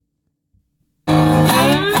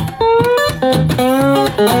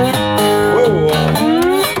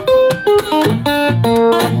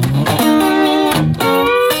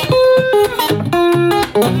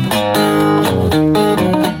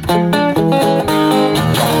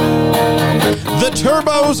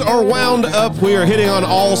turbos are wound up. We are hitting on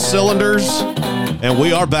all cylinders, and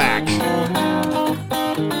we are back.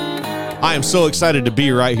 I am so excited to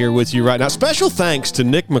be right here with you right now. Special thanks to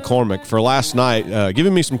Nick McCormick for last night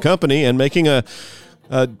giving me some company and making a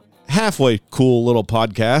halfway cool little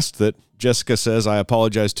podcast that Jessica says I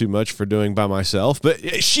apologize too much for doing by myself.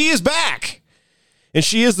 But she is back, and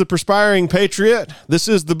she is the Perspiring Patriot. This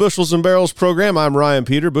is the Bushels and Barrels program. I'm Ryan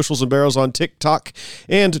Peter. Bushels and Barrels on TikTok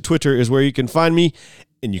and Twitter is where you can find me.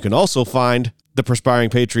 And you can also find the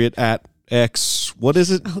Perspiring Patriot at X, what is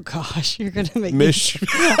it? Oh, gosh, you're going to make Mish. me...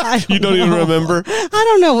 You don't even remember? I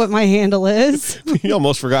don't know what my handle is. You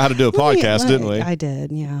almost forgot how to do a podcast, didn't we? I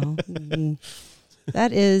did, yeah. Mm-hmm.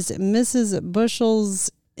 That is Mrs. Bushels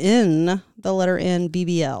in the letter N,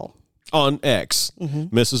 BBL. On X.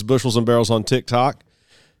 Mm-hmm. Mrs. Bushels and Barrels on TikTok.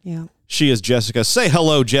 Yeah. She is Jessica. Say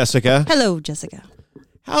hello, Jessica. Hello, Jessica.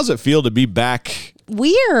 How's it feel to be back?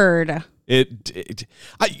 Weird.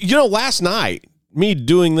 Last night, me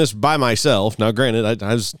doing this by myself. Now, granted,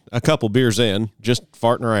 I was a couple beers in, just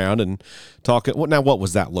farting around and talking. Now, what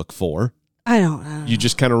was that look for? I don't know. You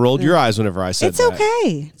just kind of rolled your eyes whenever I said it's that. It's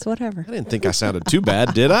okay. It's whatever. I didn't think I sounded too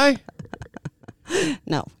bad, did I?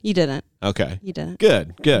 No, you didn't. Okay. You didn't.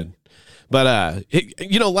 Good. But,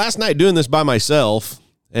 last night doing this by myself,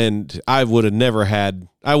 and I wouldn't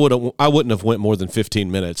have went more than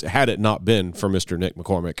 15 minutes had it not been for Mr. Nick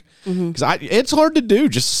McCormick. Because it's hard to do.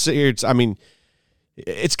 Just sit here.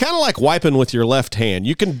 It's kind of like wiping with your left hand.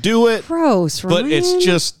 You can do it. Gross, but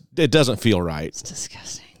it doesn't feel right. It's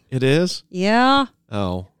disgusting. It is? Yeah.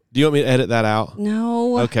 Oh. Do you want me to edit that out?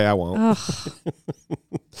 No. Okay, I won't.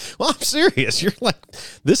 Well, I'm serious. You're like,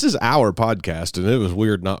 this is our podcast, and it was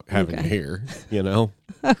weird not having you here,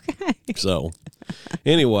 Okay. So,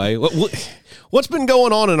 anyway, what's been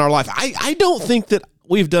going on in our life? I don't think that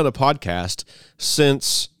we've done a podcast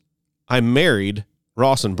since I married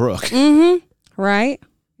Ross and Brooke. Mm-hmm. Right?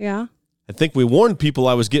 Yeah. I think we warned people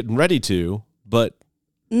I was getting ready to, but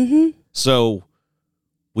so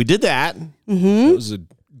we did that. Mm-hmm. It was a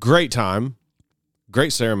great time,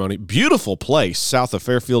 great ceremony, beautiful place south of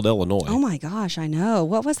Fairfield, Illinois. Oh my gosh, I know.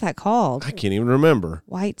 What was that called? I can't even remember.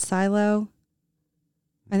 White Silo?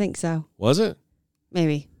 I think so. Was it?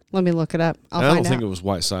 Maybe. Let me look it up. I don't think it was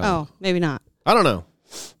White Silo. Oh, maybe not. I don't know.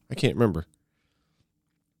 I can't remember.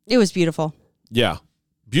 It was beautiful. Yeah.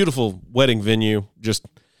 Beautiful wedding venue, just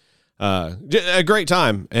a great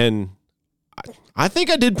time, and I think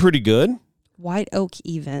I did pretty good. White Oak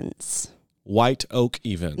Events.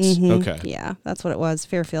 Mm-hmm. Okay. Yeah, that's what it was.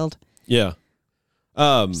 Fairfield. Yeah.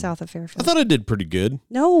 South of Fairfield. I thought I did pretty good.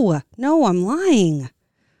 No, I'm lying.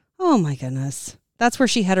 Oh my goodness. That's where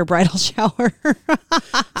she had her bridal shower.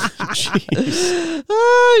 Jeez.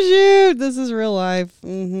 Oh shoot, this is real life.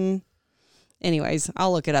 Mm-hmm. Anyways,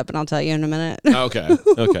 I'll look it up and I'll tell you in a minute. Okay.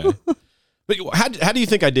 But how do you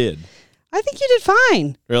think I did? I think you did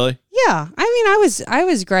fine. Really? Yeah. I mean, I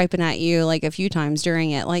was griping at you like a few times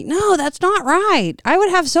during it. Like, no, that's not right. I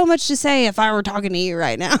would have so much to say if I were talking to you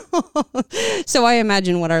right now. So I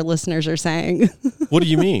imagine what our listeners are saying. What do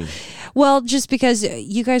you mean? Well, just because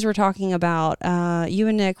you guys were talking about, you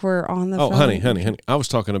and Nick were on the phone. Oh, honey. I was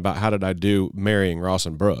talking about how did I do marrying Ross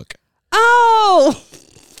and Brooke. Oh!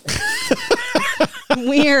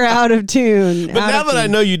 We are out of tune. But now that I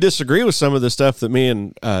know you disagree with some of the stuff that me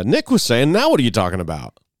and Nick was saying, now what are you talking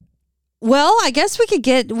about? Well, I guess we could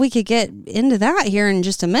get into that here in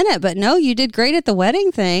just a minute. But no, you did great at the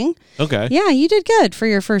wedding thing. Okay. Yeah, you did good for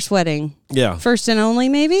your first wedding. Yeah. First and only,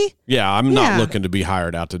 maybe? Yeah, I'm not looking to be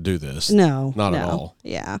hired out to do this. No. Not at all.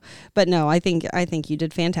 Yeah. But no, I think you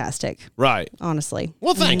did fantastic. Right. Honestly.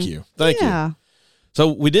 Well, thank you. Thank you.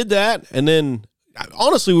 So we did that, and then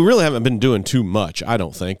honestly, we really haven't been doing too much, I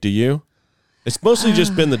don't think. Do you? It's mostly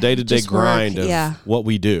just been the day-to-day grind of what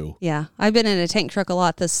we do. Yeah. I've been in a tank truck a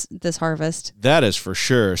lot this harvest. That is for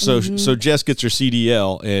sure. So Jess gets her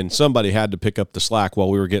CDL, and somebody had to pick up the slack while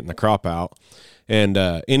we were getting the crop out. And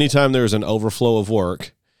anytime there was an overflow of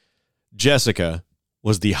work, Jessica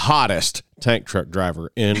was the hottest tank truck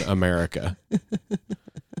driver in America.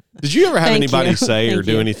 Did you ever have anybody say or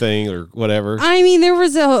do anything or whatever? I mean, there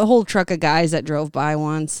was a whole truck of guys that drove by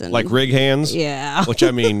once. And like rig hands? Yeah. Which,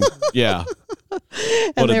 I mean, yeah.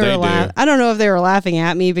 What did they do? I don't know if they were laughing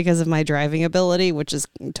at me because of my driving ability, which is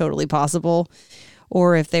totally possible,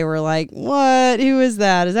 or if they were like, what? Who is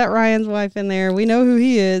that? Is that Ryan's wife in there? We know who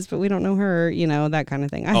he is, but we don't know her, that kind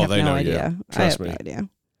of thing. I have no idea. Trust me. No idea.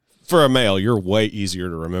 For a male, you're way easier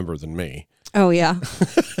to remember than me. Oh, yeah.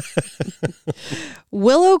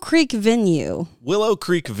 Willow Creek Venue. Willow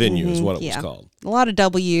Creek Venue is what it was called. A lot of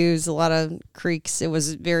W's, a lot of creeks. It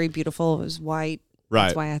was very beautiful. It was white. Right.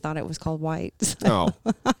 That's why I thought it was called White. Oh,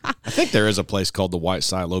 I think there is a place called the White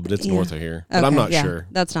Silo, but it's north of here. But I'm not sure.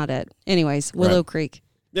 That's not it. Anyways, Willow Creek.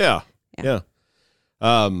 Yeah.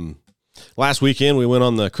 Last weekend we went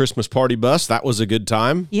on the Christmas party bus. That was a good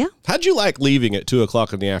time. Yeah. How'd you like leaving at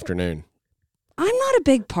 2:00 in the afternoon? I'm not a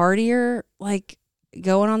big partier, like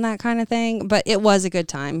going on that kind of thing, but it was a good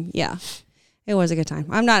time. Yeah. It was a good time.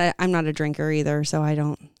 I'm not a drinker either, so I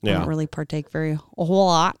don't really partake a whole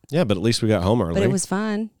lot. Yeah, but at least we got home early. But it was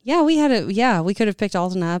fun. Yeah, we could have picked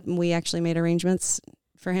Alton up, and we actually made arrangements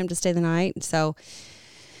for him to stay the night. So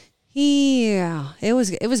it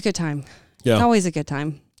was a good time. Yeah. It's always a good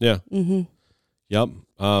time. Yeah. Mm-hmm. Yep.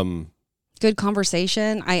 Good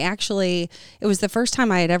conversation. It was the first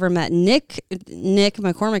time I had ever met Nick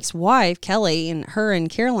McCormick's wife, Kelly, and her and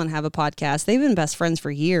Carolyn have a podcast. They've been best friends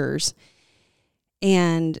for years.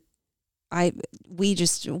 And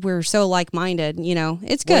we're so like-minded,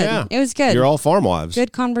 it's good. Well, yeah. It was good. You're all farm wives.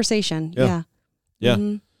 Good conversation. Yeah.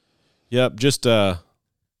 Mm-hmm. Yep. Just,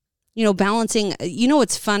 balancing,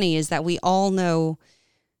 what's funny is that we all know,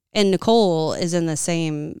 and Nicole is in the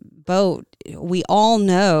same boat. We all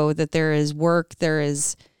know that there is work. There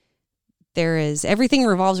is everything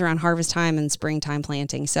revolves around harvest time and springtime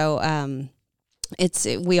planting. So,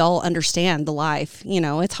 we all understand the life,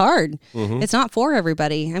 it's hard. Mm-hmm. It's not for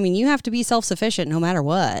everybody. I mean, you have to be self-sufficient no matter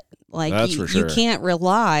what. Like that's for sure. You can't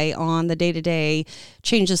rely on the day-to-day,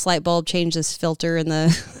 change this light bulb, change this filter in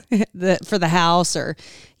the for the house, or,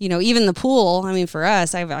 even the pool. I mean, for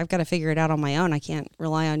us, I've got to figure it out on my own. I can't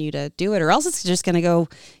rely on you to do it, or else it's just going to go,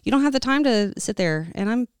 you don't have the time to sit there, and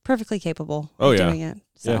I'm perfectly capable of doing it.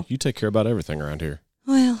 So. Yeah, you take care about everything around here.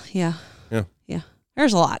 Well, yeah.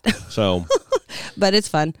 There's a lot. So, but it's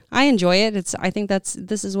fun. I enjoy it. I think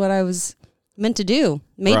this is what I was made to do.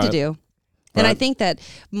 And I think that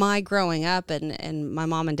my growing up and my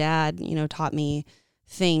mom and dad, taught me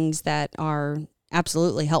things that are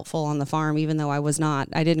absolutely helpful on the farm, even though I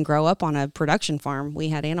didn't grow up on a production farm. We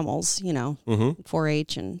had animals,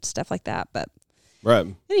 4-H and stuff like that. But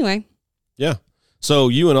anyway. Yeah. So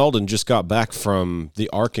you and Alden just got back from the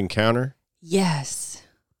Ark Encounter? Yes.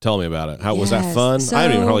 Tell me about it. How was that fun? I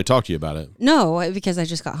haven't even hardly talked to you about it. No, because I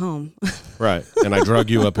just got home. Right. And I drug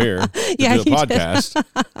you up here to do a podcast.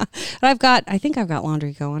 But I think I've got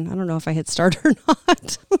laundry going. I don't know if I hit start or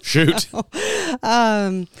not. Shoot.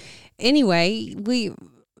 Anyway,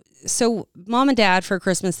 so mom and dad for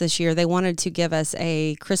Christmas this year, they wanted to give us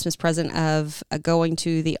a Christmas present of going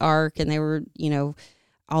to the Ark, and they were,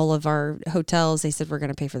 all of our hotels, they said we're going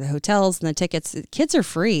to pay for the hotels and the tickets. Kids are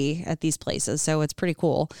free at these places, so it's pretty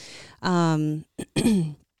cool. Now,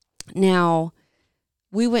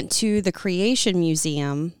 we went to the Creation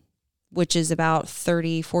Museum, which is about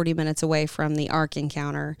 40 minutes away from the Ark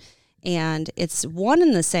Encounter, and it's one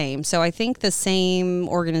and the same. So I think the same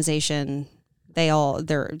organization, they're all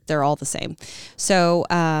the same. So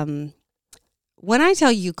when I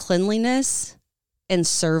tell you cleanliness and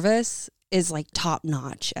service is like top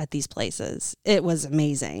notch at these places. It was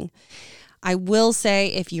amazing. I will say,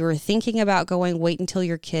 if you were thinking about going, wait until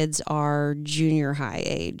your kids are junior high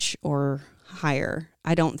age or higher.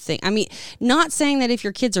 Not saying that if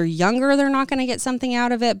your kids are younger, they're not going to get something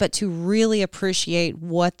out of it, but to really appreciate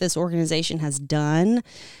what this organization has done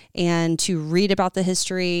and to read about the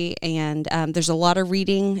history. And there's a lot of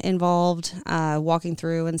reading involved, walking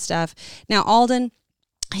through and stuff. Now, Alden,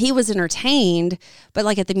 he was entertained, but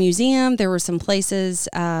like at the museum, there were some places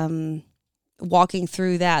walking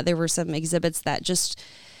through that. There were some exhibits that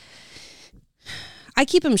I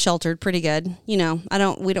keep him sheltered pretty good. We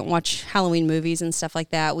don't watch Halloween movies and stuff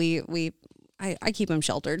like that. I keep him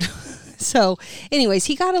sheltered. So anyways,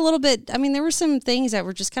 he got a little bit, there were some things that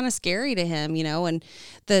were just kind of scary to him, and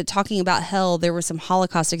the talking about hell, there were some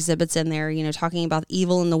Holocaust exhibits in there, talking about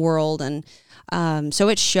evil in the world. And so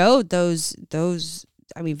it showed those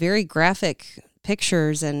very graphic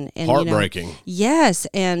pictures and heartbreaking. Yes.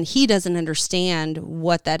 And he doesn't understand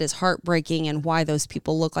what that is heartbreaking and why those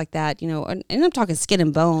people look like that, and I'm talking skin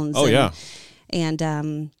and bones. Oh, yeah. And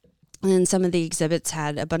then some of the exhibits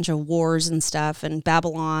had a bunch of wars and stuff and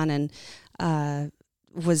Babylon and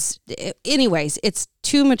anyways, it's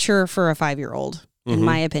too mature for a 5-year-old, in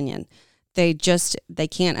my opinion. They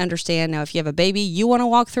can't understand. Now, if you have a baby, you want to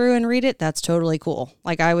walk through and read it, that's totally cool.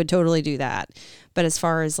 Like, I would totally do that. But as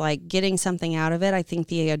far as like getting something out of it, I think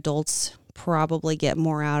the adults probably get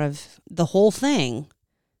more out of the whole thing.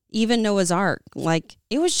 Even Noah's Ark. Like,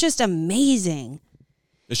 it was just amazing.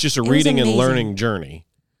 It's just a reading and learning journey.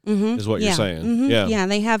 Is what you're saying. Mm-hmm. Yeah.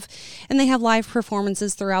 And they have live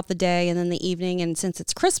performances throughout the day and then the evening. And since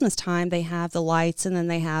it's Christmas time, they have the lights, and then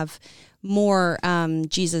they have more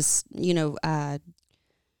Jesus,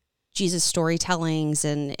 Jesus storytellings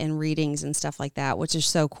and readings and stuff like that, which is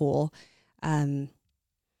so cool. It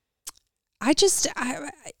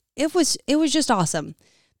was just awesome.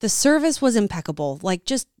 The service was impeccable, like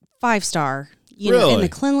just 5-star. You know, in the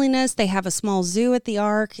cleanliness, they have a small zoo at the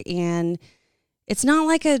Ark, and it's not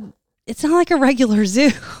like a regular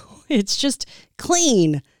zoo. It's just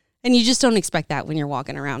clean, and you just don't expect that when you're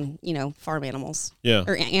walking around, you know, farm animals,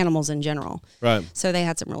 or animals in general. Right. So they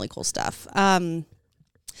had some really cool stuff.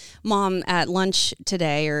 Mom at lunch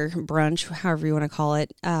today, or brunch, however you want to call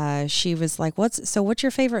it, she was like, "What's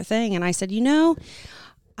your favorite thing?" And I said, you know,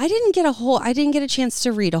 I didn't get a chance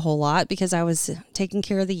to read a whole lot because I was taking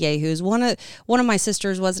care of the yahoos. One of my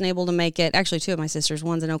sisters wasn't able to make it. Actually, two of my sisters.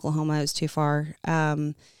 One's in Oklahoma. It was too far.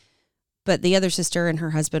 But the other sister and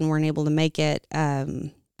her husband weren't able to make it.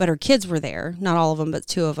 But her kids were there. Not all of them, but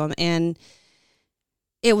two of them. And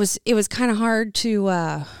it was kind of hard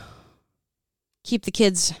to keep the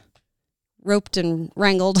kids roped and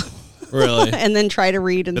wrangled. Really? And then try to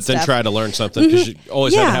read and stuff. But then try to learn something because you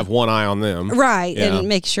always had to have one eye on them. Right. Yeah. And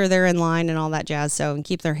make sure they're in line and all that jazz. So, and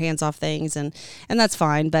keep their hands off things. And that's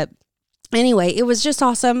fine. But anyway, it was just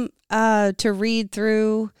awesome to read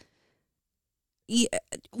through.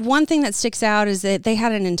 One thing that sticks out is that they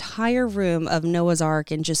had an entire room of Noah's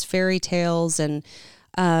Ark and just fairy tales and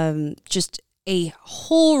just a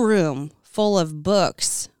whole room full of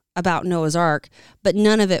books about Noah's Ark, but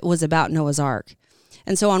none of it was about Noah's Ark.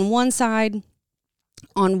 And so on one side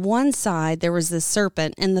there was this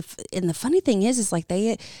serpent, and the funny thing is like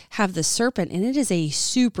they have the serpent, and it is a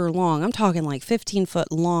super long, I'm talking like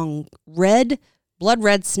 15-foot long blood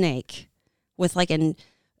red snake with like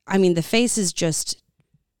the face is just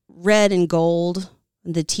red and gold,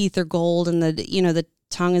 the teeth are gold, and the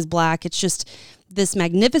tongue is black. It's just this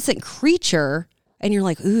magnificent creature. And you're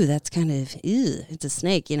like, ooh, that's kind of, it's a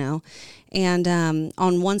snake, you know. And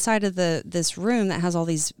on one side of this room that has all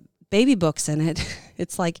these baby books in it,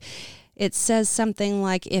 it's like, it says something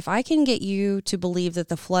like, if I can get you to believe that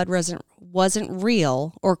the flood wasn't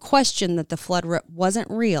real, or question that the flood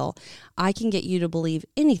wasn't real, I can get you to believe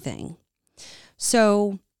anything.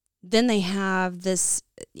 So then they have this,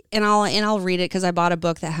 and I'll read it because I bought a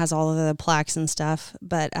book that has all of the plaques and stuff,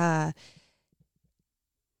 but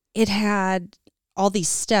it had all these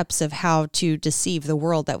steps of how to deceive the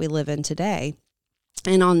world that we live in today.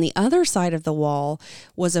 And on the other side of the wall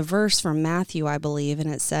was a verse from Matthew, I believe,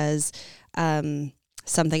 and it says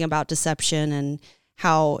something about deception and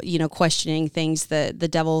how, questioning things that the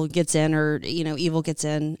devil gets in, or, evil gets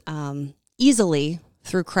in easily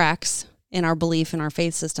through cracks in our belief in our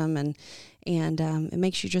faith system. And it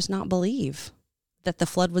makes you just not believe that the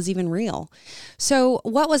flood was even real. So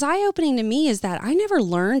what was eye-opening to me is that I never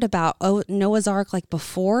learned about Noah's Ark like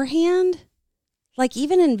beforehand, like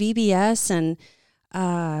even in VBS, and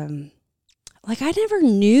like I never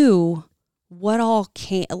knew what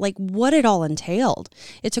it all entailed.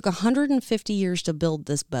 It took 150 years to build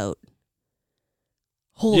this boat.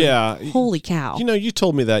 Holy cow. You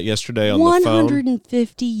told me that yesterday on the phone.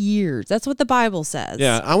 150 years. That's what the Bible says.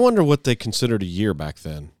 Yeah, I wonder what they considered a year back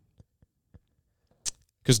then.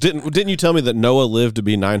 Because didn't you tell me that Noah lived to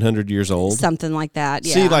be 900 years old? Something like that,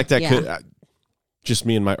 yeah. See, like that could, just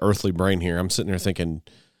me and my earthly brain here, I'm sitting there thinking,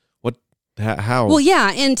 how? Well,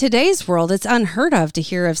 yeah, in today's world, it's unheard of to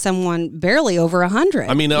hear of someone barely over 100.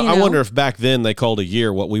 I mean, I wonder if back then they called a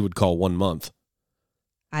year what we would call 1 month.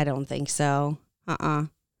 I don't think so. I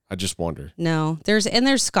just wonder. No, there's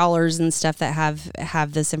scholars and stuff that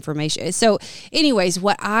have this information. So anyways,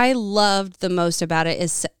 what I loved the most about it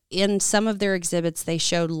is in some of their exhibits, they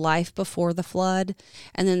showed life before the flood,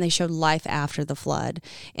 and then they showed life after the flood.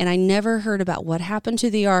 And I never heard about what happened to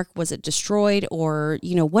the Ark. Was it destroyed, or,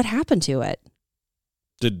 what happened to it?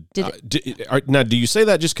 Now, do you say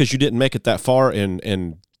that just because you didn't make it that far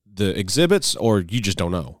in the exhibits, or you just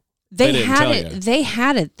don't know? They had it. They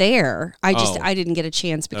had it there. I didn't get a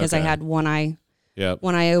chance because I had one eye. Yeah.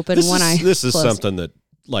 One eye open, one eye This is closed. something that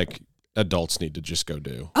like adults need to just go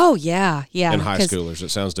do. Oh yeah, yeah. And high schoolers, it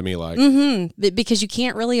sounds to me like. Mm-hmm. Because you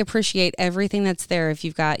can't really appreciate everything that's there if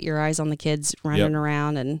you've got your eyes on the kids running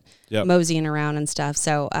around and moseying around and stuff.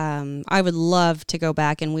 So I would love to go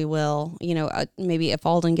back, and we will. Maybe if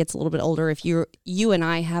Alden gets a little bit older, if you and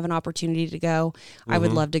I have an opportunity to go, I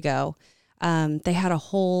would love to go. They had a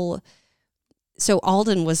whole, so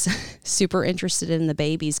Alden was super interested in the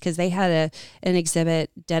babies because they had an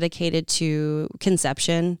exhibit dedicated to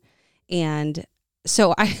conception. And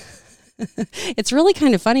so It's really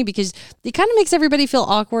kind of funny because it kind of makes everybody feel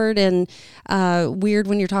awkward and weird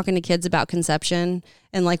when you're talking to kids about conception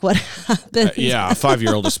and like what happened. Yeah, a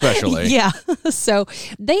 5-year-old especially. Yeah. So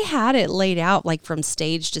they had it laid out like from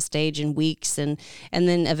stage to stage in weeks and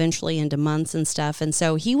then eventually into months and stuff. And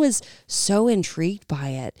so he was so intrigued by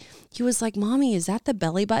it. He was like, Mommy, is that the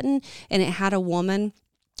belly button? And it had a woman,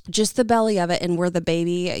 just the belly of it and where the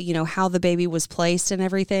baby, you know, how the baby was placed and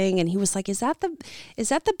everything. And he was like, is that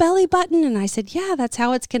the belly button? And I said, yeah, that's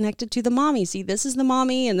how it's connected to the mommy. See, this is the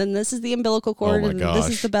mommy and then this is the umbilical cord and this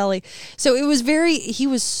is the belly. So it was he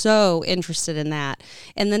was so interested in that.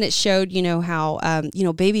 And then it showed, you know, how, you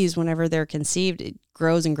know, babies, whenever they're conceived, it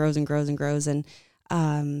grows and grows and grows and grows. And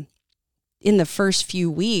in the first few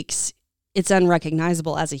weeks, it's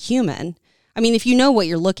unrecognizable as a human. I mean, if you know what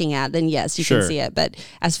you're looking at, then yes, you can see it. But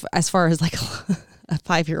as far as like a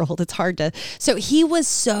 5-year-old, it's hard to. So he was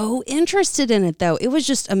so interested in it, though. It was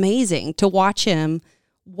just amazing to watch him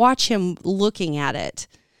looking at it.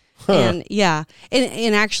 Huh. And yeah,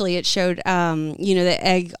 and actually it showed, you know, the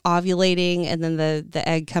egg ovulating and then the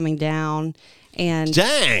egg coming down. And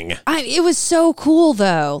dang, it was so cool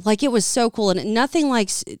though. Like it was so cool, and nothing like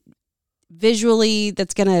visually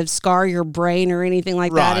that's going to scar your brain or anything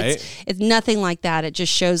like that. It's nothing like that. It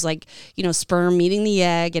just shows like, you know, sperm meeting the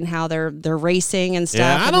egg and how they're racing and stuff.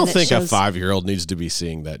 Yeah, I don't think a 5-year-old needs to be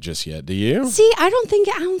seeing that just yet. Do you? See, I don't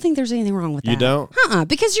think there's anything wrong with that. You don't?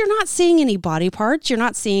 Because you're not seeing any body parts. You're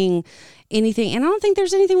not seeing anything, and I don't think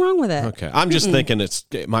there's anything wrong with it. Okay. I'm just thinking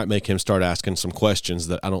it might make him start asking some questions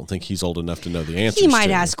that I don't think he's old enough to know the answers to. He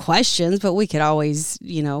might ask questions, but we could always,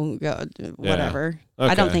 you know, go, whatever. Yeah.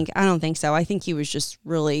 Okay. I don't think so. I think it was just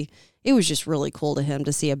really cool to him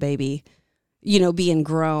to see a baby, you know, being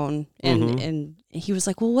grown and he was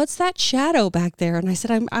like, well, what's that shadow back there? And I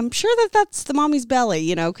said, I'm sure that's the mommy's belly,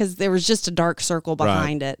 you know, because there was just a dark circle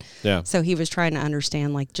behind it. Yeah. So he was trying to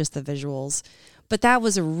understand like just the visuals. But that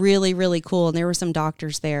was a really, really cool. And there were some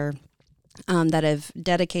doctors there that have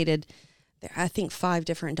dedicated, I think 5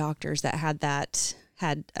 different doctors that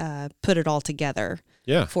had put it all together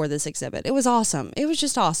for this exhibit. It was awesome. It was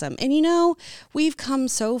just awesome. And, you know, we've come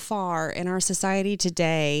so far in our society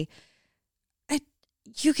today.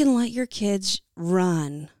 You can let your kids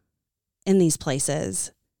run in these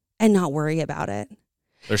places and not worry about it.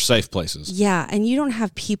 They're safe places. Yeah. And you don't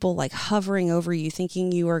have people like hovering over you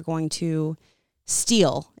thinking you are going to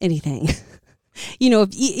steal anything. You know,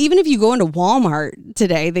 even if you go into Walmart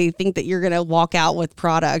today, they think that you're going to walk out with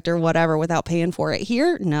product or whatever without paying for it.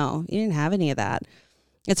 Here, no, you didn't have any of that.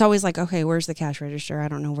 It's always like, okay, where's the cash register? I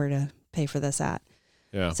don't know where to pay for this at.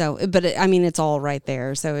 Yeah. So, but I mean, it's all right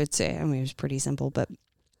there. So it was pretty simple, but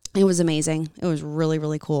it was amazing. It was really,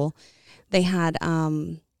 really cool. They had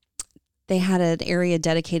an area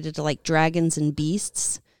dedicated to like dragons and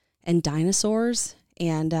beasts and dinosaurs.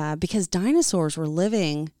 And because dinosaurs were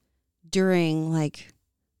living during like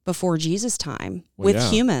before Jesus time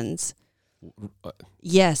with humans.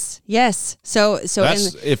 Yes. So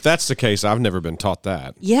if that's the case, I've never been taught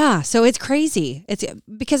that. Yeah. So it's crazy. It's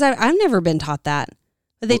because I've never been taught that.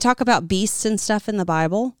 They talk about beasts and stuff in the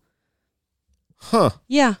Bible. Huh.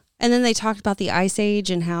 Yeah. And then they talked about the Ice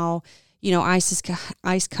Age and how, you know,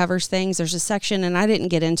 ice covers things. There's a section, and I didn't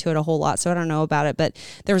get into it a whole lot, so I don't know about it, but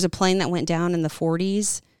there was a plane that went down in the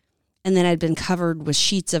 40s and then had been covered with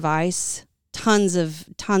sheets of ice, tons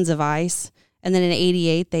of ice. And then in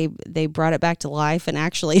 88, they brought it back to life and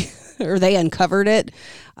actually, or they uncovered it.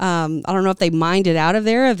 I don't know if they mined it out of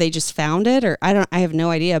there, if they just found it, or I have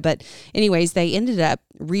no idea. But anyways, they ended up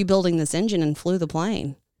rebuilding this engine and flew the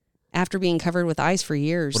plane after being covered with ice for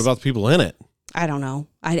years. What about the people in it? I don't know.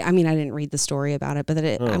 I mean, I didn't read the story about it, but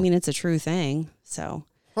I mean, it's a true thing. So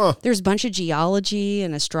there's a bunch of geology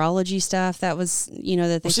and astrology stuff that was, you know,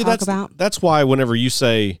 that they talk about. That's why whenever you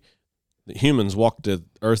say that humans walked the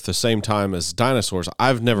earth the same time as dinosaurs,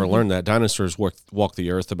 I've never learned that. Dinosaurs walked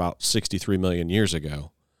the earth about 63 million years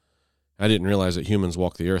ago. I didn't realize that humans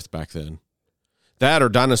walked the earth back then. That or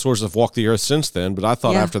dinosaurs have walked the earth since then, but I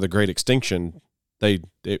thought after the Great Extinction, they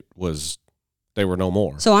were no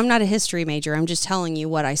more. So I'm not a history major. I'm just telling you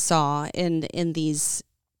what I saw in these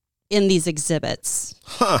exhibits.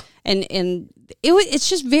 Huh. And it's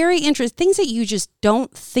just very interesting. Things that you just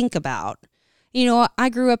don't think about. You know, I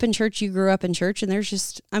grew up in church, you grew up in church, and there's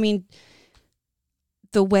just, I mean,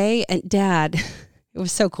 the way, and Dad, it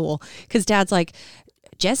was so cool, because Dad's like,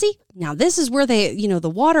 Jesse, now this is where they, you know, the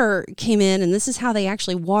water came in, and this is how they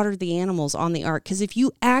actually watered the animals on the ark. Because if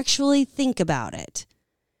you actually think about it,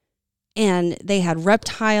 and they had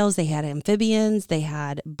reptiles, they had amphibians, they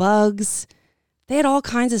had bugs, they had all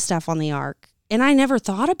kinds of stuff on the ark. And I never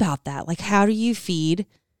thought about that. Like, how do you feed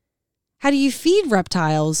how do you feed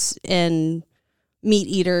reptiles and meat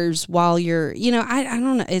eaters while you're, I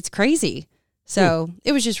don't know. It's crazy. So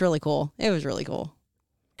it was just really cool. It was really cool.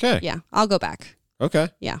 Okay. Yeah. I'll go back. Okay.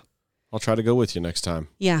 Yeah. I'll try to go with you next time.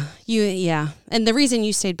 Yeah. And the reason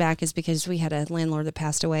you stayed back is because we had a landlord that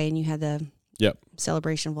passed away and you had the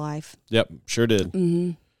celebration of life. Yep. Sure did.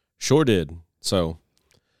 Mm-hmm. Sure did. So,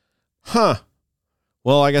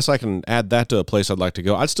 well, I guess I can add that to a place I'd like to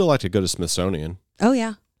go. I'd still like to go to Smithsonian. Oh,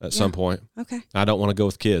 yeah. At some point. Okay. I don't want to go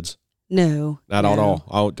with kids. No. Not at all.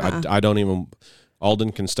 I don't even.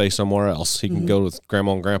 Alden can stay somewhere else. He can go with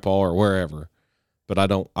grandma and grandpa or wherever. But I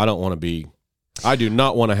don't want to be. I do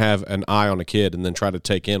not want to have an eye on a kid and then try to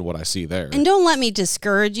take in what I see there. And don't let me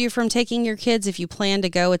discourage you from taking your kids if you plan to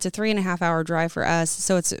go. It's a 3.5 hour drive for us,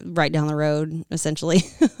 so it's right down the road, essentially.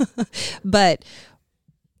 But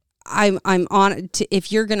I'm on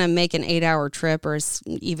if you're going to make an 8 hour trip or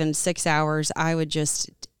even 6 hours, I would just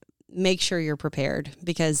make sure you're prepared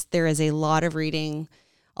because there is a lot of reading,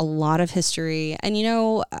 a lot of history, and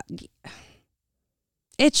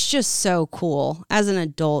it's just so cool. As an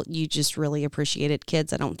adult, you just really appreciate it.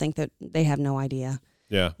 Kids, I don't think that they have no idea.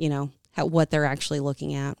 Yeah. What they're actually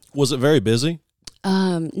looking at. Was it very busy?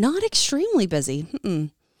 Not extremely busy.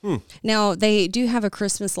 Now, they do have a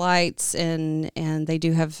Christmas lights and they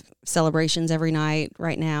do have celebrations every night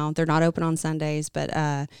right now. They're not open on Sundays, but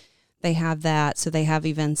they have that. So they have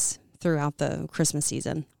events throughout the Christmas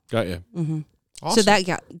season. Got you. Mm-hmm. Awesome. So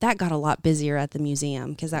that got a lot busier at the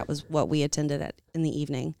museum because that was what we attended at in the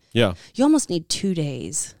evening. Yeah. You almost need 2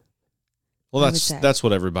 days. Well, that's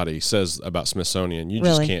what everybody says about Smithsonian. You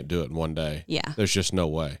just can't do it in one day. Yeah. There's just no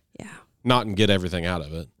way. Yeah. Not and get everything out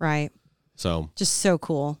of it. Right. So. Just so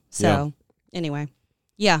cool. So anyway,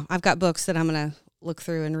 I've got books that I'm going to look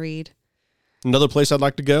through and read. Another place I'd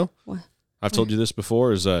like to go. What? I've told you this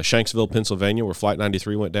before, is Shanksville, Pennsylvania, where Flight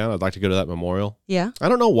 93 went down. I'd like to go to that memorial. Yeah. I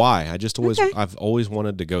don't know why. I've always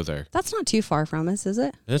wanted to go there. That's not too far from us, is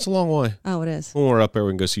it? It's a long way. Oh, it is. When we're up there, we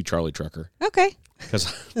can go see Charlie Trucker. Okay.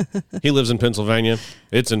 Because he lives in Pennsylvania.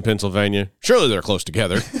 It's in Pennsylvania. Surely they're close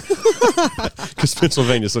together. Because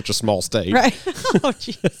Pennsylvania is such a small state. Right. Oh,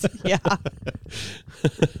 jeez. Yeah.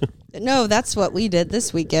 No, that's what we did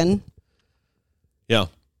this weekend. Yeah.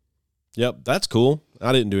 Yep, that's cool.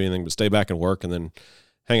 I didn't do anything but stay back and work and then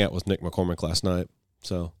hang out with Nick McCormick last night.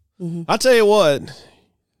 So I'll tell you what,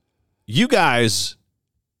 you guys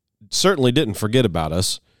certainly didn't forget about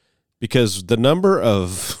us because the number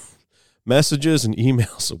of messages and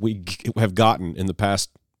emails that we have gotten in the past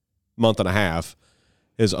month and a half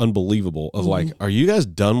is unbelievable of like, are you guys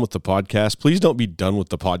done with the podcast? Please don't be done with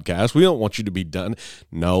the podcast. We don't want you to be done.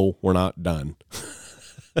 No, we're not done.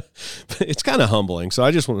 It's kind of humbling. So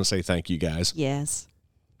I just want to say thank you guys. Yes.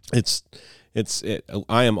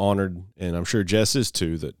 I am honored, and I'm sure Jess is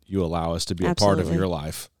too, that you allow us to be a part of your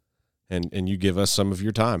life and you give us some of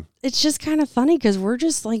your time. It's just kind of funny because we're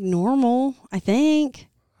just like normal, I think.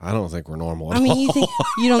 I don't think we're normal at all.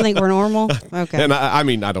 You don't think we're normal? Okay. And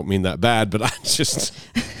I don't mean that bad, but I just,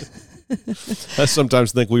 I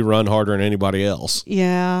sometimes think we run harder than anybody else.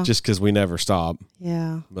 Yeah. Just because we never stop.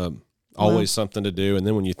 Yeah. But always something to do, and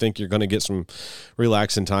then when you think you're going to get some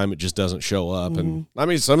relaxing time, it just doesn't show up. And I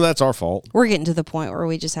mean, some of that's our fault. We're getting to the point where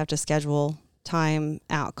we just have to schedule time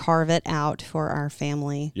out, carve it out for our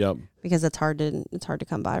family. Yep. Because it's hard to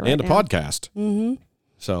come by right now. And a podcast. Mm-hmm.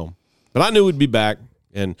 So, but I knew we'd be back,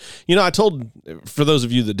 and I told, for those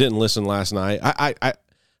of you that didn't listen last night,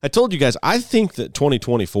 I told you guys I think that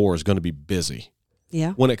 2024 is going to be busy.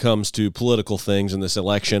 Yeah. When it comes to political things and this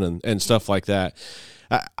election and stuff like that.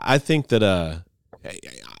 I think that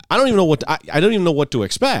I don't even know what to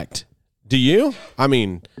expect. Do you? I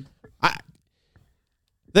mean,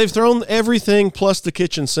 they've thrown everything plus the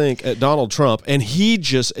kitchen sink at Donald Trump, and he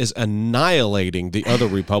just is annihilating the other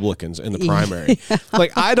Republicans in the primary. Yeah.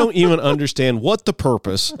 Like, I don't even understand what the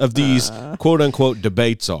purpose of these quote unquote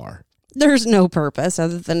debates are. There's no purpose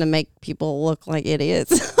other than to make people look like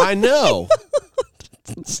idiots. I know.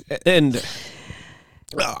 And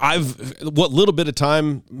what little bit of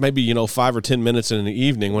time, maybe, 5 or 10 minutes in the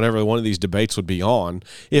evening, whenever one of these debates would be on,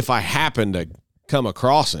 if I happen to come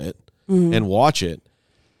across it and watch it.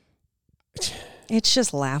 It's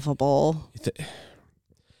just laughable.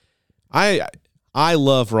 I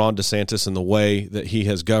love Ron DeSantis and the way that he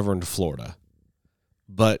has governed Florida,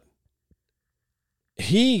 but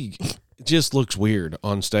he just looks weird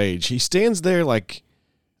on stage. He stands there like,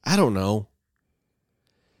 I don't know.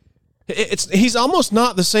 He's almost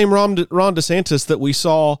not the same Ron DeSantis that we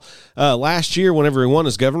saw last year whenever he won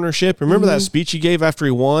his governorship. Remember that speech he gave after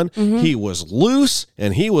he won? He was loose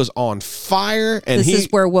and he was on fire. And this is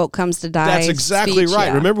where woke comes to die. That's exactly speech, right.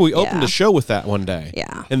 yeah. Remember, we opened a show with that one day.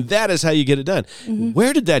 Yeah. And that is how you get it done.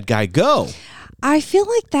 Where did that guy go? I feel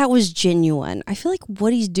like that was genuine. I feel like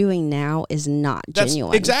what he's doing now is not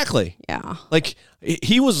genuine. Exactly. Yeah. Like,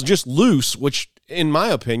 he was just loose, which, in my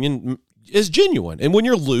opinion, is genuine. And when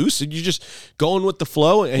you're loose and you're just going with the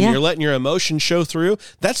flow and you're letting your emotions show through,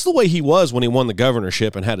 that's the way he was when he won the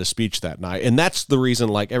governorship and had a speech that night. And that's the reason,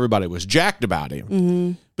 like, everybody was jacked about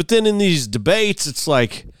him. But then in these debates, it's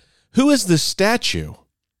like, who is this statue?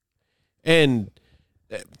 And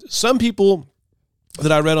some people that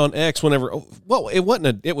I read on X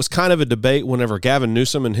it was kind of a debate whenever Gavin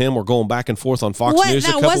Newsom and him were going back and forth on Fox News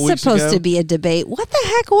a couple weeks ago. That was supposed to be a debate. What the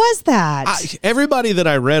heck was that? Everybody that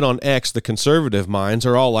I read on X, the conservative minds,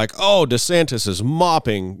 are all like, oh, DeSantis is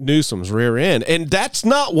mopping Newsom's rear end. And that's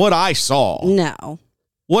not what I saw. No.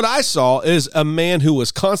 What I saw is a man who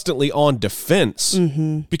was constantly on defense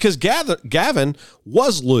because Gavin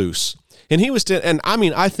was loose. And he was,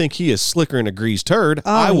 I think he is slicker than a greased turd.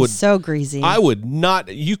 Oh, he's so greasy. I would not,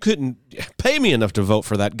 you couldn't pay me enough to vote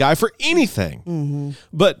for that guy for anything.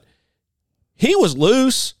 But he was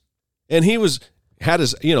loose and had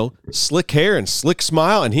his, slick hair and slick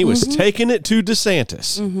smile and he was taking it to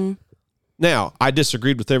DeSantis. Now, I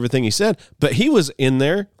disagreed with everything he said, but he was in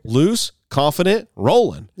there loose, confident,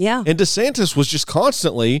 rolling. Yeah. And DeSantis was just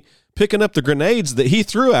constantly picking up the grenades that he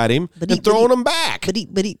threw at him and throwing them back.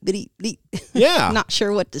 Yeah. Not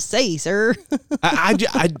sure what to say, sir.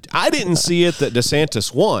 I didn't see it that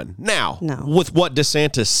DeSantis won. Now, with what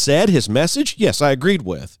DeSantis said, his message, yes, I agreed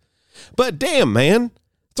with. But damn, man,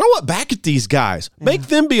 throw it back at these guys. Make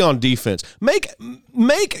them be on defense.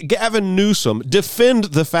 Make Gavin Newsom defend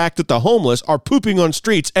the fact that the homeless are pooping on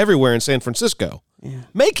streets everywhere in San Francisco. Yeah.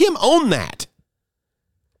 Make him own that.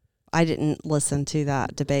 I didn't listen to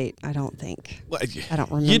that debate, I don't think. Well, I don't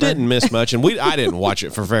remember. You didn't miss much, and I didn't watch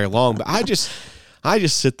it for very long, but I just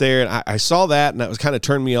sit there, and I saw that, and that was kind of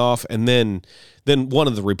turned me off, and then one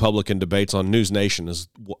of the Republican debates on News Nation is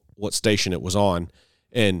what station it was on,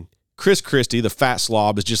 and Chris Christie, the fat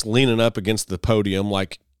slob, is just leaning up against the podium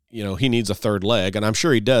like, he needs a third leg, and I'm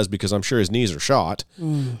sure he does because I'm sure his knees are shot,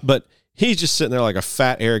 but he's just sitting there like a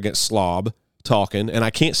fat, arrogant slob talking, and I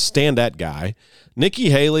can't stand that guy. Nikki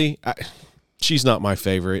Haley, she's not my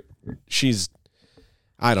favorite.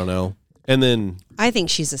 I don't know. And then I think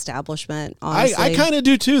she's establishment, honestly. I kind of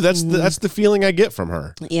do too. That's the feeling I get from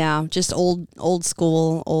her. Yeah, just old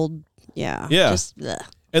school, yeah. Just,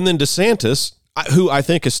 and then DeSantis, who I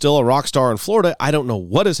think is still a rock star in Florida, I don't know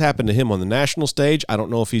what has happened to him on the national stage. I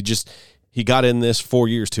don't know if he got in this 4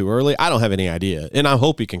 years too early. I don't have any idea, and I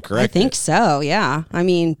hope he can correct it. I think so, yeah. I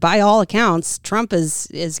mean, by all accounts, Trump is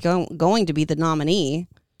going to be the nominee.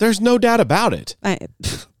 There's no doubt about it.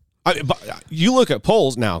 You look at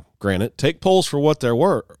polls, now, granted, take polls for what they're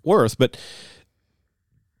worth, but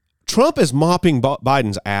Trump is mopping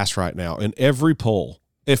Biden's ass right now in every poll.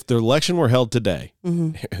 If the election were held today,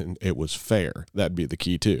 and it was fair, that'd be the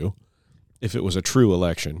key too, if it was a true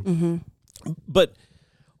election. But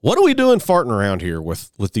what are we doing farting around here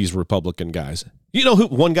with these Republican guys?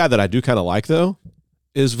 One guy that I do kind of like, though,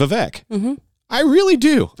 is Vivek. I really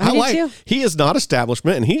do. I like too. He is not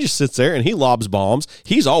establishment, and he just sits there and he lobs bombs.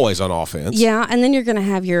 He's always on offense. Yeah, and then you're going to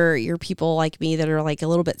have your people like me that are like a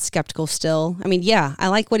little bit skeptical still. I mean, yeah, I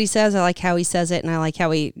like what he says. I like how he says it, and I like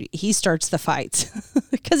how he starts the fights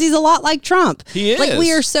because he's a lot like Trump. He is. Like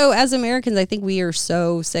we are so, as Americans, I think we are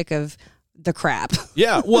so sick of the crap.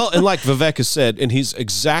 Yeah, well, and like Vivek has said, and he's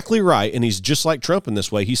exactly right, and he's just like Trump in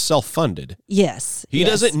this way, he's self-funded. Yes. He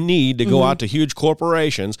doesn't need to go out to huge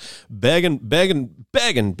corporations beg for him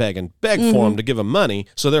to give him money,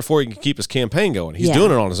 so therefore he can keep his campaign going. He's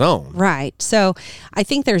doing it on his own. Right. So I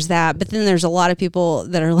think there's that, but then there's a lot of people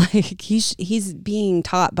that are like, he's being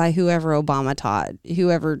taught by whoever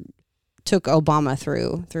took Obama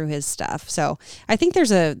through his stuff. So I think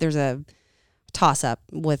there's a toss up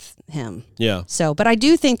with him. Yeah. So, but I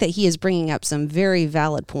do think that he is bringing up some very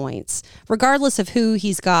valid points, regardless of who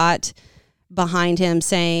he's got behind him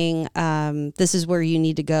saying, this is where you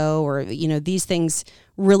need to go, or, these things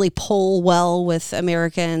really pull well with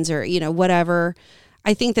Americans, or, whatever.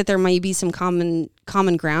 I think that there might be some common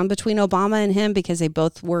ground between Obama and him because they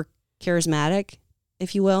both were charismatic,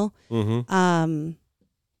 if you will. Because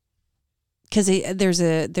there's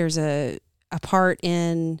a part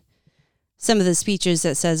in some of the speeches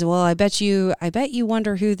that says, well, I bet you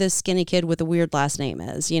wonder who this skinny kid with a weird last name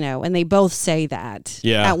is, and they both say that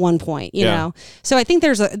at one point, you know? So I think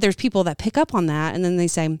there's people that pick up on that, and then they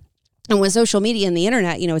say, and with social media and the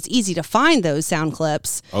internet, it's easy to find those sound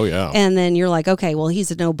clips. Oh yeah. And then you're like, okay, well, he's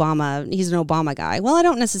an Obama guy. Well, I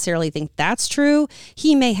don't necessarily think that's true.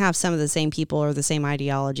 He may have some of the same people or the same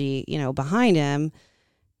ideology, behind him.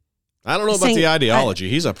 I don't know about the ideology.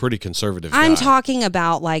 He's a pretty conservative guy. I'm talking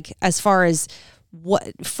about like as far as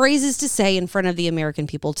what phrases to say in front of the American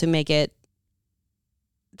people to make it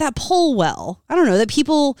that poll well. I don't know, that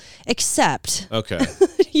people accept. Okay.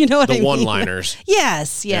 You know what I mean? The one-liners.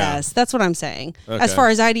 Yes. Yeah. That's what I'm saying. Okay. As far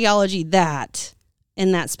as ideology, that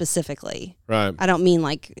specifically. Right. I don't mean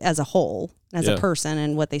like as a whole, as a person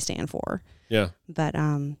and what they stand for. Yeah. But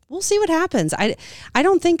we'll see what happens. I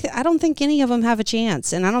don't think any of them have a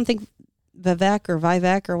chance, and I don't think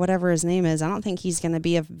Vivek or whatever his name is, I don't think he's going to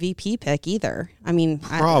be a VP pick either. I mean,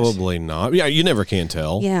 probably not. Yeah, you never can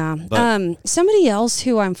tell. Yeah. Somebody else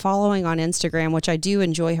who I'm following on Instagram, which I do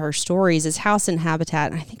enjoy her stories, is House and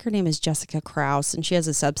Habitat. And I think her name is Jessica Krause, and she has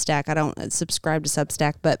a Substack. I don't subscribe to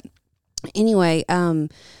Substack, but anyway,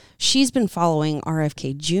 she's been following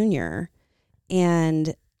RFK Jr.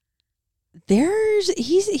 and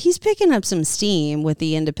he's picking up some steam with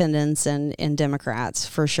the independents and Democrats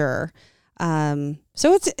for sure.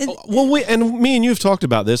 So it's and me and you've talked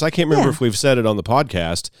about this. I can't remember if we've said it on the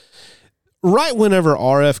podcast. Right whenever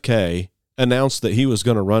RFK announced that he was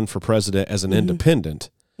going to run for president as an independent,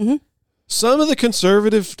 some of the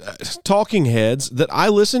conservative talking heads that I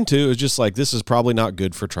listen to is just like, this is probably not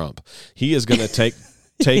good for Trump. He is going to take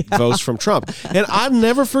votes from Trump. And I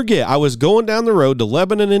never forget, I was going down the road to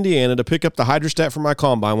Lebanon, Indiana to pick up the hydrostat for my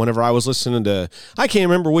combine whenever I was listening to, I can't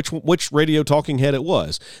remember which radio talking head it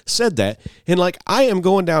was, said that. And like, I am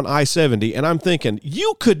going down I-70 and I'm thinking,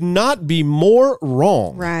 you could not be more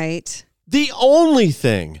wrong. Right. The only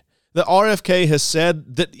thing that RFK has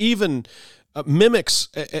said that even mimics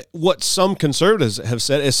what some conservatives have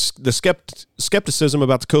said is the skepticism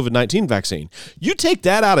about the COVID-19 vaccine. You take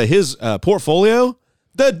that out of his portfolio,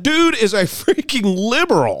 the dude is a freaking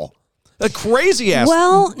liberal, a crazy ass.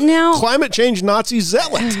 Well, now climate change Nazi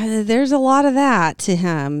zealot. There's a lot of that to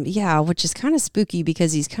him, which is kind of spooky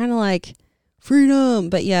because he's kind of like freedom,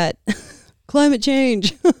 but yet climate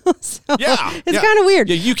change. It's kind of weird.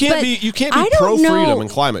 Yeah, you can't be pro freedom and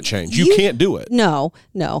climate change. You can't do it. No,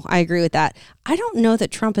 I agree with that. I don't know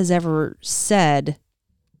that Trump has ever said,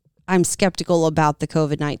 "I'm skeptical about the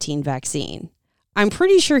COVID-19 vaccine." I'm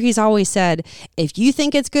pretty sure he's always said, if you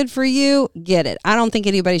think it's good for you, get it. I don't think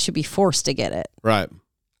anybody should be forced to get it. Right.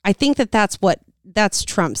 I think that's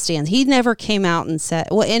Trump's stance. He never came out and said,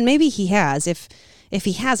 well, and maybe he has. If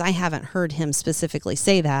he has, I haven't heard him specifically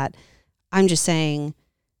say that. I'm just saying,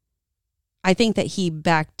 I think that he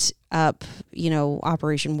backed up,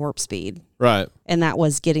 Operation Warp Speed. Right. And that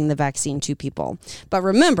was getting the vaccine to people. But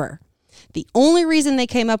remember, the only reason they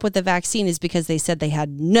came up with the vaccine is because they said they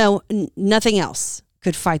had nothing else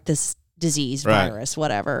could fight this disease, virus,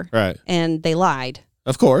 whatever. Right. And they lied.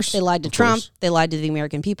 Of course. They lied to Trump. They lied to the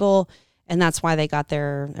American people. And that's why they got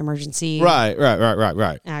their emergency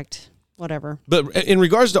act, whatever. But in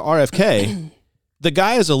regards to RFK, the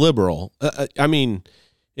guy is a liberal. I mean,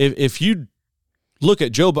 if you look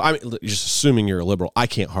at Joe, just assuming you're a liberal, I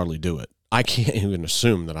can't hardly do it. I can't even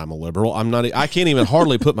assume that I'm a liberal. I can't even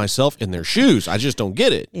hardly put myself in their shoes. I just don't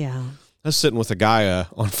get it. Yeah. I was sitting with a guy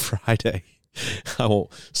on Friday. I won't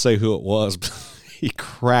say who it was, but he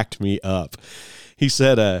cracked me up. He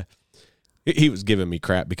said he was giving me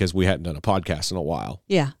crap because we hadn't done a podcast in a while.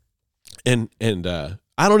 Yeah. And I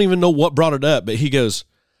don't even know what brought it up, but he goes,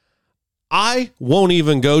 I won't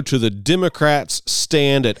even go to the Democrats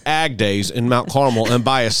stand at Ag Days in Mount Carmel and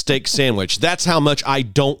buy a steak sandwich. That's how much I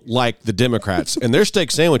don't like the Democrats. And their steak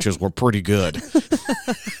sandwiches were pretty good.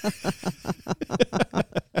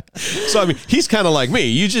 So, I mean, he's kind of like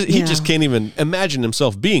me. He just can't even imagine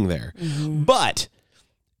himself being there. Mm-hmm. But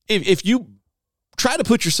if you try to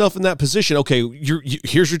put yourself in that position, okay,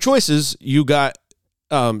 here's your choices. You got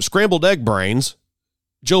scrambled egg brains,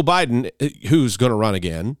 Joe Biden, who's going to run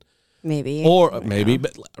again. Maybe.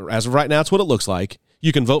 But as of right now, it's what it looks like.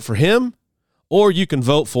 You can vote for him, or you can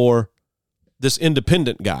vote for this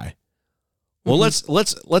independent guy. Well,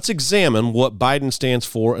 let's examine what Biden stands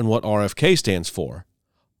for and what RFK stands for.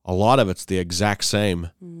 A lot of it's the exact same.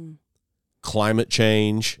 Climate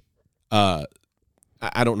change. I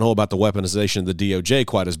don't know about the weaponization of the DOJ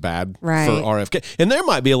quite as bad for RFK. And there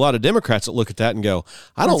might be a lot of Democrats that look at that and go,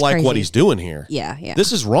 I don't like what he's doing here. Yeah.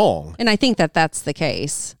 This is wrong. And I think that that's the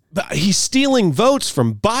case. But he's stealing votes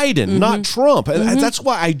from Biden, not Trump. And that's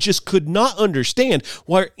why I just could not understand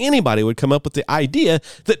why anybody would come up with the idea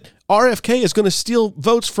that RFK is going to steal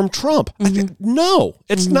votes from Trump. No,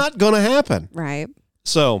 it's not going to happen. Right.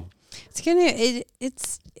 So it's going to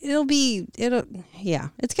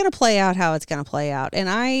play out how it's going to play out. And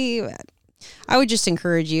I would just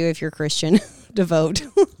encourage you, if you're Christian, to vote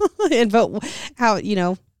and vote how,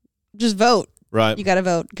 just vote. Right. You got to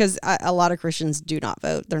vote, because a lot of Christians do not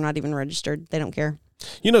vote. They're not even registered. They don't care.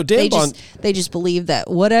 They just believe that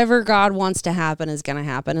whatever God wants to happen is going to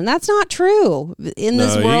happen. And that's not true in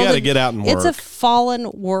this world. You got to get out and work. It's a fallen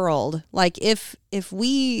world. Like if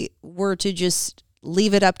we were to just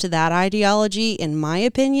leave it up to that ideology, in my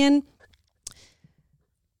opinion,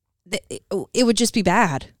 it would just be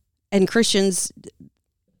bad. And Christians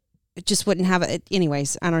just wouldn't have it.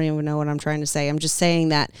 Anyways, I don't even know what I'm trying to say. I'm just saying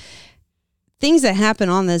that things that happen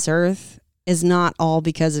on this earth is not all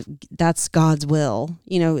because that's God's will.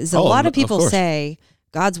 A lot of people say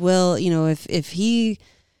God's will, if he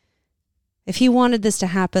wanted this to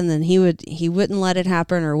happen, then he wouldn't let it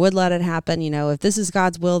happen, or would let it happen. If this is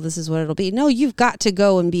God's will, this is what it'll be. No, you've got to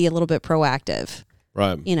go and be a little bit proactive.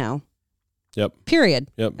 Right. Yep.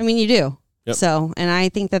 Period. Yep. I mean, you do. Yep. So, and I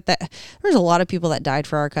think that there's a lot of people that died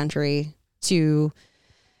for our country to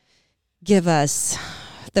give us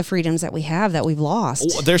the freedoms that we have that we've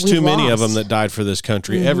lost. There's too many of them that died for this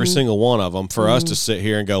country, every single one of them, for us to sit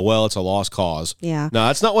here and go, well, it's a lost cause. Yeah. No,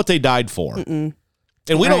 that's not what they died for. And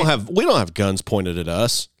we don't have guns pointed at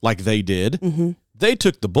us like they did. They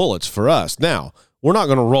took the bullets for us. Now, we're not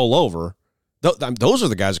going to roll over. Those are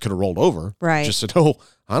the guys that could have rolled over. Right. Just said, oh,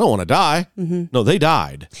 I don't want to die. No, they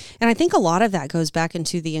died. And I think a lot of that goes back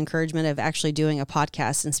into the encouragement of actually doing a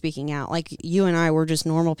podcast and speaking out. Like you and I, we're just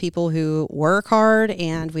normal people who work hard,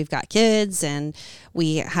 and we've got kids, and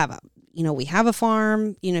we have a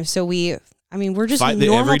farm, so we're just fight the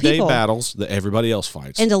normal everyday people. Battles that everybody else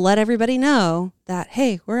fights. And to let everybody know that,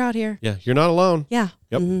 hey, we're out here. Yeah, you're not alone. Yeah.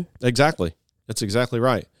 Yep. Exactly. That's exactly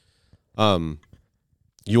right.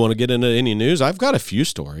 You want to get into any news? I've got a few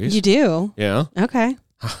stories. You do? Yeah. Okay.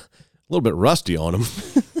 A little bit rusty on them.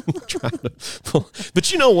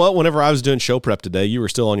 But you know what? Whenever I was doing show prep today, you were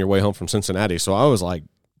still on your way home from Cincinnati. So I was like,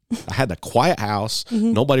 I had the quiet house,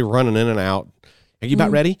 nobody running in and out. Are you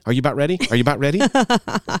about ready? Are you about ready? Are you about ready?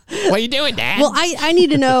 What are you doing, Dad? Well, I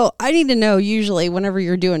need to know usually whenever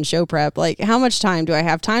you're doing show prep, like how much time do I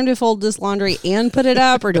have time to fold this laundry and put it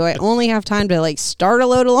up, or do I only have time to start a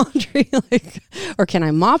load of laundry? Or can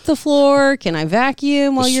I mop the floor? Can I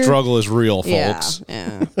vacuum while the struggle is real, folks.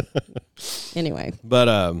 Yeah. Anyway. But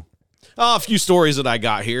a few stories that I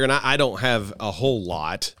got here, and I don't have a whole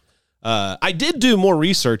lot. I did do more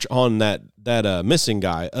research on that missing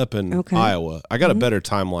guy up in Iowa. I got a better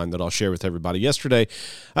timeline that I'll share with everybody. Yesterday,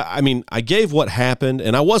 I gave what happened,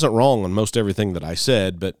 and I wasn't wrong on most everything that I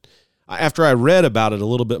said, but after I read about it a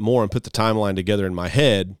little bit more and put the timeline together in my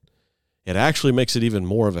head, it actually makes it even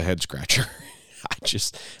more of a head scratcher.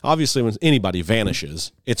 Obviously when anybody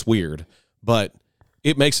vanishes, it's weird, but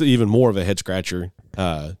it makes it even more of a head scratcher.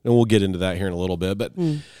 And we'll get into that here in a little bit. But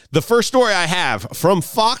the first story I have from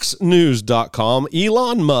FoxNews.com,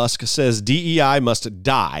 Elon Musk says DEI must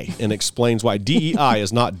die and explains why DEI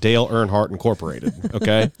is not Dale Earnhardt Incorporated.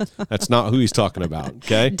 Okay? That's not who he's talking about.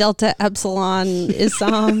 Okay? Delta Epsilon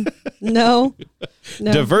Islam. No.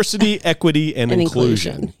 Diversity, equity, and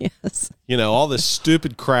inclusion. Yes. All this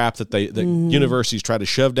stupid crap that universities try to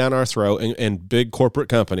shove down our throat, and big corporate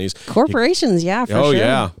companies. Corporations, yeah, for sure. Oh,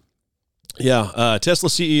 yeah. Yeah, Tesla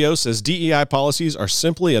CEO says DEI policies are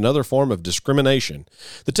simply another form of discrimination.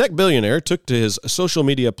 The tech billionaire took to his social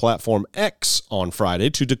media platform X on Friday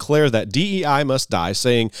to declare that DEI must die,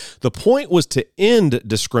 saying the point was to end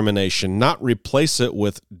discrimination, not replace it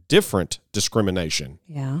with different discrimination.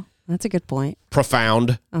 Yeah, that's a good point.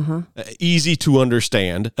 Profound, easy to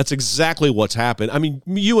understand. That's exactly what's happened. I mean,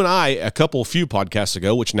 you and I, a few podcasts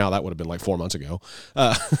ago, which now that would have been like 4 months ago,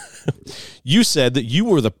 you said that you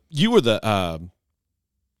were the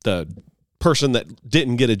person that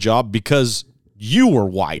didn't get a job because you were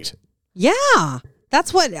white. Yeah,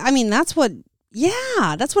 that's what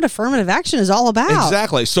affirmative action is all about.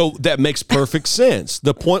 Exactly. So that makes perfect sense.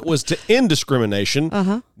 The point was to end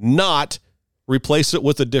discrimination, not replace it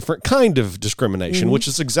with a different kind of discrimination, which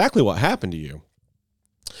is exactly what happened to you.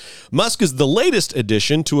 Musk is the latest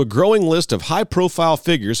addition to a growing list of high-profile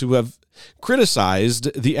figures who have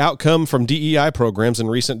criticized the outcome from DEI programs in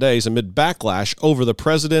recent days amid backlash over the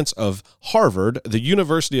presidents of Harvard, the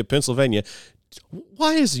University of Pennsylvania.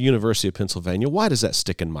 Why is the University of Pennsylvania? Why does that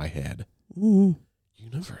stick in my head? University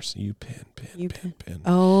University. You pin.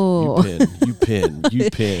 Oh. You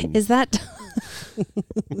pin. Is that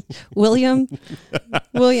William?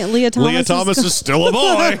 Leah Thomas? Leah Thomas is still a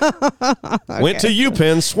boy. Okay. Went to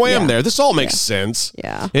UPenn, swam there. This all makes sense.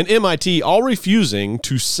 Yeah. And MIT all refusing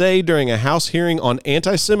to say during a House hearing on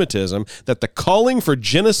anti-Semitism that the calling for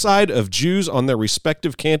genocide of Jews on their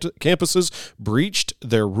respective campuses breached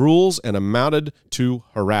their rules and amounted to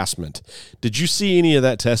harassment. Did you see any of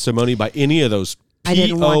that testimony by any of those POS? I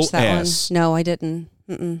didn't watch that one. No, I didn't.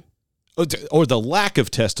 Or the lack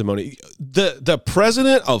of testimony. The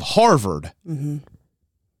president of Harvard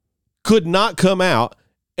could not come out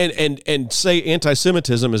and say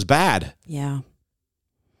anti-Semitism is bad. Yeah.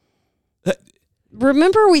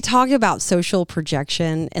 Remember we talked about social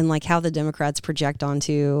projection and like how the Democrats project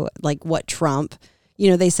onto like what Trump,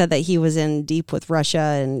 they said that he was in deep with Russia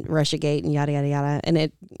and Russiagate and yada, yada, yada. And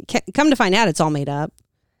it come to find out it's all made up.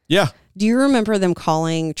 Yeah. Do you remember them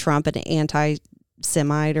calling Trump an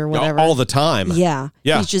anti-Semite or whatever? All the time. Yeah.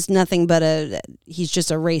 Yeah. He's just nothing but he's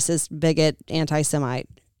just a racist, bigot, anti-Semite.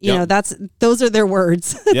 Yep. Those are their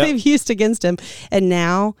words Yep. they've used against him. And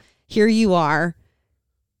now here you are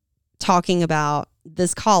talking about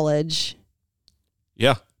this college.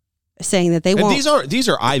 Yeah. Saying that they won't. These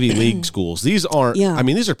are Ivy League schools. These aren't. Yeah. I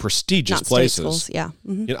mean, these are prestigious Not places. state schools. Yeah.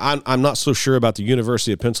 Mm-hmm. I'm not so sure about the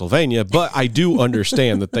University of Pennsylvania, but I do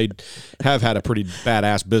understand that they have had a pretty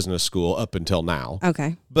badass business school up until now.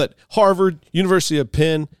 Okay. But Harvard, University of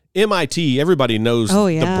Penn, MIT, everybody knows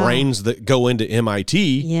the brains that go into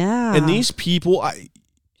MIT. Yeah. And these people,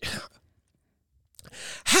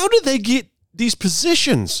 how do they get these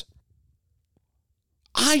positions?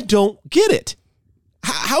 I don't get it.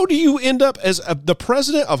 How do you end up as the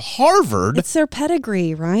president of Harvard? It's their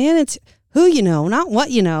pedigree, Ryan. It's who you know, not what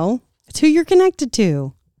you know. It's who you're connected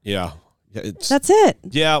to. Yeah. That's it.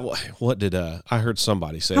 Yeah. What did I heard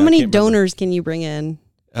somebody say? How many donors can you bring in?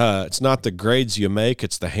 It's not the grades you make,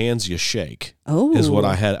 it's the hands you shake. Oh, is what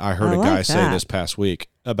I heard a guy say this past week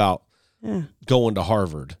about going to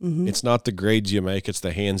Harvard. Mm-hmm. It's not the grades you make, it's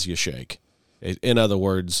the hands you shake. In other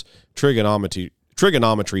words, trigonometry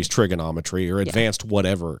is trigonometry, or advanced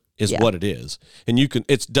whatever is what it is. And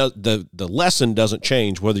the lesson doesn't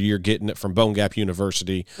change whether you're getting it from Bone Gap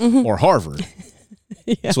University or Harvard.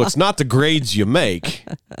 Yeah. So it's not the grades you make,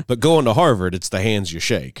 but going to Harvard, it's the hands you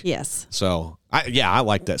shake. Yes. So I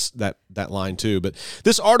like that line too. But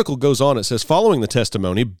this article goes on. It says, following the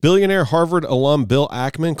testimony, billionaire Harvard alum Bill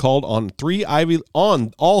Ackman called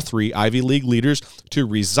on all three Ivy League leaders to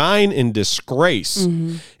resign in disgrace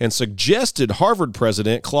and suggested Harvard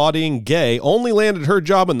president Claudine Gay only landed her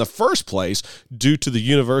job in the first place due to the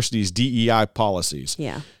university's DEI policies.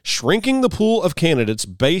 Yeah. Shrinking the pool of candidates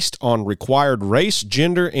based on required race,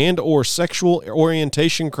 gender, and or sexual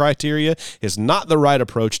orientation criteria is not the right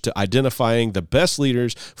approach to identifying the best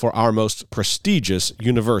leaders for our most prestigious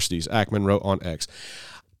universities, Ackman wrote on X.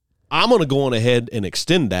 I'm going to go on ahead and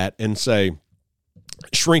extend that and say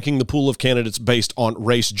shrinking the pool of candidates based on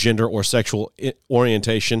race, gender, or sexual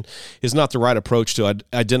orientation is not the right approach to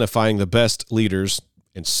identifying the best leaders,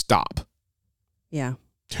 and stop. Yeah.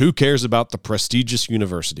 Who cares about the prestigious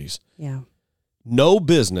universities? Yeah. No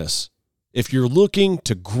business. If you're looking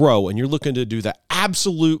to grow and you're looking to do the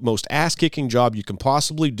absolute most ass-kicking job you can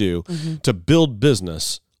possibly do to build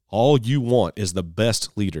business, all you want is the best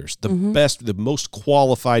leaders, the best, the most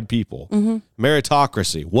qualified people.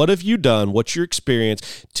 Meritocracy. What have you done? What's your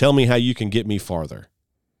experience? Tell me how you can get me farther.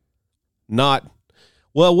 Not,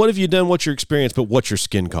 well, what have you done? What's your experience? But what's your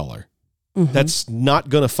skin color? That's not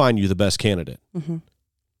going to find you the best candidate.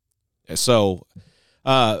 So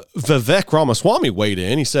Vivek Ramaswamy weighed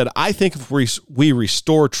in. He said, I think if we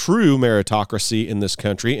restore true meritocracy in this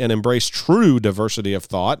country and embrace true diversity of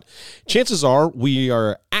thought, chances are we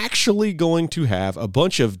are actually going to have a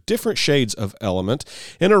bunch of different shades of element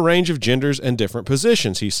in a range of genders and different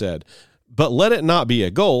positions, he said. But let it not be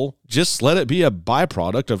a goal. Just let it be a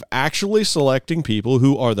byproduct of actually selecting people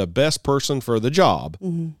who are the best person for the job.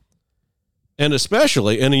 And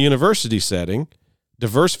especially in a university setting,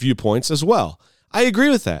 diverse viewpoints as well. I agree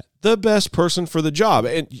with that. The best person for the job.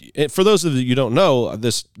 And for those of you who don't know,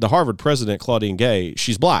 the Harvard president, Claudine Gay,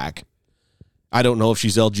 she's black. I don't know if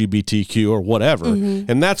she's LGBTQ or whatever.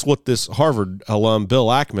 And that's what this Harvard alum, Bill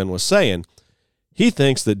Ackman, was saying. He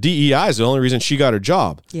thinks that DEI is the only reason she got her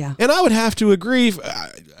job. Yeah. And I would have to agree,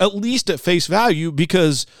 at least at face value,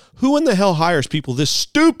 because who in the hell hires people this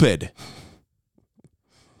stupid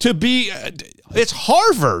to be, it's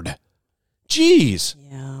Harvard. Jeez.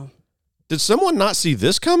 Yeah. Did someone not see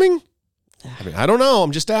this coming? I mean, I don't know.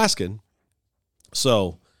 I'm just asking.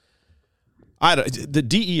 So, the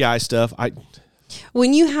DEI stuff,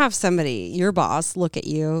 When you have somebody, your boss, look at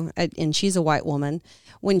you, and she's a white woman,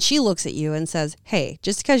 when she looks at you and says, hey,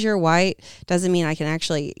 just because you're white doesn't mean I can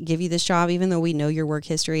actually give you this job, even though we know your work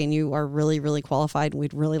history and you are really, really qualified and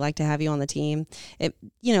we'd really like to have you on the team.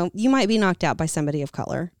 You might be knocked out by somebody of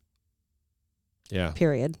color. Yeah.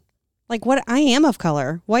 Period. Like, what? I am of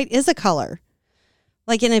color. White is a color.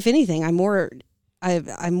 Like, and if anything, I'm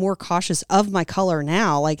more cautious of my color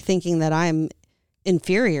now, like thinking that I'm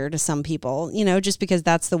inferior to some people, just because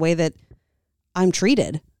that's the way that I'm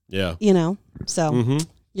treated. Yeah. So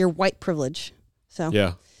your white privilege. So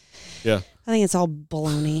yeah. I think it's all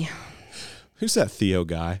baloney. Who's that Theo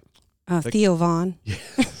guy? Theo Vaughn. Yeah.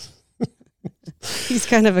 He's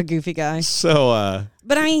kind of a goofy guy. So,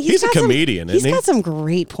 but I mean, he's a comedian, isn't he? He's got some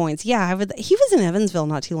great points. Yeah. He was in Evansville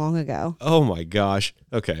not too long ago. Oh my gosh.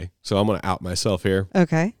 Okay. So I'm going to out myself here.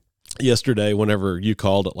 Okay. Yesterday, whenever you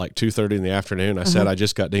called at like 2:30 in the afternoon, I said, I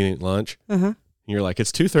just got done eating lunch. And you're like,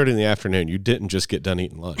 it's 2:30 in the afternoon. You didn't just get done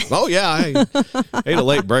eating lunch. Oh, yeah. I ate a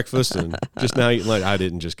late breakfast and just now eating lunch. I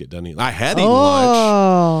didn't just get done eating. I had eaten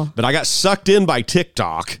lunch, but I got sucked in by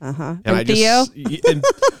TikTok. And Theo?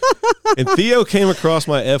 And Theo came across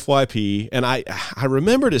my FYP, and I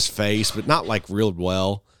remembered his face, but not like real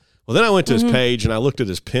well. Well, then I went to his page, and I looked at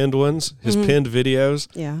his pinned ones, his pinned videos.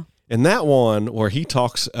 Yeah. And that one where he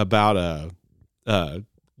talks about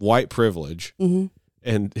white privilege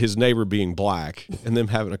and his neighbor being black and them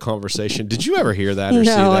having a conversation. Did you ever hear that or see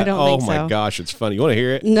that? I don't think so. Oh, my gosh, it's funny. You want to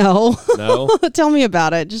hear it? No. No? Tell me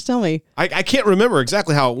about it. Just tell me. I can't remember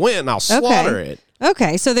exactly how it went, and I'll slaughter it.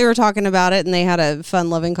 Okay, so they were talking about it, and they had a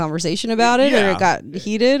fun-loving conversation about it, Yeah. or it got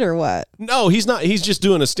heated, or what? No, he's not. He's just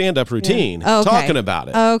doing a stand-up routine talking about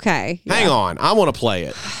it. Okay. Hang on. I want to play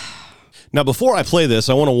it. Now, before I play this,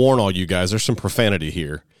 I want to warn all you guys, there's some profanity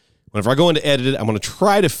here. Whenever I go in to edit it, I'm going to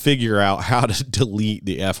try to figure out how to delete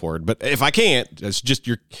the F word. But if I can't, it's just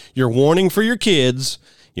your warning for your kids.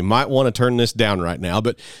 You might want to turn this down right now.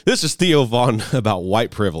 But this is Theo Vaughn about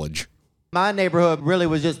white privilege. My neighborhood really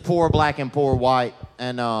was just poor black and poor white.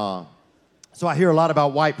 And so I hear a lot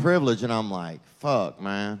about white privilege, and I'm like, fuck,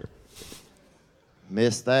 man.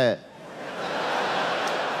 Missed that.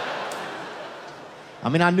 I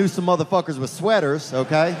mean, I knew some motherfuckers with sweaters,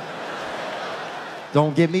 okay?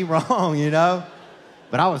 Don't get me wrong,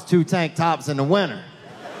 But I was 2 tank tops in the winter.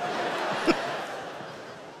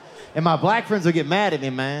 And my black friends will get mad at me,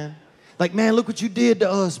 man. Like, man, look what you did to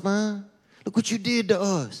us, man. Look what you did to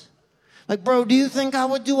us. Like, bro, do you think I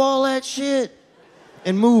would do all that shit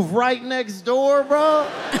and move right next door, bro?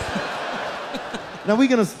 Now, we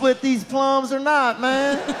gonna split these plums or not,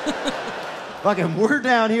 man? Fucking, we're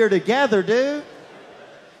down here together, dude.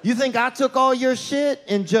 You think I took all your shit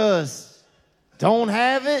and just don't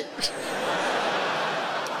have it?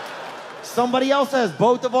 Somebody else has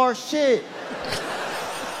both of our shit.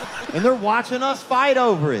 And they're watching us fight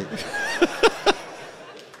over it.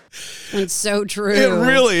 It's so true. It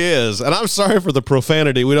really is. And I'm sorry for the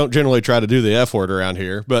profanity. We don't generally try to do the F word around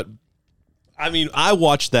here. But, I mean, I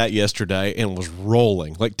watched that yesterday and was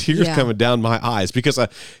rolling, like tears coming down my eyes, because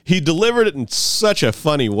he delivered it in such a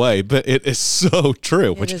funny way. But it is so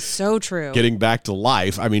true. It is so true. Getting back to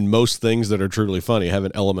life, I mean, most things that are truly funny have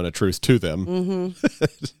an element of truth to them.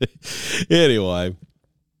 Anyway.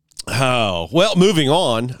 Oh, well, moving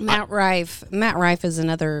on. Matt Rife is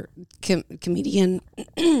another comedian,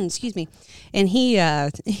 excuse me. And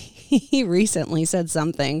he recently said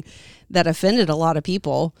something that offended a lot of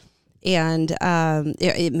people. And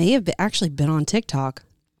it may have actually been on TikTok.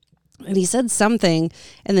 And he said something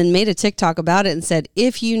and then made a TikTok about it and said,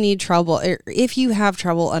 if you need trouble, or if you have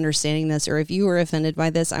trouble understanding this, or if you were offended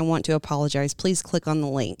by this, I want to apologize. Please click on the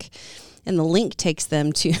link. And the link takes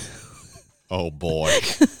them to... Oh, boy.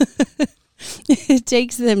 It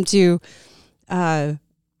takes them to a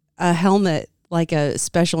helmet, like a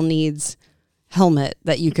special needs helmet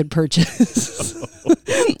that you could purchase.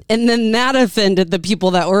 And then that offended the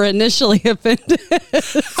people that were initially offended.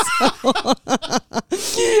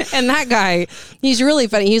 And that guy, he's really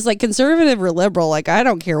funny. He's like, conservative or liberal, like, I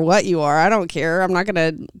don't care what you are. I don't care. I'm not going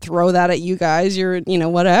to throw that at you guys. You're,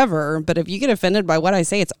 whatever. But if you get offended by what I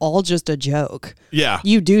say, it's all just a joke. Yeah.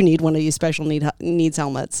 You do need one of these special needs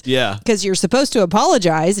helmets. Yeah. Because you're supposed to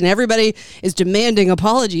apologize, and everybody is demanding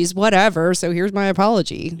apologies, whatever. So here's my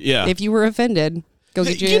apology. Yeah. If you were offended, go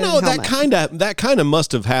get your helmet. that kind of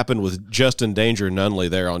must have happened with Justin Danger Nunley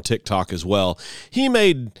there on TikTok as well. He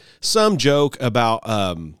made some joke about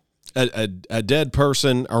a dead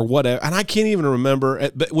person or whatever, and I can't even remember.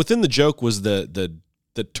 But within the joke was the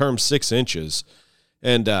term 6 inches,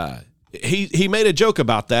 and he made a joke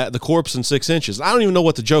about that, the corpse in 6 inches. I don't even know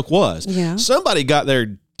what the joke was. Yeah. Somebody got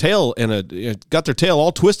their tail got their tail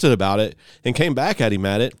all twisted about it and came back at him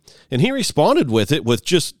at it. And he responded with it with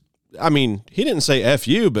just, I mean, he didn't say F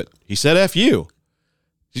you, but he said F you.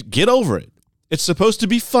 Get over it. It's supposed to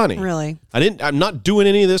be funny. Really? I'm not doing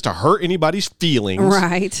any of this to hurt anybody's feelings.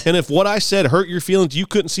 Right. And if what I said hurt your feelings, you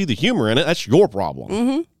couldn't see the humor in it, that's your problem.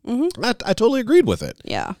 Mm-hmm. Mm-hmm. I totally agreed with it.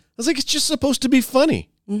 Yeah. I was like, it's just supposed to be funny.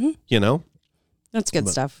 Mm-hmm. You know? That's good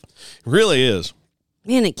stuff. It really is.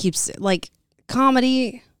 Man, it keeps, like,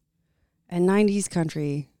 comedy and 90s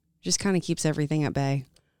country just kind of keeps everything at bay.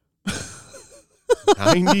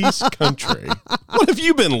 90s country. What have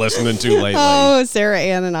you been listening to lately? Oh, Sarah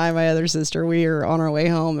Ann and I, my other sister, we were on our way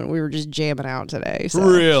home and we were just jamming out today. So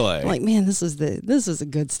Really? I'm like, man, this is the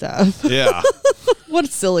good stuff. Yeah. What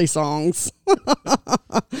silly songs.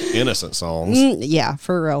 Innocent songs. Yeah,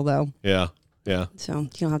 for real though. Yeah. Yeah. So you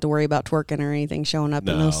don't have to worry about twerking or anything showing up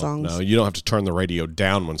in those songs. No, you don't have to turn the radio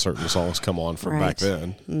down when certain songs come on from back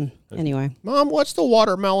then. Anyway. Mom, what's the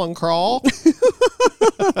watermelon crawl?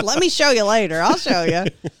 Let me show you later. I'll show you.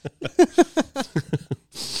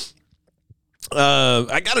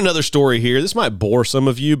 I got another story here. This might bore some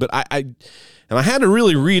of you, but I had to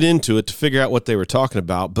really read into it to figure out what they were talking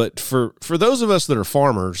about. But for those of us that are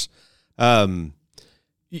farmers,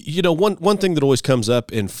 you know, one thing that always comes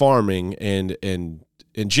up in farming and in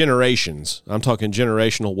generations, I'm talking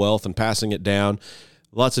generational wealth and passing it down.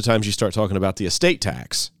 Lots of times you start talking about the estate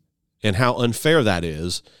tax and how unfair that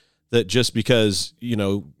is, that just because, you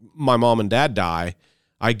know, my mom and dad die,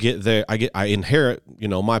 I inherit, you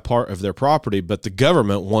know, my part of their property, but the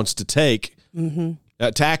government wants to take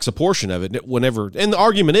tax a portion of it whenever, and the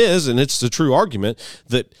argument is, and it's the true argument,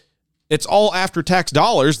 that it's all after tax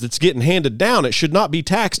dollars that's getting handed down. It should not be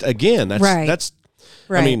taxed again. That's right.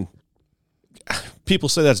 I mean, people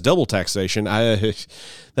say that's double taxation.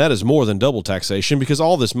 That is more than double taxation because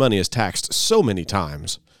all this money is taxed so many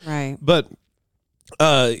times. Right. But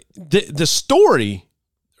the story,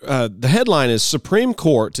 the headline is Supreme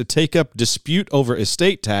Court to take up dispute over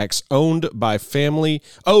estate tax owed by family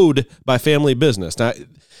business. Now,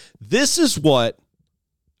 this is what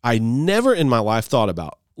I never in my life thought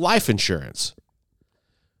about. Life insurance.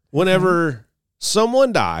 Whenever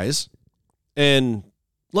someone dies, and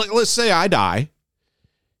let's say I die,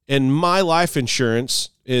 and my life insurance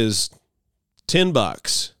is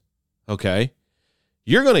 $10, okay?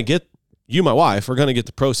 You, my wife, are going to get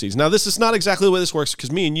the proceeds. Now, this is not exactly the way this works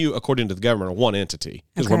because me and you, according to the government, are one entity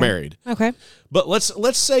because we're married. Okay. But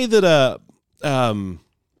let's say that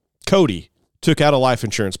Cody took out a life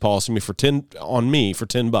insurance policy on me for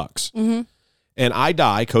 $10. Mm-hmm. And I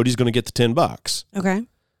die, Cody's going to get the $10. Okay.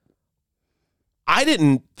 I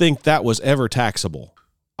didn't think that was ever taxable.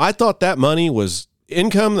 I thought that money was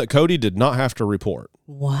income that Cody did not have to report.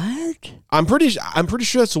 What? I'm pretty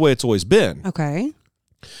sure that's the way it's always been. Okay.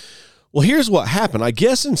 Well, here's what happened. I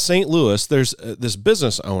guess in St. Louis, there's this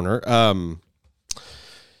business owner.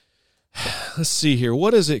 Let's see here.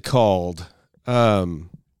 What is it called?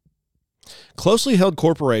 Closely held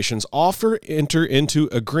corporations often enter into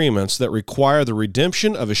agreements that require the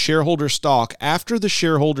redemption of a shareholder's stock after the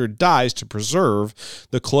shareholder dies to preserve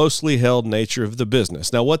the closely held nature of the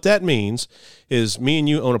business. Now, what that means is me and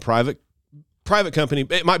you own a private company.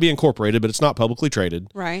 It might be incorporated, but it's not publicly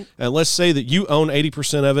traded. Right. And let's say that you own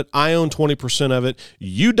 80% of it. I own 20% of it.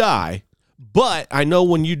 You die. But I know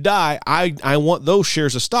when you die, I want those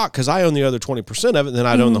shares of stock because I own the other 20% of it, and then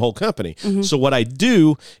I'd own the whole company. Mm-hmm. So what I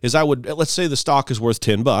do is let's say the stock is worth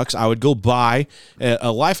 $10. I would go buy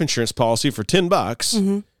a life insurance policy for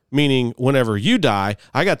 $10, meaning whenever you die,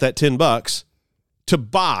 I got that $10 to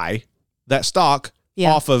buy that stock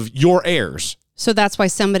off of your heirs. So that's why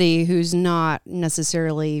somebody who's not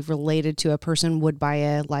necessarily related to a person would buy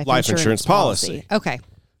a life insurance policy. Okay.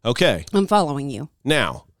 I'm following you.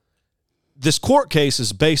 Now, this court case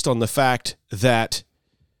is based on the fact that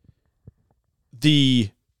the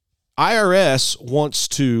IRS wants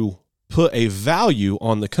to put a value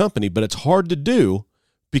on the company, but it's hard to do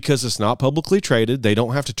because it's not publicly traded. They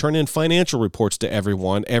don't have to turn in financial reports to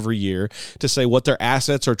everyone every year to say what their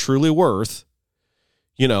assets are truly worth.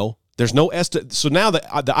 You know, there's no estimate. So now the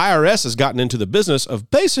IRS has gotten into the business of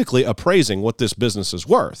basically appraising what this business is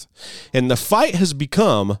worth. And the fight has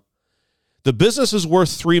become, the business is worth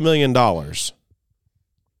 $3 million.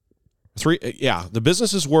 The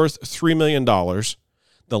business is worth $3 million.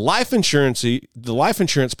 The life insurance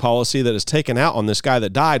policy that is taken out on this guy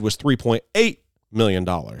that died was $3.8 million.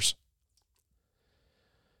 What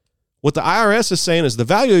the IRS is saying is the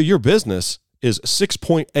value of your business is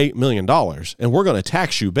 $6.8 million, and we're going to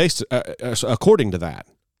tax you based according to that.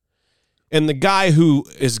 And the guy who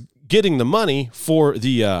is getting the money for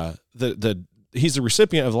the he's the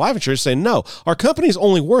recipient of the life insurance, saying, no, our company's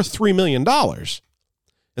only worth $3 million.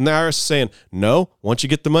 And the IRS is saying, no, once you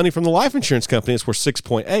get the money from the life insurance company, it's worth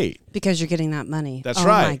 6.8. Because you're getting that money. That's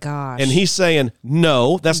right. Oh, my gosh. And he's saying,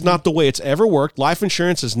 no, that's not the way it's ever worked. Life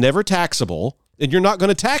insurance is never taxable, and you're not going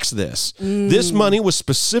to tax this. This money was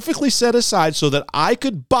specifically set aside so that I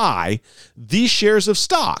could buy these shares of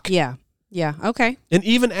stock. Yeah. Yeah. Okay. And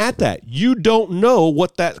even at that, you don't know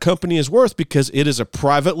what that company is worth because it is a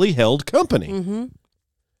privately held company. Mm-hmm.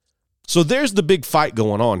 So there's the big fight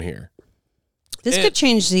going on here. This could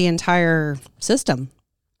change the entire system.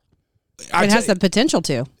 It has the potential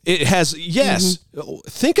to. It has, yes. Mm-hmm.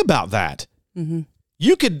 Think about that. Mm-hmm.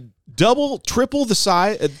 You could double, triple the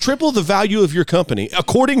size, triple the value of your company,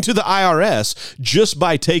 according to the IRS, just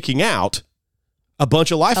by taking out a bunch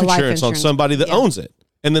of life insurance on somebody that owns it,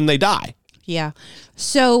 and then they die. Yeah.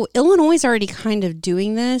 So Illinois is already kind of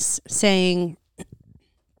doing this, saying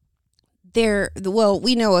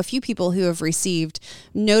we know a few people who have received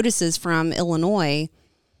notices from Illinois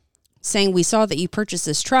saying, we saw that you purchased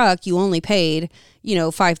this truck, you only paid,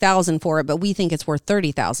 $5,000 for it, but we think it's worth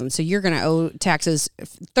 $30,000. So you're going to owe taxes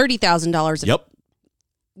 $30,000. Yep.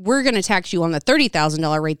 We're going to tax you on the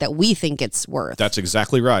 $30,000 rate that we think it's worth. That's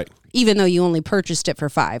exactly right. Even though you only purchased it for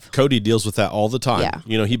 $5,000. Cody deals with that all the time.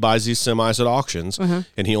 Yeah. He buys these semis at auctions,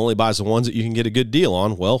 and he only buys the ones that you can get a good deal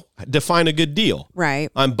on. Well, define a good deal. Right.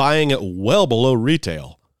 I'm buying it well below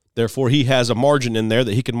retail. Therefore, he has a margin in there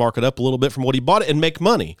that he can mark it up a little bit from what he bought it and make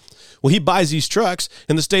money. Well, he buys these trucks,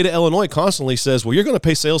 and the state of Illinois constantly says, well, you're going to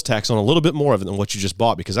pay sales tax on a little bit more of it than what you just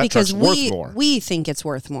bought because truck's worth more. We think it's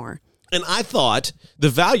worth more. And I thought the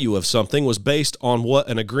value of something was based on what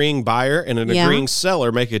an agreeing buyer and an agreeing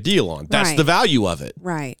seller make a deal on. That's the value of it.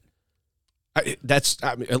 Right.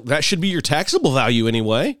 That should be your taxable value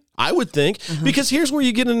anyway, I would think, because here's where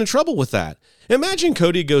you get into trouble with that. Imagine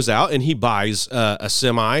Cody goes out and he buys a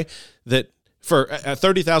semi that for a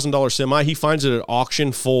 $30,000 semi, he finds it at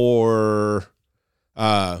auction for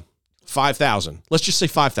 $5,000. Let's just say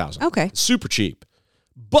 $5,000. Okay. Super cheap.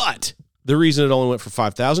 But the reason it only went for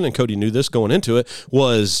 $5,000, and Cody knew this going into it,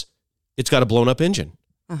 was it's got a blown up engine.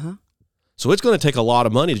 So it's going to take a lot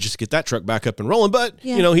of money to just get that truck back up and rolling. But,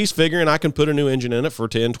 he's figuring I can put a new engine in it for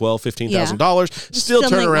 $10,000, $12,000, $15,000, still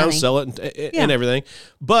turn around, money. Sell it and everything.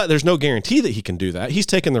 But there's no guarantee that he can do that. He's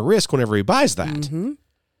taking the risk whenever he buys that.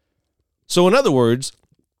 So in other words,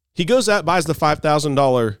 he goes out, buys the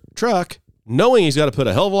 $5,000 truck, knowing he's got to put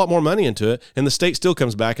a hell of a lot more money into it, and the state still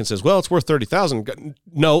comes back and says, well, it's worth $30,000.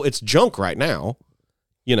 No, it's junk right now.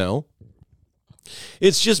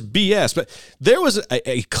 It's just BS. But there was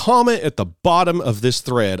a comment at the bottom of this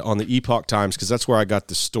thread on the Epoch Times, because that's where I got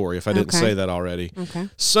this story, if I didn't say that already. Okay.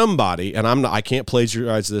 Somebody, and I can't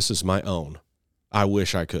plagiarize this as my own. I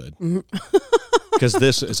wish I could. Because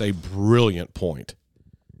this is a brilliant point.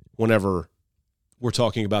 Whenever we're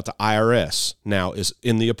talking about the IRS now is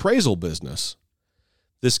in the appraisal business.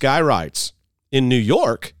 This guy writes, in New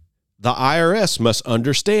York, the IRS must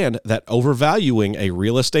understand that overvaluing a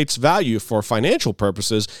real estate's value for financial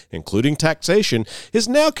purposes, including taxation, is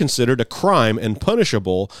now considered a crime and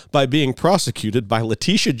punishable by being prosecuted by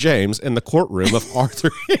Letitia James in the courtroom of Arthur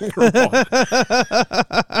Ingram.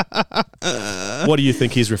 What do you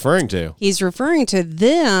think he's referring to? He's referring to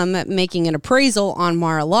them making an appraisal on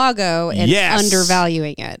Mar-a-Lago and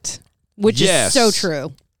undervaluing it, which is so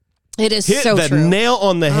true. It is Hit so the true. Nail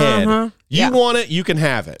on the head. You want it, you can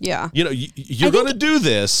have it. Yeah. You're going to do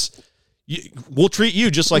this. We'll treat you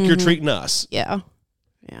just like you're treating us. Yeah.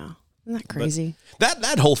 Yeah. Isn't that crazy? But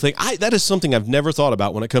that whole thing, that is something I've never thought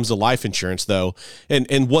about when it comes to life insurance, though.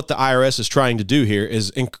 And what the IRS is trying to do here is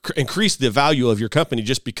increase the value of your company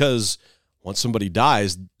just because once somebody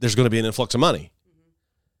dies, there's going to be an influx of money.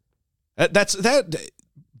 That's that.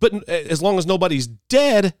 But as long as nobody's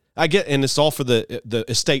dead, I get, and it's all for the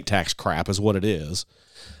estate tax crap is what it is.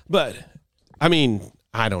 But I mean,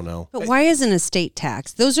 I don't know. But why is an estate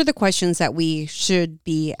tax? Those are the questions that we should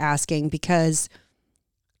be asking because,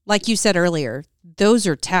 like you said earlier, those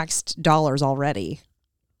are taxed dollars already.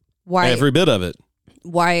 Why? Every bit of it.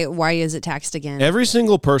 Why is it taxed again? Every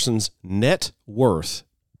single person's net worth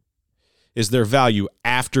is their value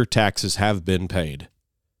after taxes have been paid.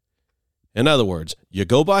 In other words, you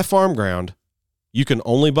go buy farm ground, you can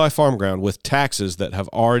only buy farm ground with taxes that have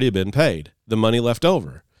already been paid, the money left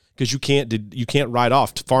over, because you can't write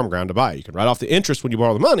off farm ground to buy it. You can write off the interest when you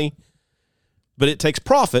borrow the money, but it takes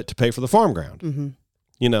profit to pay for the farm ground.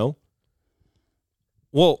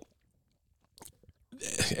 Well,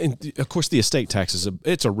 and of course the estate tax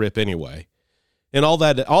it's a rip anyway. And all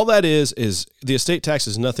that is the estate tax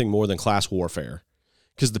is nothing more than class warfare,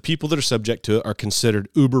 because the people that are subject to it are considered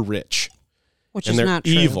uber rich. Which and is they're not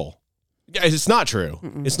true. evil. Yeah, it's not true.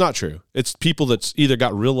 Mm-mm. It's not true. It's people that's either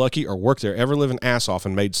got real lucky or worked their ever-living ass off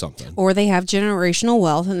and made something. Or they have generational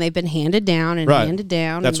wealth and they've been handed down and handed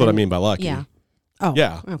down. That's what I mean by lucky. Yeah. Oh,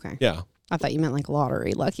 yeah. Okay. Yeah. I thought you meant like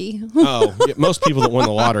lottery lucky. Oh, yeah, most people that win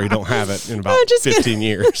the lottery don't have it in about 15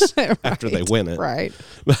 years after they win it. Right.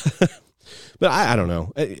 But I don't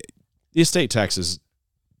know. The estate taxes,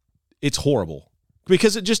 it's horrible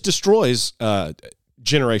because it just destroys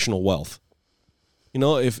generational wealth. You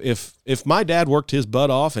know, if my dad worked his butt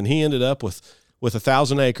off and he ended up with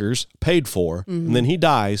 1,000 acres paid for, and then he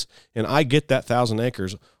dies and I get that 1,000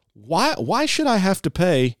 acres, why should I have to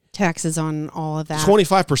pay taxes on all of that?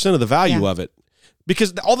 25% of the value of it?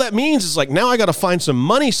 Because all that means is like now I got to find some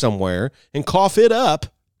money somewhere and cough it up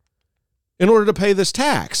in order to pay this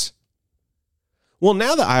tax. Well,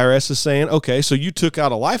 now the IRS is saying, okay, so you took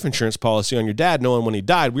out a life insurance policy on your dad knowing when he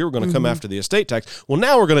died we were going to come after the estate tax. Well,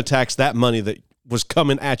 now we're going to tax that money that was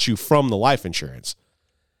coming at you from the life insurance,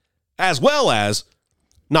 as well as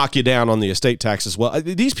knock you down on the estate tax as well.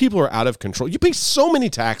 These people are out of control. You pay so many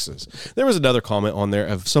taxes. There was another comment on there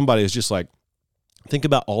of somebody who's just like, think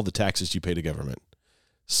about all the taxes you pay to government.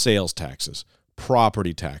 Sales taxes,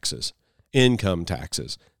 property taxes, income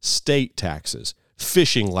taxes, state taxes,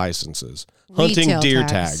 fishing licenses, hunting deer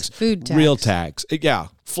tags, food tax, real tax. Yeah,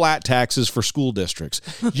 flat taxes for school districts.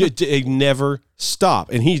 They never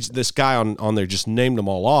stop. And this guy on there just named them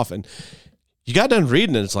all off. And you got done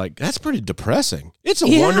reading it, it's like, that's pretty depressing. It's a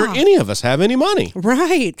wonder any of us have any money.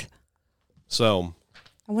 Right. So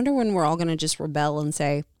I wonder when we're all going to just rebel and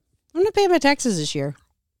say, I'm going to pay my taxes this year.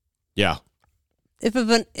 Yeah. If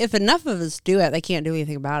enough of us do it, they can't do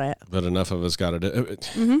anything about it. But enough of us got to do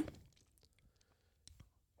it.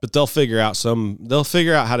 But they'll figure out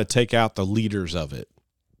how to take out the leaders of it.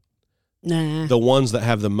 Nah. The ones that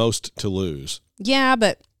have the most to lose. Yeah,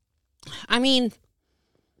 but I mean,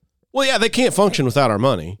 well, yeah, they can't function without our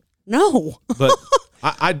money. No. But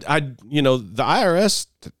the IRS,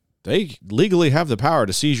 they legally have the power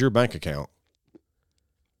to seize your bank account.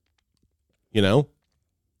 You know?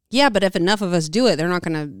 Yeah, but if enough of us do it, they're not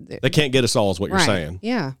going to. They can't get us all, is what you're saying.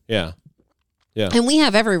 Yeah. Yeah. Yeah. And we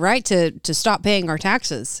have every right to stop paying our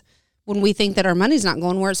taxes when we think that our money's not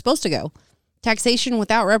going where it's supposed to go. Taxation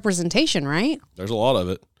without representation, right? There's a lot of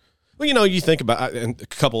it. Well, you think about, and a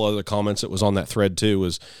couple other comments that was on that thread too,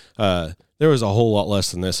 was there was a whole lot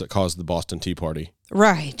less than this that caused the Boston Tea Party.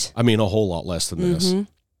 Right. I mean, a whole lot less than this.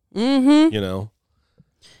 Mm-hmm. You know?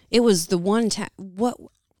 It was the one, what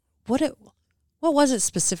was it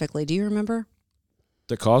specifically? Do you remember?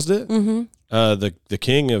 That caused it? Mm-hmm. The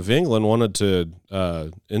King of England wanted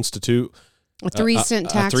to institute a 3-cent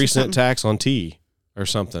tax. A 3-cent tax on tea or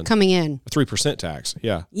something. Coming in. A 3% tax.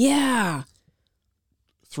 Yeah. Yeah.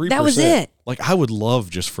 3%. That was it. Like, I would love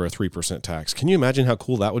just for a 3% tax. Can you imagine how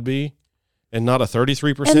cool that would be? And not a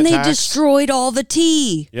 33% tax? And they destroyed all the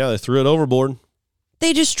tea. Yeah, they threw it overboard.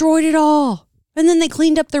 They destroyed it all. And then they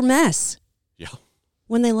cleaned up their mess. Yeah.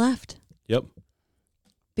 When they left. Yep.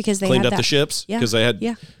 Because they cleaned had up the ships. Yeah. Because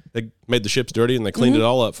they made the ships dirty and they cleaned it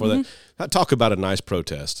all up for that. Talk about a nice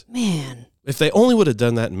protest. Man. If they only would have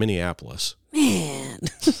done that in Minneapolis. Man.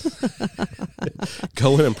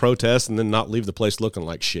 Go in and protest and then not leave the place looking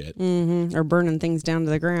like shit. Mm-hmm. Or burning things down to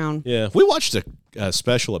the ground. Yeah. We watched a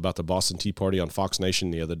special about the Boston Tea Party on Fox Nation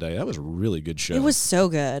the other day. That was a really good show. It was so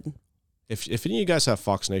good. If any of you guys have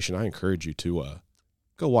Fox Nation, I encourage you to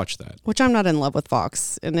go watch that. Which I'm not in love with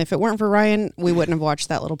Fox. And if it weren't for Ryan, we wouldn't have watched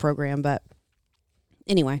that little program. But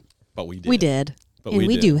anyway. But we did. We did. But and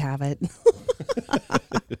we do have it.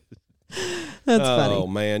 That's funny. Oh,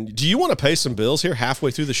 man. Do you want to pay some bills here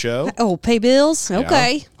halfway through the show? Oh, pay bills?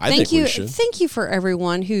 Okay. Yeah, I think we should. Thank you for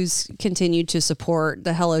everyone who's continued to support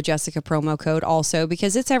the Hello Jessica promo code also,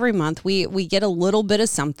 because it's every month. We get a little bit of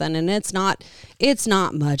something, and it's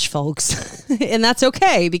not much, folks. And that's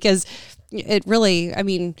okay, because it really, I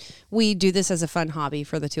mean, we do this as a fun hobby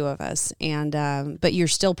for the two of us, and but you're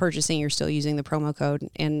still purchasing, you're still using the promo code,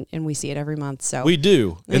 and we see it every month. So we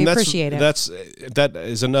do, and appreciate it. That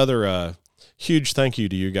is another huge thank you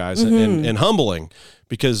to you guys, and humbling,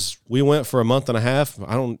 because we went for a month and a half,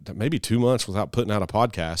 maybe 2 months without putting out a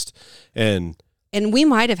podcast, and we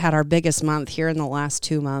might have had our biggest month here in the last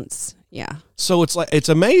 2 months. Yeah. So it's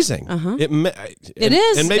amazing. Uh-huh. It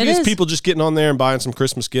is. And maybe it's people just getting on there and buying some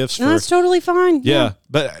Christmas gifts. That's totally fine. Yeah.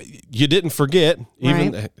 But you didn't forget,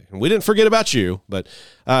 and we didn't forget about you, but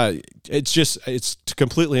it's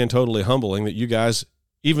completely and totally humbling that you guys,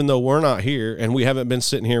 even though we're not here and we haven't been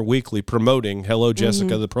sitting here weekly promoting Hello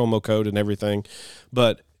Jessica, the promo code and everything,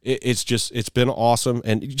 but it's been awesome.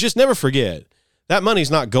 And just never forget, that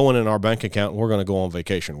money's not going in our bank account and we're going to go on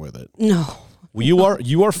vacation with it. No.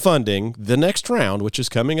 you are funding the next round, which is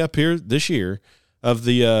coming up here this year, of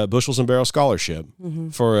the Bushels and Barrels Scholarship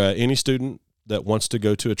for any student that wants to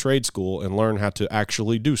go to a trade school and learn how to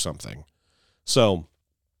actually do something. So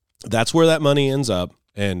that's where that money ends up.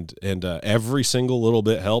 And every single little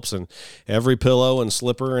bit helps, and every pillow and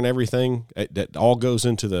slipper and everything, that all goes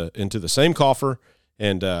into the same coffer.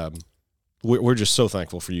 And we're just so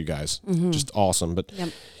thankful for you guys. Just awesome. But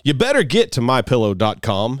you better get to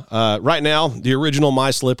mypillow.com. Right now, the original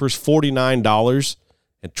My Slippers, $49.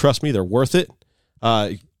 And trust me, they're worth it.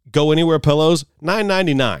 Go Anywhere pillows,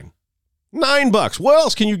 $9.99. $9. What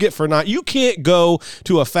else can you get for $9? You can't go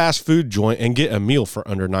to a fast food joint and get a meal for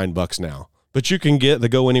under $9 now. But you can get the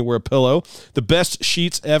Go Anywhere pillow. The best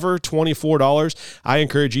sheets ever, $24. I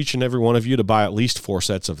encourage each and every one of you to buy at least 4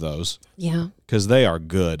 sets of those. Yeah. Because they are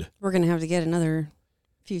good. We're going to have to get another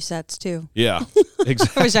few sets, too. Yeah,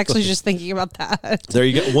 exactly. I was actually just thinking about that. There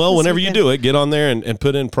you go. Well, whenever you do it, get on there and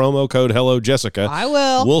put in promo code Hello Jessica. I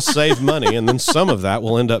will. We'll save money, and then some of that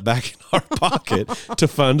will end up back in our pocket to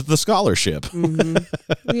fund the scholarship.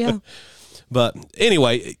 Yeah. But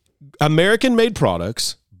anyway, American-made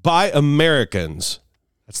products by Americans.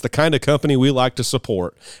 That's the kind of company we like to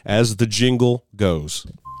support, as the jingle goes.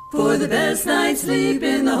 For the best night's sleep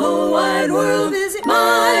in the whole wide world, visit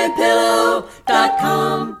mypillow.com.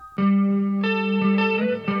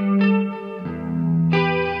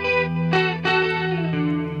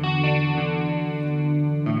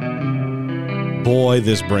 Boy,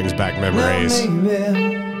 this brings back memories.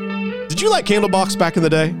 Did you like Candlebox back in the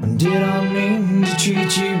day?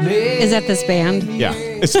 Is that this band? Yeah.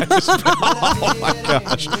 Is that this band? Oh my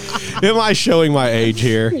gosh. Am I showing my age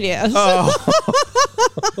here? Yes. Oh.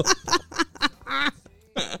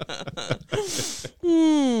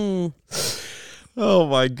 Oh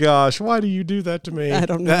my gosh. Why do you do that to me? I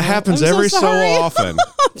don't know. That happens I'm every so so sorry. often.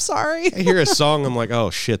 I'm sorry. I hear a song, I'm like,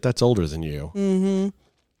 oh shit, that's older than you.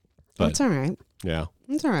 But, That's all right. yeah.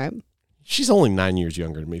 It's all right. She's only 9 years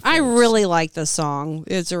younger than me. I folks. really like this song.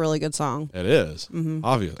 It's a really good song. It is.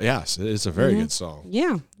 Obviously. Yes, it's a very good song.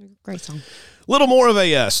 Yeah. Great song. Little more of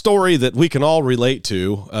a story that we can all relate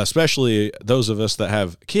to, especially those of us that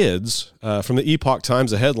have kids. From the Epoch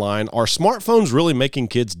Times, a headline, are smartphones really making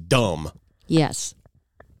kids dumb? Yes.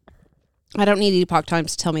 I don't need Epoch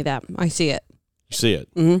Times to tell me that. I see it. You see it.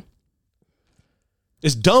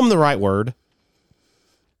 Is dumb the right word?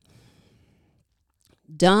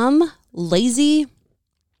 Dumb, lazy,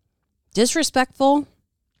 disrespectful,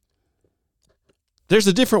 There's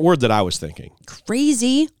a different word that I was thinking.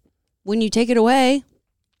 crazy when you take it away,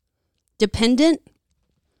 dependent,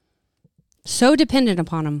 so dependent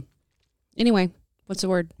upon them. Anyway, what's the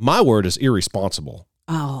word? My word is irresponsible.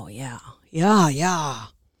 Oh, yeah. Yeah.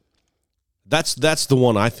 That's the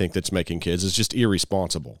one I think that's making kids is just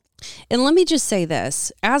irresponsible. And let me just say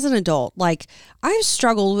this, as an adult, like I've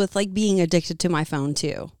struggled with like being addicted to my phone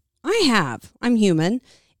too. I have. I'm human.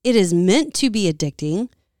 It is meant to be addicting.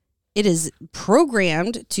 It is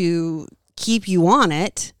programmed to keep you on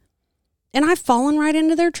it. And I've fallen right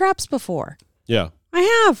into their traps before. Yeah. I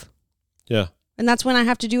have. Yeah. And that's when I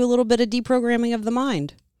have to do a little bit of deprogramming of the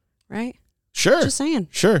mind, right? Sure. Just saying.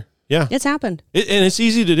 Sure. Yeah. It's happened. And it's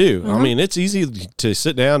easy to do. I mean, it's easy to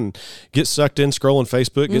sit down and get sucked in scrolling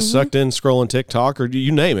Facebook, get sucked in scrolling TikTok, or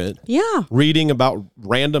you name it. Yeah. Reading about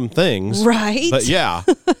random things. Right. But yeah.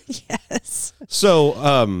 Yes.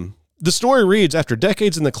 So the story reads, after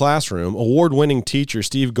decades in the classroom, award-winning teacher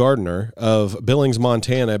Steve Gardner of Billings,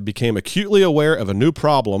 Montana, became acutely aware of a new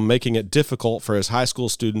problem, making it difficult for his high school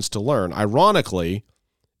students to learn. Ironically,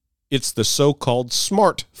 it's the so-called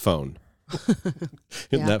smartphone.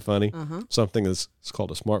 Isn't that funny? Something that's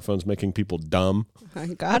called a smartphone's making people dumb. I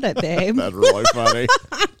got it, babe. That's really funny.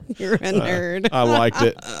 You're a nerd. I liked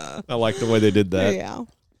it. I liked the way they did that. Yeah.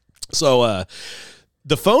 So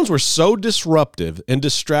the phones were so disruptive and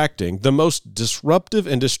distracting, the most disruptive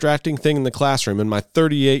and distracting thing in the classroom in my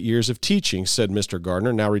 38 years of teaching, said Mr.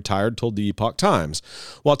 Gardner, now retired, told the Epoch Times.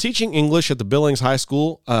 While teaching English at the Billings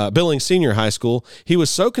Senior High School, he was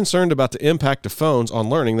so concerned about the impact of phones on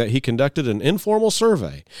learning that he conducted an informal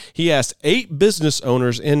survey. He asked 8 business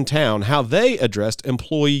owners in town how they addressed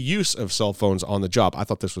employee use of cell phones on the job. I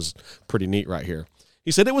thought this was pretty neat right here. He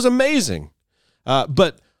said it was amazing,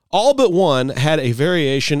 but all but one had a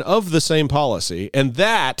variation of the same policy, and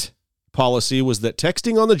that policy was that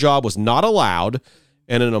texting on the job was not allowed,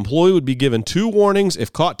 and an employee would be given 2 warnings.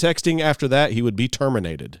 If caught texting after that, he would be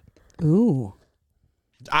terminated. Ooh.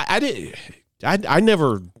 I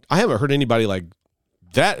haven't heard anybody like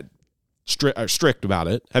that strict about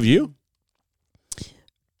it. Have you?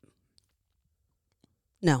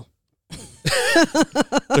 No.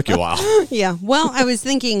 Took you a while. Yeah. Well, I was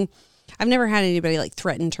thinking, I've never had anybody like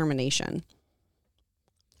threaten termination.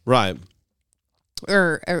 Right.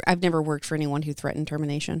 Or I've never worked for anyone who threatened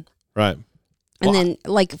termination. Right. And then,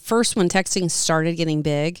 like, first when texting started getting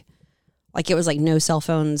big, like it was like no cell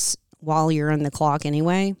phones while you're on the clock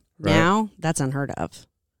anyway. Right. Now, that's unheard of.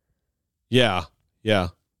 Yeah. Yeah.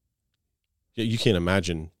 You can't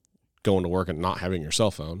imagine going to work and not having your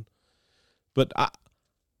cell phone. But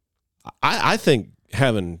I think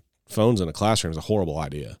having phones in a classroom is a horrible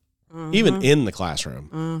idea, even in the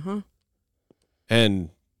classroom. And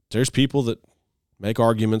there's people that make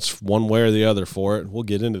arguments one way or the other for it. We'll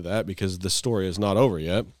get into that because the story is not over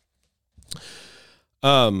yet.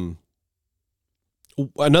 Another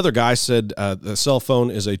guy said the cell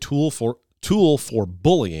phone is a tool for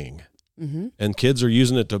bullying, and kids are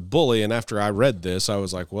using it to bully. And after I read this, I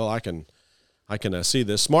was like, well, I can see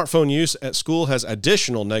this. Smartphone use at school has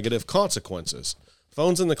additional negative consequences.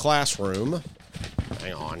 Phones in the classroom.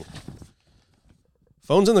 Hang on.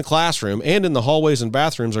 Phones in the classroom and in the hallways and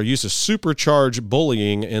bathrooms are used to supercharge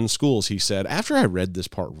bullying in schools, he said. After I read this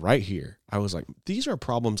part right here, I was like, these are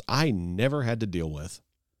problems I never had to deal with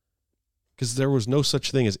because there was no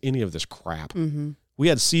such thing as any of this crap. We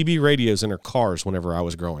had CB radios in our cars whenever I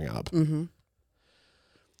was growing up.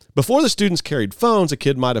 Before the students carried phones, a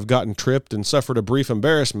kid might have gotten tripped and suffered a brief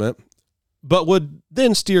embarrassment, but would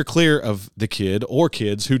then steer clear of the kid or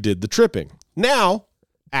kids who did the tripping. Now,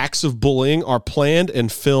 acts of bullying are planned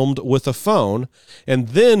and filmed with a phone, and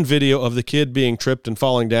then video of the kid being tripped and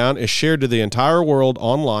falling down is shared to the entire world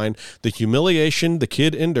online. The humiliation the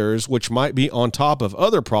kid endures, which might be on top of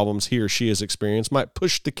other problems he or she has experienced, might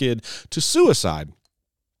push the kid to suicide.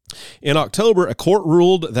 In October, a court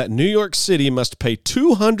ruled that New York City must pay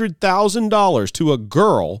 $200,000 to a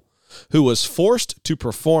girl who was forced to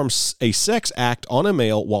perform a sex act on a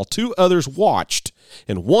male while two others watched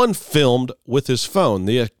and one filmed with his phone.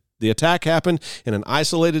 The attack happened in an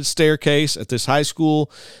isolated staircase at this high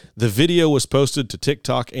school. The video was posted to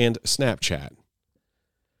TikTok and Snapchat.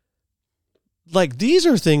 Like, these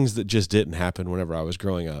are things that just didn't happen whenever I was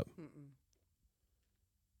growing up.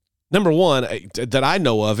 Number one, that I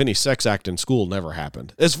know of, any sex act in school never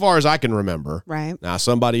happened, as far as I can remember. Right. Now,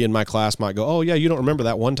 somebody in my class might go, oh, yeah, you don't remember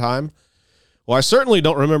that one time? Well, I certainly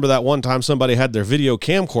don't remember that one time somebody had their video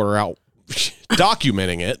camcorder out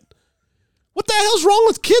documenting it. What the hell's wrong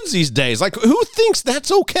with kids these days? Like, who thinks that's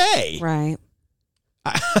okay? Right.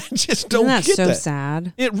 I just don't get that. Isn't that so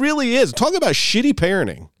sad? It really is. Talk about shitty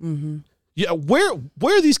parenting. Yeah, where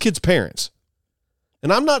are these kids' parents?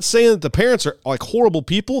 And I'm not saying that the parents are like horrible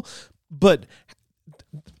people, but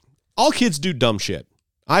all kids do dumb shit.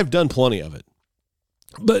 I've done plenty of it.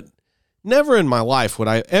 But never in my life would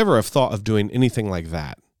I ever have thought of doing anything like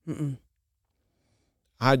that.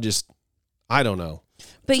 I don't know.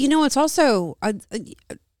 But you know, it's also, there's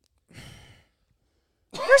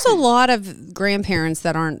a lot of grandparents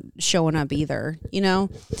that aren't showing up either, you know?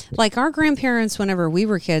 Like our grandparents, whenever we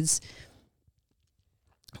were kids,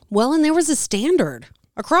 well, and there was a standard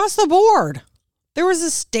across the board. There was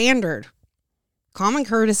a standard. Common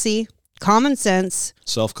courtesy, common sense.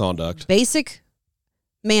 Self-conduct. Basic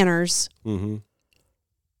manners.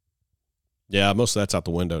 Yeah, most of that's out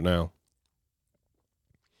the window now.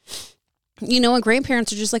 You know, and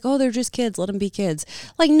grandparents are just like, oh, they're just kids. Let them be kids.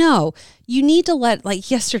 Like, no, you need to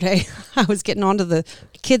like yesterday, I was getting onto the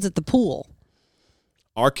kids at the pool.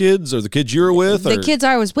 Our kids or the kids you were with? The kids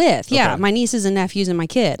I was with. Yeah, okay. My nieces and nephews and my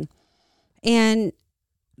kid. And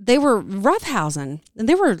they were roughhousing. And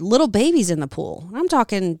there were little babies in the pool. I'm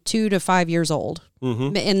talking 2 to 5 years old.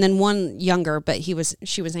 And then one younger, but she was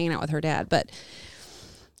hanging out with her dad. But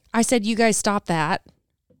I said, you guys stop that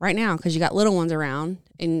right now because you got little ones around.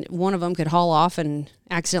 And one of them could haul off and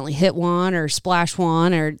accidentally hit one or splash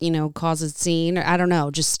one or, you know, cause a scene. Or, I don't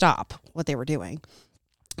know. Just stop what they were doing.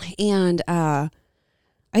 And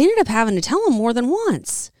I ended up having to tell him more than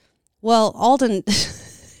once. Well, Alden,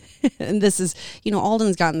 and this is, you know,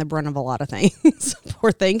 Alden's gotten the brunt of a lot of things.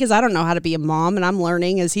 Poor thing, because I don't know how to be a mom, and I'm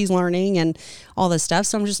learning as he's learning and all this stuff.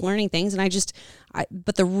 So I'm just learning things. And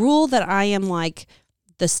but the rule that I am like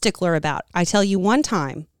the stickler about, I tell you one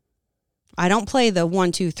time, I don't play the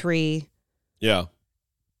 1, 2, 3. Yeah.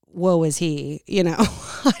 Woe is he, you know.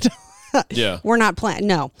 Yeah. We're not playing.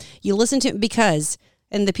 No, you listen to because,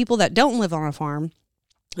 and the people that don't live on a farm,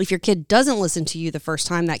 if your kid doesn't listen to you the first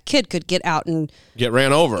time, that kid could get out and get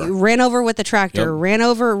ran over with the tractor,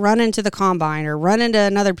 run into the combine or run into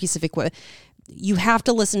another piece of equipment. You have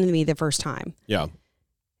to listen to me the first time. Yeah.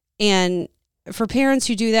 And for parents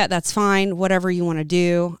who do that, that's fine. Whatever you want to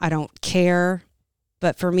do. I don't care.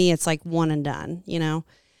 But for me, it's like one and done, you know,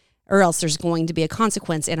 or else there's going to be a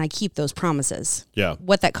consequence, and I keep those promises. Yeah.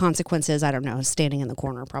 What that consequence is, I don't know. Standing in the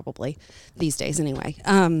corner, probably these days, anyway.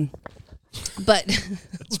 But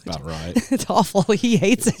That's about right. it's awful. He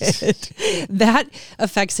hates it. That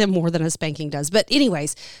affects him more than a spanking does. But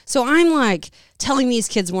anyways, so I'm like telling these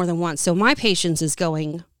kids more than once. So my patience is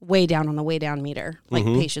going way down on the way down meter, like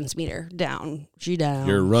patience meter down. She down.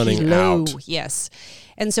 You're running She's low. out. Yes.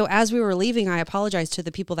 And so as we were leaving, I apologized to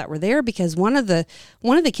the people that were there because one of the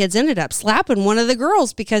kids ended up slapping one of the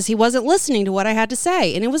girls because he wasn't listening to what I had to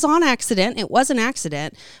say. And it was on accident. It was an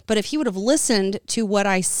accident. But if he would have listened to what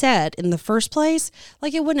I said in the first place,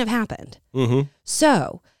 like it wouldn't have happened. Mm-hmm.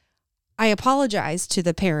 So I apologized to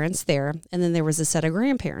the parents there. And then there was a set of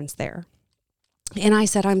grandparents there. And I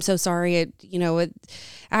said, I'm so sorry.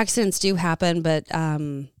 Accidents do happen, but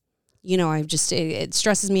it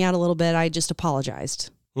stresses me out a little bit. I just apologized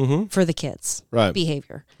for the kids'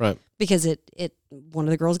 behavior. Right. Because one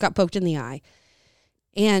of the girls got poked in the eye.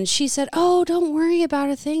 And she said, oh, don't worry about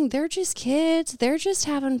a thing. They're just kids. They're just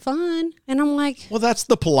having fun. And I'm like, well, that's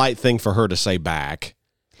the polite thing for her to say back.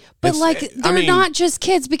 But they're not just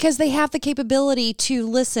kids because they have the capability to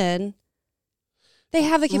listen. They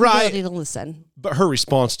have the capability to listen. But her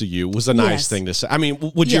response to you was a nice thing to say. I mean,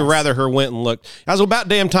 would you rather her went and looked? I was about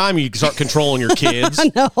damn time you start controlling your kids.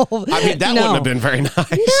 No. I mean, that wouldn't have been very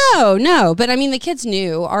nice. No. But I mean, the kids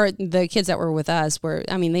knew, the kids that were with us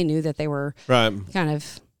they knew that they were kind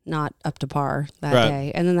of not up to par that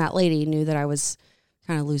day. And then that lady knew that I was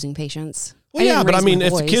kind of losing patience. Well, yeah, but I mean,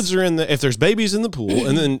 if the kids are if there's babies in the pool,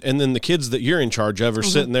 and then the kids that you're in charge of are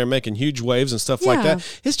sitting there making huge waves and stuff like that,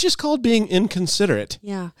 it's just called being inconsiderate.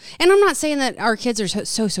 Yeah, and I'm not saying that our kids are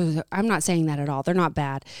so. I'm not saying that at all. They're not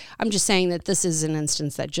bad. I'm just saying that this is an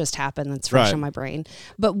instance that just happened that's fresh on my brain.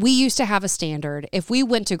 But we used to have a standard. If we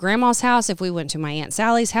went to Grandma's house, if we went to my Aunt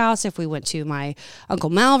Sally's house, if we went to my Uncle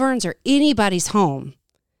Malvern's or anybody's home,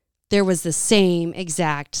 there was the same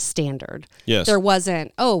exact standard. Yes. There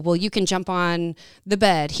wasn't, you can jump on the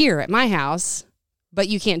bed here at my house, but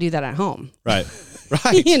you can't do that at home. Right.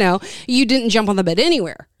 Right. You didn't jump on the bed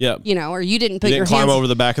anywhere. Yeah. Or you didn't put your hands. climb over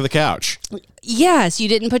the back of the couch. Yes. You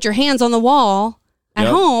didn't put your hands on the wall at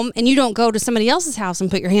home, and you don't go to somebody else's house and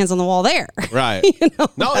put your hands on the wall there. Right.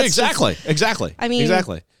 No, exactly. I mean,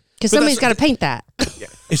 exactly. Because somebody's got to paint that.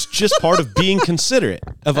 It's just part of being considerate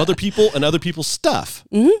of other people and other people's stuff.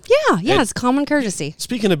 Mm-hmm. Yeah, it's common courtesy.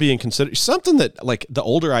 Speaking of being considerate, something that, like, the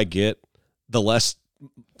older I get, the less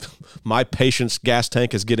my patience gas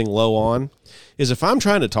tank is getting low on, is if I'm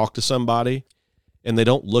trying to talk to somebody and they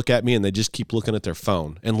don't look at me and they just keep looking at their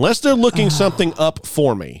phone, unless they're looking something up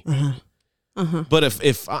for me. But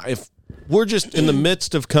if we're just in the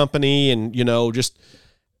midst of company and, just...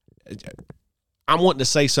 I'm wanting to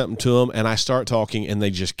say something to them, and I start talking, and they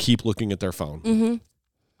just keep looking at their phone. Mm-hmm.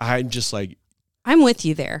 I'm just like... I'm with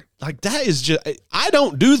you there. Like, that is just... I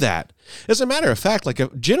don't do that. As a matter of fact,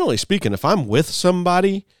 like, generally speaking, if I'm with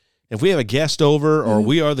somebody, if we have a guest over or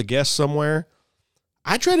we are the guest somewhere,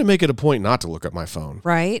 I try to make it a point not to look at my phone.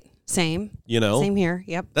 Right. Same. Same here.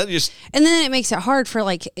 Yep. And then it makes it hard for,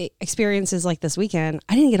 like, experiences like this weekend.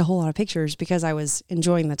 I didn't get a whole lot of pictures because I was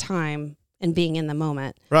enjoying the time and being in the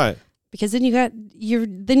moment. Right. Because then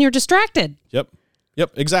you're distracted. Yep.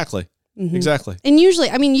 Exactly. Mm-hmm. Exactly. And usually,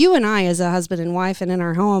 I mean, you and I, as a husband and wife, and in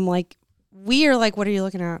our home, like, we are like, "What are you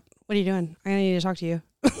looking at? What are you doing? I need to talk to you."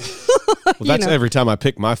 Well, that's every time I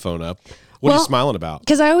pick my phone up. What are you smiling about?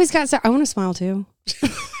 Because I always I want to smile too.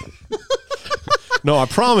 No, I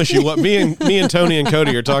promise you, what me and Tony and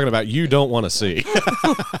Cody are talking about, you don't want to see.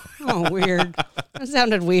 Oh, weird. That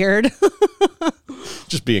sounded weird.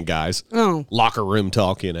 Just being guys. Oh. Locker room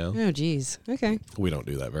talk, Oh, geez. Okay. We don't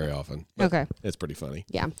do that very often. Okay. It's pretty funny.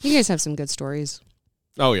 Yeah. You guys have some good stories.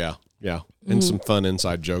 Oh, yeah. Yeah. And some fun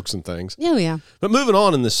inside jokes and things. Oh, yeah. But moving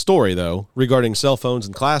on in this story, though, regarding cell phones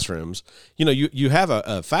in classrooms, you have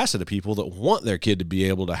a facet of people that want their kid to be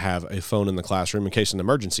able to have a phone in the classroom in case an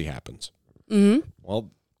emergency happens. Mm-hmm.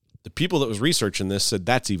 Well, the people that was researching this said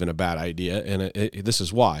that's even a bad idea, and this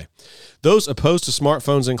is why. Those opposed to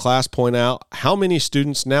smartphones in class point out how many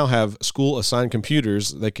students now have school-assigned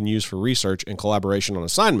computers they can use for research and collaboration on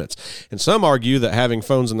assignments, and some argue that having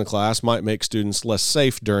phones in the class might make students less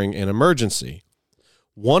safe during an emergency.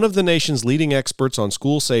 One of the nation's leading experts on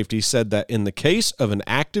school safety said that in the case of an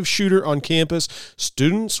active shooter on campus,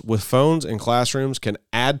 students with phones in classrooms can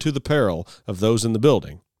add to the peril of those in the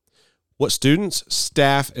building. What students,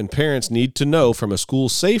 staff, and parents need to know from a school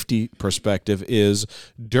safety perspective is,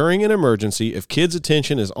 during an emergency, if kids'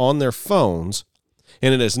 attention is on their phones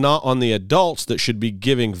and it is not on the adults that should be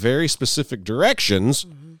giving very specific directions,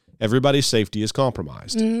 everybody's safety is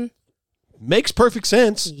compromised. Mm-hmm. makes perfect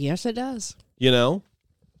sense. Yes, it does. You know?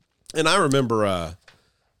 And I remember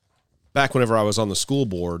back whenever I was on the school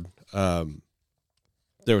board,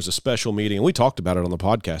 there was a special meeting, and we talked about it on the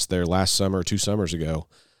podcast there last summer or 2 summers ago,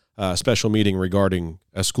 a special meeting regarding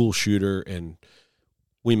a school shooter, and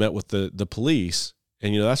we met with the police.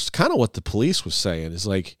 And, that's kind of what the police was saying is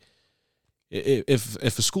like, if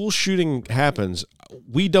a school shooting happens,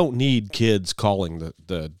 we don't need kids calling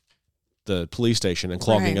the police station and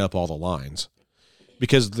clogging up all the lines,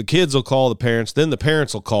 because the kids will call the parents, then the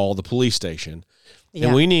parents will call the police station. Yeah.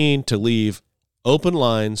 And we need to leave open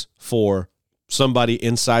lines for somebody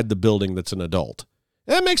inside the building that's an adult.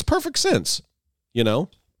 And that makes perfect sense,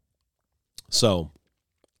 So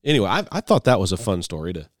anyway, I thought that was a fun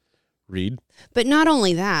story to read. But not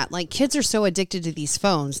only that, like kids are so addicted to these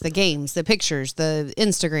phones, the games, the pictures, the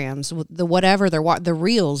Instagrams, the whatever the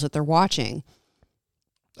reels that they're watching.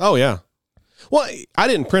 Oh yeah. Well, I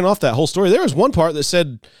didn't print off that whole story. There was one part that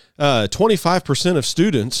said 25% of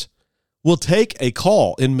students will take a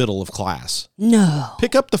call in middle of class. No.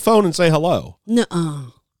 Pick up the phone and say hello.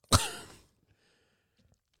 Nuh-uh.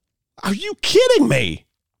 Are you kidding me?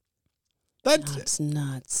 That's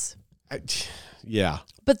nuts. Yeah.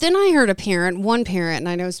 But then I heard one parent, and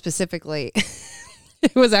I know specifically,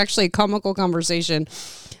 it was actually a comical conversation,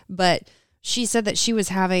 but she said that she was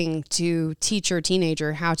having to teach her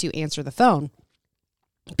teenager how to answer the phone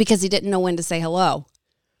because he didn't know when to say hello.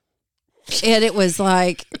 And it was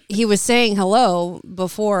like he was saying hello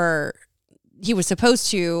before he was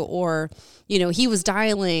supposed to, or, he was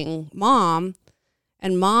dialing mom,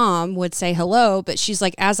 and mom would say hello, but she's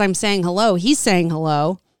like, as I'm saying hello, he's saying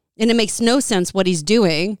hello. And it makes no sense what he's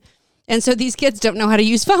doing. And so these kids don't know how to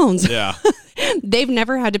use phones. Yeah. They've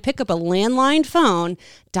never had to pick up a landline phone,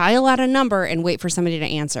 dial out a number, and wait for somebody to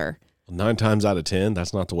answer. 9 times out of 10,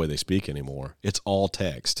 that's not the way they speak anymore. It's all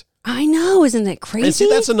text. I know. Isn't that crazy? And see,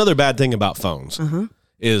 that's another bad thing about phones,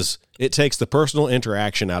 is it takes the personal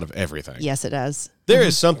interaction out of everything. Yes, it does. There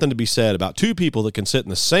is something to be said about 2 people that can sit in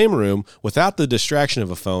the same room without the distraction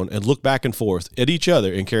of a phone and look back and forth at each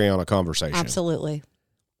other and carry on a conversation. Absolutely.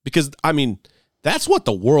 Because, that's what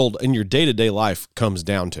the world in your day-to-day life comes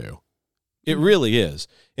down to. It really is.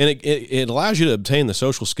 And it allows you to obtain the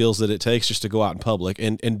social skills that it takes just to go out in public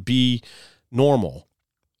and be normal.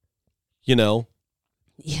 Yeah.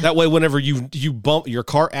 That way, whenever you bump your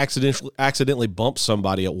car accidentally bumps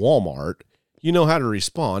somebody at Walmart, you know how to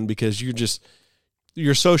respond because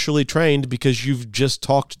you're socially trained because you've just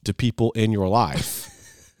talked to people in your life.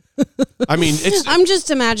 I'm just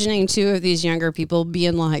imagining 2 of these younger people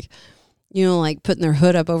being like, like putting their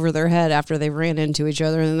hood up over their head after they ran into each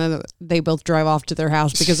other, and then they both drive off to their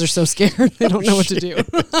house because they're so scared they don't know what to do.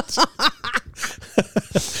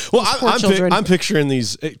 Well, I'm picturing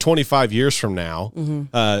these 25 years from now,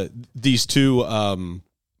 these 2,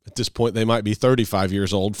 at this point, they might be 35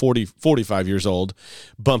 years old, 45 years old,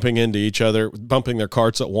 bumping into each other, bumping their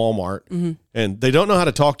carts at Walmart, and they don't know how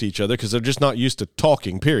to talk to each other because they're just not used to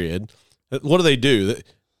talking, period. What do?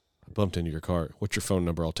 I bumped into your cart. What's your phone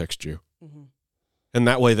number? I'll text you. And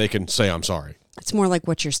that way they can say, I'm sorry. It's more like,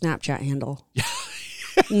 what's your Snapchat handle? Yeah.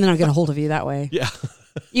 And then I'll get a hold of you that way. Yeah.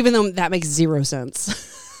 Even though that makes 0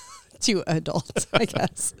 sense to adults, I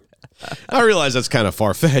guess. I realize that's kind of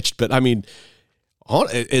far-fetched, but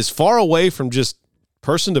as far away from just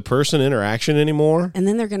person-to-person interaction anymore. And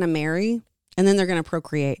then they're going to marry, and then they're going to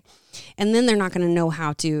procreate. And then they're not going to know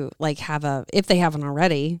how to, if they haven't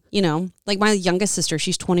already, Like my youngest sister,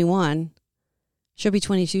 she's 21. She'll be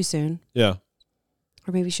 22 soon. Yeah.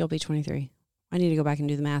 Or maybe she'll be 23. I need to go back and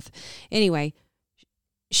do the math. Anyway,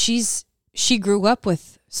 she grew up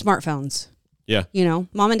with smartphones. Yeah.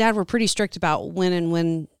 Mom and dad were pretty strict about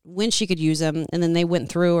when she could use them. And then they went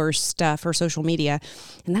through her stuff, her social media.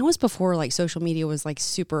 And that was before social media was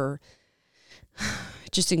super,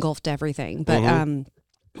 just engulfed everything. But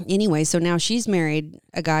anyway, so now she's married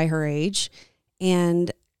a guy her age.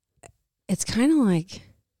 And it's kind of like,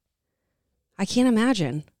 I can't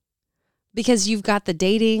imagine. Because you've got the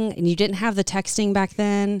dating and you didn't have the texting back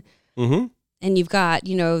then. Mm-hmm. And you've got,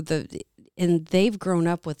 and they've grown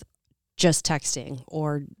up with just texting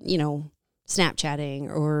or, Snapchatting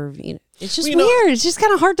or, it's just weird. It's just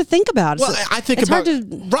kind of hard to think about. Well, I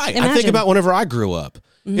think about whenever I grew up.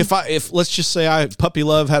 Mm-hmm. If let's just say Puppy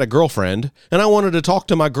Love had a girlfriend and I wanted to talk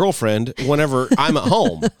to my girlfriend whenever I'm at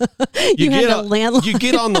home, you get on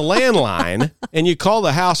the landline and you call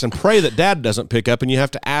the house and pray that dad doesn't pick up and you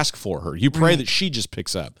have to ask for her. You pray that she just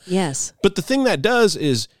picks up. Yes. But the thing that does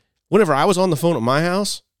is whenever I was on the phone at my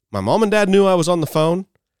house, my mom and dad knew I was on the phone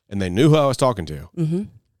and they knew who I was talking to. Mm-hmm.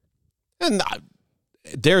 And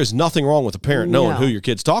there is nothing wrong with a parent knowing who your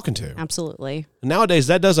kid's talking to. Absolutely. Nowadays,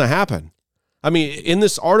 that doesn't happen. I mean, in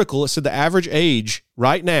this article, it said the average age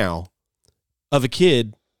right now of a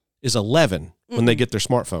kid is 11 when they get their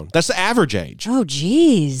smartphone. That's the average age. Oh,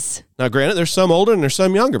 geez. Now, granted, there's some older and there's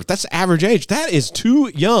some younger, but that's the average age. That is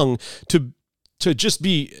too young to just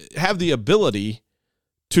have the ability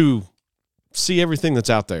to see everything that's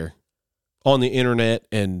out there on the internet,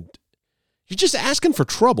 and you're just asking for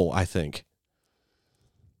trouble, I think.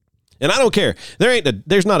 And I don't care.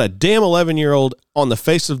 There's not a damn 11-year-old on the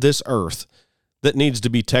face of this earth that needs to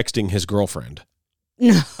be texting his girlfriend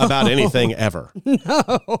about anything ever. No.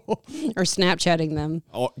 Or Snapchatting them.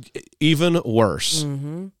 Or even worse.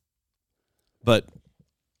 Mm-hmm. But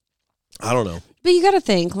I don't know. But you got to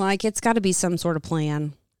think, like, it's got to be some sort of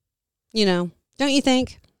plan. You know, don't you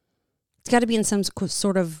think? It's got to be in some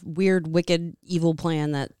sort of weird, wicked, evil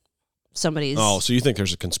plan that somebody's... Oh, so you think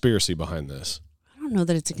there's a conspiracy behind this? I don't know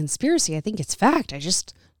that it's a conspiracy. I think it's fact. I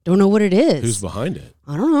just don't know what it is. Who's behind it?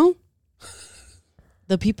 I don't know.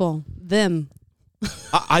 The people. Them.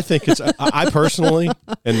 I think it's... I personally,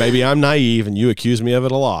 and maybe I'm naive and you accuse me of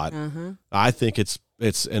it a lot, I think it's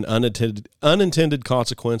an unintended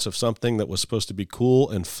consequence of something that was supposed to be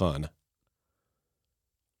cool and fun.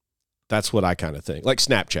 That's what I kind of think. Like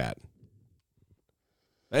Snapchat.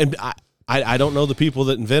 And I don't know the people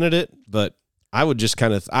that invented it, but I would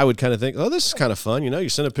kind of think, oh, this is kind of fun. You know, you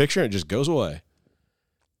send a picture and it just goes away.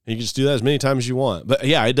 And you can just do that as many times as you want. But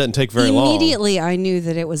yeah, it doesn't take very long. Immediately, I knew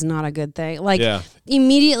that it was not a good thing. Like,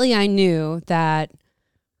 immediately I knew that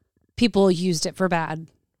people used it for bad.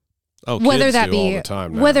 Oh, whether that be all the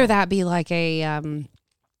time now. Whether that be like a,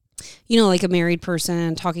 like a married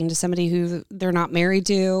person talking to somebody who they're not married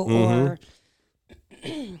to, or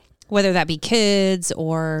whether that be kids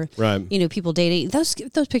or people dating. Those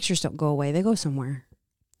pictures don't go away; they go somewhere.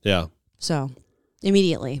 Yeah. So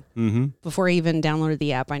immediately, before I even downloaded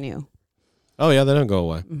the app, I knew. Oh yeah, they don't go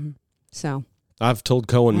away. So I've told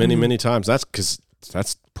Cohen many times that's because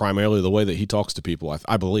that's primarily the way that he talks to people,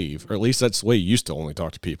 I believe, or at least that's the way he used to only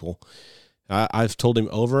talk to people. I've told him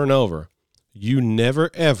over and over, you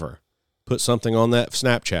never ever put something on that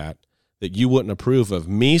Snapchat that you wouldn't approve of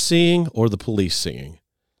me seeing or the police seeing.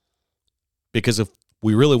 Because if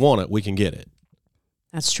we really want it, we can get it.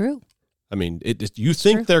 That's true. I mean, you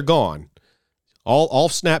think they're gone. All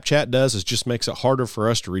Snapchat does is just makes it harder for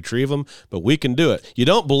us to retrieve them, but we can do it. You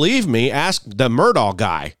don't believe me? Ask the Murdaugh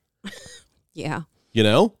guy. Yeah. You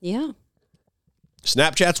know? Yeah.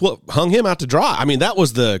 Snapchat's what hung him out to dry. I mean, that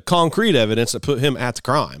was the concrete evidence that put him at the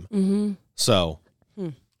crime. Mm-hmm. So.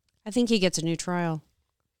 I think he gets a new trial.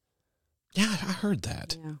 Yeah, I heard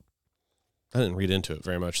that. Yeah. I didn't read into it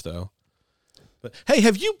very much, though. But hey,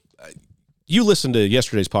 have you listened to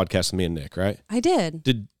yesterday's podcast with me and Nick, right? I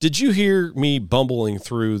did. Did you hear me bumbling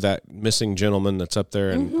through that missing gentleman that's up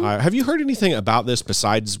there? And have you heard anything about this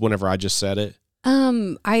besides whenever I just said it?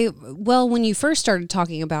 When you first started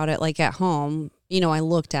talking about it, like at home, I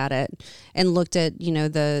looked at it and looked at,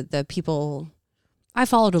 the people. I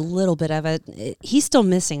followed a little bit of it. He's still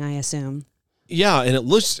missing, I assume. Yeah. And it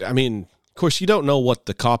looks, I mean, of course you don't know what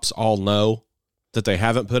the cops all know that they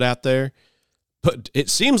haven't put out there, but it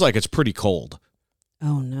seems like it's pretty cold.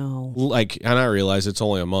 Oh no. And I realize it's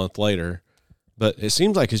only a month later, but it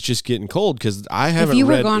seems like it's just getting cold because I haven't read anything. If you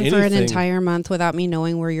were gone for an entire month without me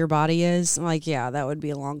knowing where your body is, that would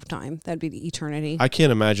be a long time. That'd be the eternity. I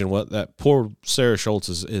can't imagine what that poor Sarah Schultz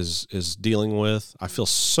is dealing with. I feel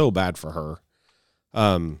so bad for her.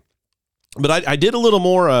 But I did a little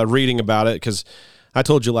more reading about it because I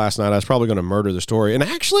told you last night I was probably going to murder the story. And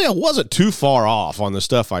actually, I wasn't too far off on the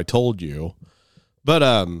stuff I told you. But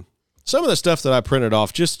some of the stuff that I printed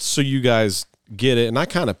off, just so you guys get it, and I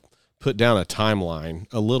kind of put down a timeline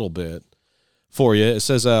a little bit for you. It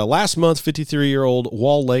says, last month, 53-year-old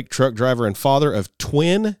Wall Lake truck driver and father of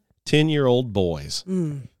twin 10-year-old boys.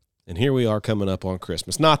 And here we are coming up on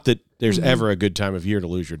Christmas. Not that there's ever a good time of year to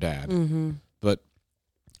lose your dad, but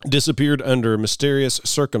disappeared under mysterious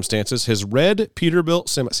circumstances. His red Peterbilt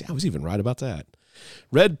semi. See, I was even right about that.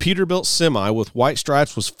 Red Peterbilt semi with white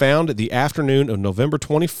stripes was found at the afternoon of November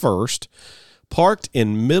 21st, parked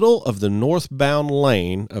in middle of the northbound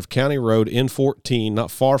lane of County Road N14,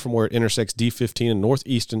 not far from where it intersects D15 in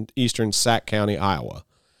northeastern Sac County, Iowa.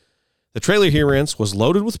 The trailer he rents was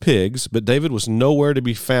loaded with pigs, but David was nowhere to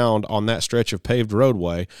be found on that stretch of paved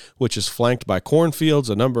roadway, which is flanked by cornfields.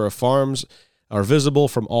 A number of farms are visible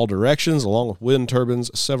from all directions, along with wind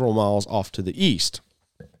turbines several miles off to the east.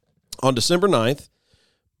 On December 9th,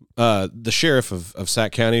 the sheriff of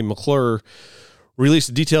Sac County, McClure, released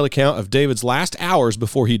a detailed account of David's last hours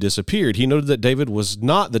before he disappeared. He noted that David was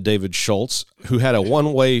not the David Schultz who had a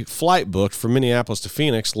one-way flight booked from Minneapolis to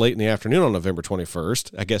Phoenix late in the afternoon on November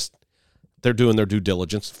 21st. I guess they're doing their due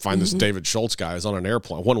diligence. Find this David Schultz guy is on an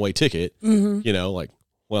airplane, one-way ticket. You know, like,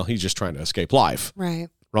 well, he's just trying to escape life. Right.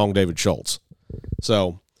 Wrong David Schultz.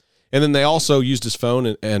 So, and then they also used his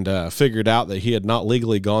phone and figured out that he had not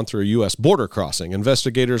legally gone through a U.S. border crossing.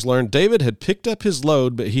 Investigators learned David had picked up his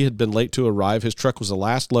load, but he had been late to arrive. His truck was the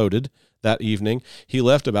last loaded that evening. He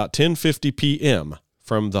left about 10:50 p.m.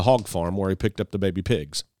 from the hog farm where he picked up the baby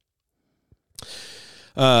pigs.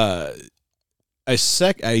 A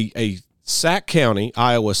Sac County,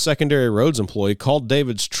 Iowa secondary roads employee called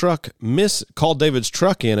David's truck in at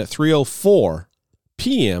 3:04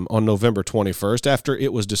 p.m. on November 21st after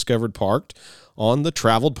it was discovered parked on the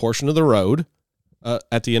traveled portion of the road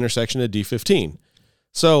at the intersection of D15.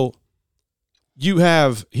 So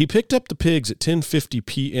he picked up the pigs at 10:50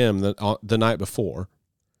 p.m. the night before.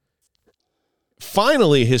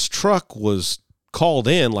 Finally, his truck was called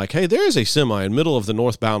in like, hey, there's a semi in the middle of the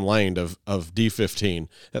northbound lane of D15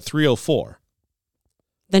 at 3:04.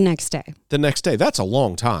 The next day. That's a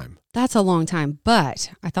long time. That's a long time.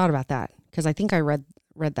 But I thought about that because I think I read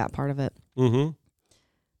that part of it. Mm-hmm.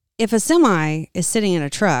 If a semi is sitting in a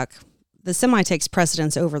truck, the semi takes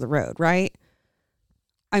precedence over the road, right?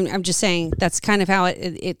 I'm just saying that's kind of how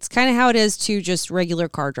it's kind of how it is to just regular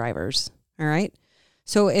car drivers. All right.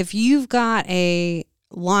 So if you've got a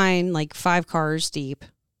line like 5 cars deep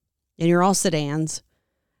and you're all sedans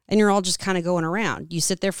and you're all just kind of going around, you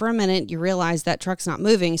sit there for a minute, you realize that truck's not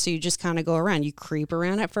moving. So you just kind of go around, you creep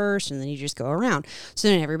around at first and then you just go around. So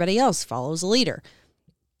then everybody else follows the leader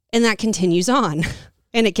and that continues on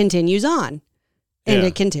and it continues on and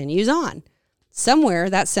it continues on. Somewhere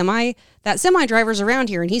that semi driver's around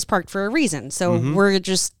here and he's parked for a reason. So we're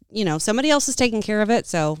just, somebody else is taking care of it.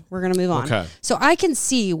 So we're going to move on. Okay. So I can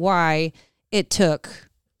see why it took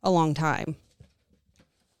a long time.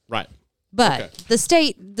 Right. But the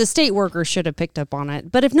state workers should have picked up on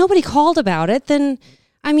it. But if nobody called about it, then,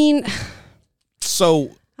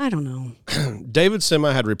 so I don't know. David's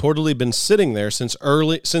semi had reportedly been sitting there since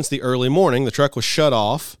the early morning. The truck was shut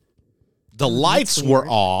off. The lights were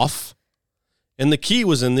off. And the key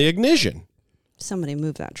was in the ignition. Somebody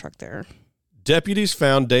moved that truck there. Deputies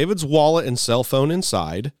found David's wallet and cell phone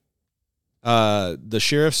inside. The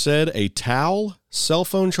sheriff said a towel, cell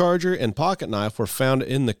phone charger, and pocket knife were found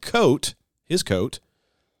in his coat,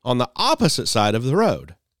 on the opposite side of the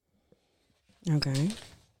road. Okay.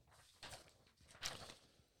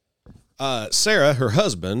 Sarah, her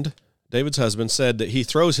husband, David's husband, said that he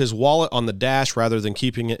throws his wallet on the dash rather than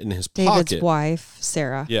keeping it in his pocket. David's wife,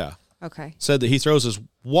 Sarah. Yeah. Okay. Said that he throws his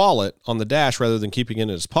wallet on the dash rather than keeping it in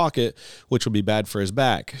his pocket, which would be bad for his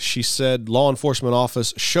back. She said law enforcement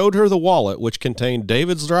office showed her the wallet, which contained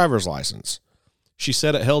David's driver's license. She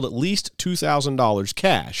said it held at least $2,000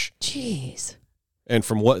 cash. Jeez. And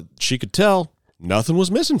from what she could tell, nothing was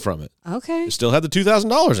missing from it. Okay. It still had the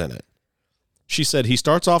 $2,000 in it. She said he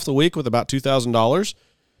starts off the week with about $2,000.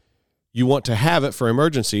 You want to have it for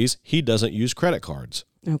emergencies. He doesn't use credit cards.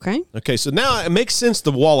 Okay. Okay, so now it makes sense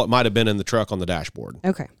the wallet might have been in the truck on the dashboard.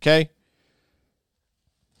 Okay. Okay?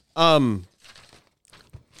 I'm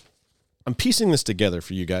piecing this together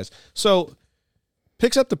for you guys. So,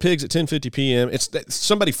 picks up the pigs at 10:50 p.m. It's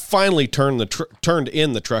somebody finally turned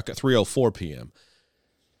in the truck at 3:04 p.m.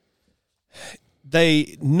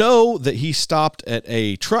 They know that he stopped at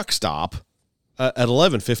a truck stop at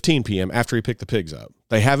 11:15 p.m. after he picked the pigs up.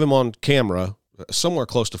 They have him on camera somewhere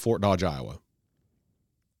close to Fort Dodge, Iowa.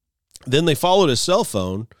 Then they followed his cell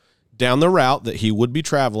phone down the route that he would be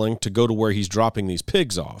traveling to go to where he's dropping these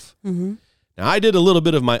pigs off. Mm-hmm. Now, I did a little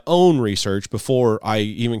bit of my own research before I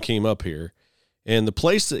even came up here, and the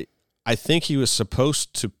place that I think he was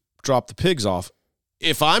supposed to drop the pigs off,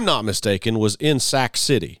 if I'm not mistaken, was in Sac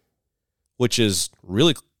City, which is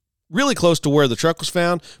really, really close to where the truck was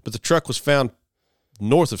found, but the truck was found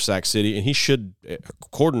north of Sac City, and he should,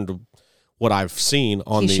 according to what I've seen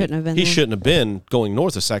on he shouldn't have been going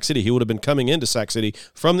north of Sac City. He would have been coming into Sac City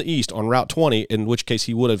from the east on Route 20, in which case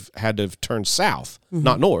he would have had to have turned south,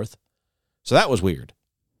 not north. So that was weird.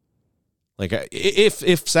 Like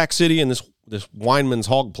if Sac City and this Weinman's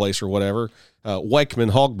hog place or whatever, Weichman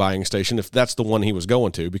hog buying station, if that's the one he was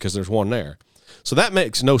going to, because there's one there. So that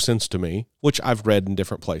makes no sense to me, which I've read in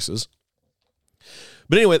different places.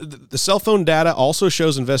 But anyway, the cell phone data also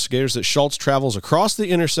shows investigators that Schultz travels across the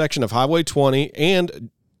intersection of Highway 20 and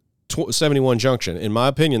 71 Junction. In my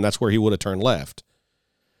opinion, that's where he would have turned left.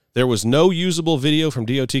 There was no usable video from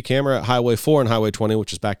DOT camera at Highway 4 and Highway 20,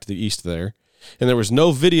 which is back to the east there. And there was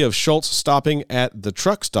no video of Schultz stopping at the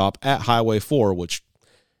truck stop at Highway 4, which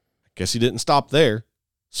I guess he didn't stop there.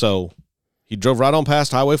 So he drove right on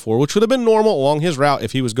past Highway 4, which would have been normal along his route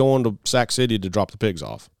if he was going to Sac City to drop the pigs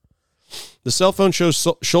off. The cell phone shows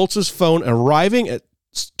Schultz's phone arriving at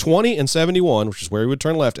 20 and 71, which is where he would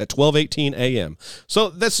turn left, at 12:18 a.m. So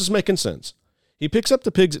this is making sense. He picks up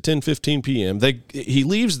the pigs at 10:15 p.m. He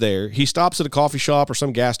leaves there. He stops at a coffee shop or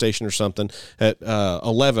some gas station or something at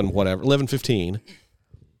 11:15.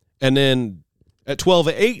 And then at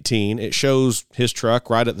 12:18, it shows his truck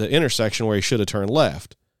right at the intersection where he should have turned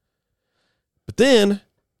left. But then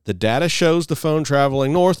the data shows the phone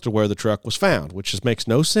traveling north to where the truck was found, which just makes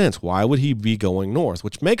no sense. Why would he be going north?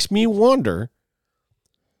 Which makes me wonder,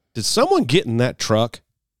 did someone get in that truck?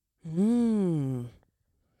 And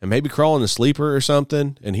maybe crawl in the sleeper or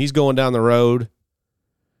something, and he's going down the road.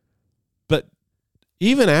 But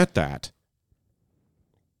even at that,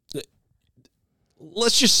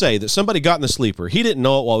 let's just say that somebody got in the sleeper. He didn't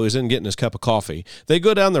know it while he was in getting his cup of coffee. They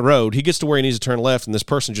go down the road. He gets to where he needs to turn left, and this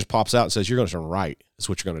person just pops out and says, you're going to turn right. That's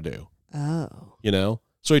what you're going to do. Oh. You know?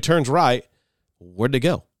 So he turns right. Where'd they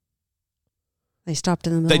go? They stopped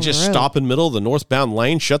in the middle of the road. They just stop in the middle of the northbound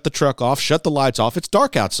lane, shut the truck off, shut the lights off. It's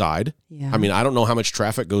dark outside. Yeah. I mean, I don't know how much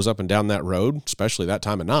traffic goes up and down that road, especially that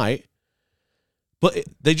time of night. But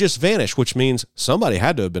they just vanished, which means somebody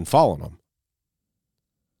had to have been following them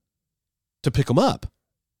to pick them up.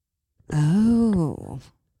 Oh.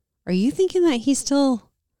 Are you thinking that he's still...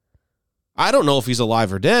 I don't know if he's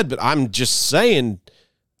alive or dead, but I'm just saying,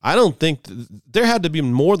 I don't think... there had to be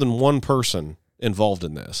more than one person involved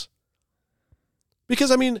in this. Because,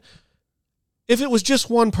 I mean, if it was just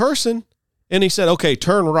one person and he said, okay,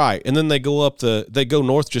 turn right, and then they go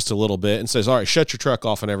north just a little bit and says, all right, shut your truck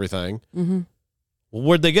off and everything. Mm-hmm. Well,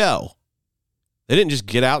 where'd they go? They didn't just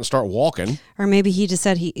get out and start walking. Or maybe he just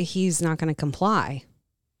said he's not going to comply,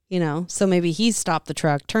 so maybe he stopped the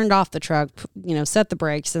truck, turned off the truck, set the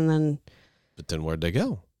brakes, and then. But then where'd they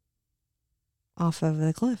go? Off of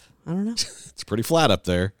the cliff. I don't know. It's pretty flat up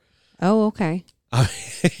there. Oh, okay. I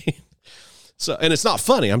mean, so, and it's not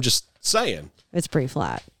funny. I'm just saying. It's pretty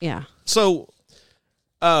flat. Yeah. So,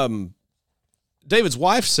 David's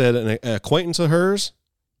wife said, an acquaintance of hers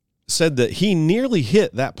said that he nearly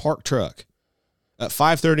hit that parked truck at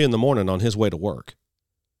 5:30 in the morning on his way to work.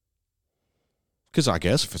 Because I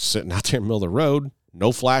guess if it's sitting out there in the middle of the road,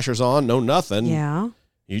 no flashers on, no nothing. Yeah.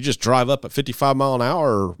 You just drive up at 55 mile an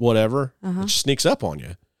hour or whatever, it just sneaks up on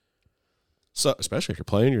you. So, especially if you're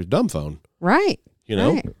playing your dumb phone. Right.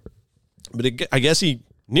 Right. But I guess he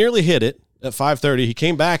nearly hit it at 5:30. He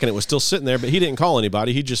came back and it was still sitting there, but he didn't call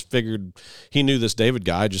anybody. He just figured he knew this David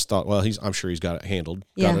guy. Just thought, well, I'm sure he's got it handled.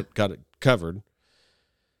 Yeah. Got it covered.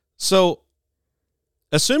 So,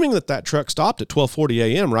 assuming that truck stopped at 12:40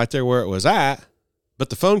 a.m. right there where it was at, but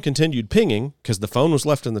the phone continued pinging because the phone was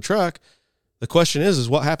left in the truck. The question is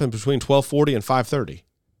what happened between 12:40 and 5:30?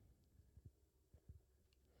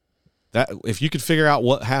 That if you could figure out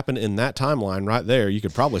what happened in that timeline right there, you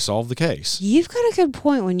could probably solve the case. You've got a good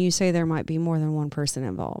point when you say there might be more than one person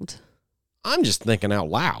involved. I'm just thinking out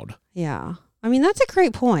loud. Yeah. I mean, that's a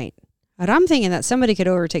great point. But I'm thinking that somebody could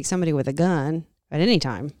overtake somebody with a gun at any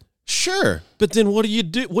time. Sure. But then what do you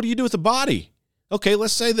do? What do you do with the body? Okay,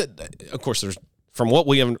 let's say that, of course, from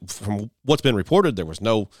what's been reported,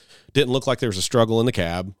 didn't look like there was a struggle in the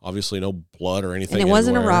cab. Obviously, no blood or anything. And it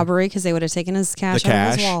wasn't a robbery because they would have taken his cash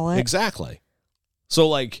out of his wallet. Exactly.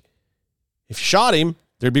 So, if you shot him,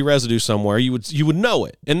 there'd be residue somewhere. You would know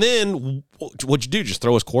it. And then what'd you do? Just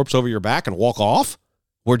throw his corpse over your back and walk off?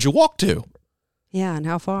 Where'd you walk to? Yeah, and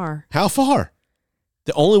how far? How far?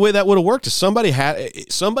 The only way that would have worked is somebody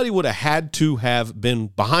would have had to have been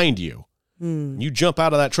behind you. You jump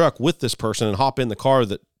out of that truck with this person and hop in the car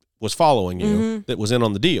that was following you, that was in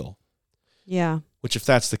on the deal. Yeah. Which, if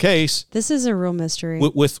that's the case, this is a real mystery.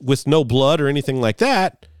 With no blood or anything like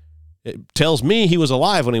that, it tells me he was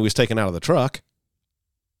alive when he was taken out of the truck.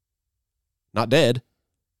 Not dead,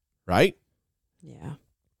 right? Yeah.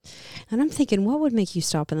 And I'm thinking, what would make you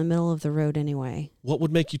stop in the middle of the road anyway? What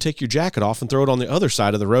would make you take your jacket off and throw it on the other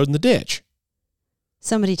side of the road in the ditch?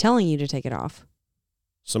 Somebody telling you to take it off.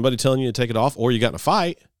 Somebody telling you to take it off, or you got in a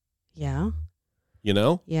fight. Yeah.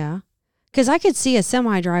 Yeah. Because I could see a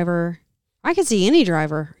semi driver, I could see any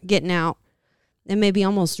driver getting out and maybe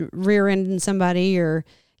almost rear-ending somebody or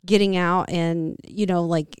getting out and,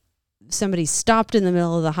 somebody stopped in the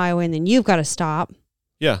middle of the highway and then you've got to stop.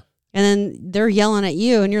 Yeah. And then they're yelling at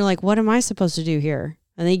you and you're like, what am I supposed to do here?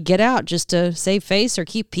 And they get out just to save face or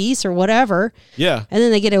keep peace or whatever. Yeah. And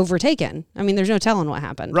then they get overtaken. I mean, there's no telling what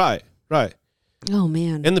happened. Right. Oh,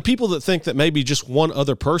 man. And the people that think that maybe just one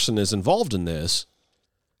other person is involved in this,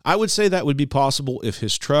 I would say that would be possible if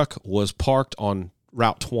his truck was parked on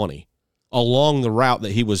Route 20, along the route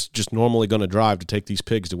that he was just normally going to drive to take these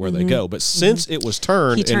pigs to where they go. But since it was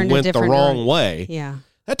turned and went the wrong way,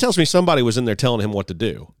 that tells me somebody was in there telling him what to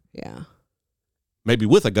do. Yeah. Maybe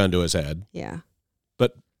with a gun to his head. Yeah.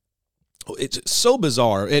 But it's so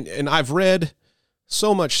bizarre. And I've read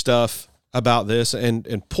so much stuff about this,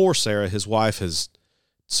 and poor Sarah, his wife, is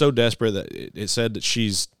so desperate that it said that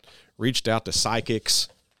she's reached out to psychics.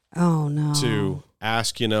 Oh, no. To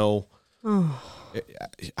ask,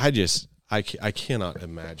 I cannot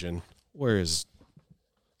imagine. Let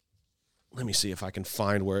me see if I can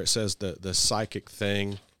find where it says the psychic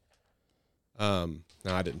thing. No,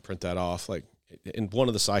 I didn't print that off. And one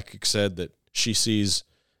of the psychics said that she sees,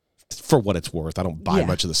 for what it's worth, I don't buy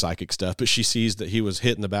much of the psychic stuff, but she sees that he was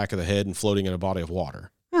hit in the back of the head and floating in a body of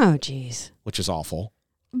water. Oh, geez. Which is awful.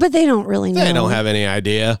 But they don't really know. They don't have any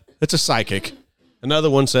idea. It's a psychic. Another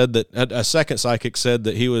one said that a second psychic said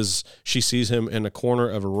that she sees him in a corner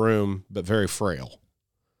of a room, but very frail.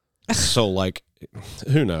 So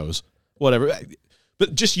who knows? Whatever.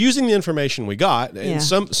 But just using the information we got, and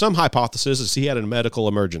some hypothesis is he had a medical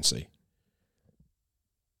emergency.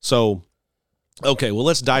 So, okay, well,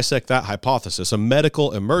 let's dissect that hypothesis. A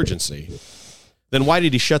medical emergency. Then why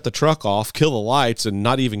did he shut the truck off, kill the lights, and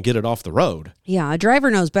not even get it off the road? Yeah, a driver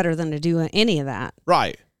knows better than to do any of that.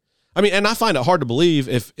 Right. I mean, and I find it hard to believe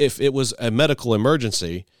if it was a medical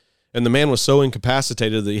emergency and the man was so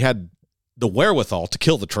incapacitated that he had the wherewithal to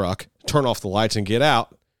kill the truck, turn off the lights and get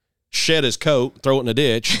out, shed his coat, throw it in a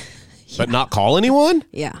ditch, but not call anyone?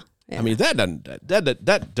 Yeah. I mean,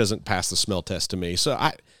 that doesn't pass the smell test to me. So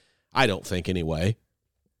I don't think anyway.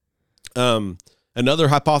 Another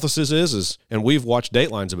hypothesis is, and we've watched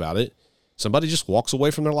Datelines about it, somebody just walks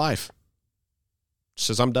away from their life.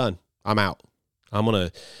 Says, I'm done. I'm out. I'm going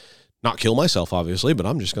to not kill myself, obviously, but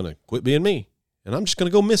I'm just going to quit being me. And I'm just going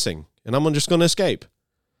to go missing. And I'm just going to escape.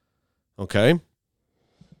 Okay?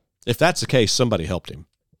 If that's the case, somebody helped him.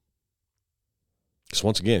 Because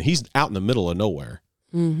once again, he's out in the middle of nowhere.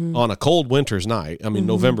 Mm-hmm. On a cold winter's night. I mean,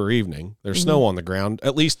 November evening. There's snow on the ground.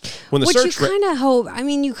 At least when the search... Which you kind of hope... I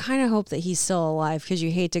mean, you kind of hope that he's still alive because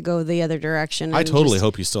you hate to go the other direction. I totally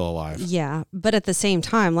hope he's still alive. Yeah. But at the same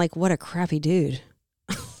time, what a crappy dude.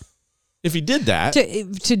 If he did that...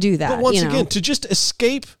 To do that, but once again, to just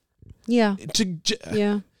escape... Yeah.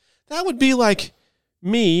 That would be like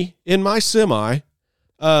me in my semi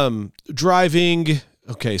driving...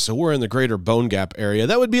 Okay, so we're in the greater Bone Gap area.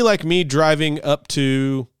 That would be like me driving up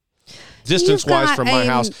to, distance-wise from my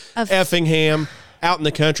house, Effingham, out in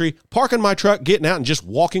the country, parking my truck, getting out, and just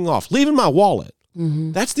walking off, leaving my wallet.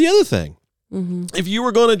 Mm-hmm. That's the other thing. Mm-hmm. If you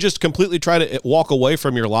were going to just completely try to walk away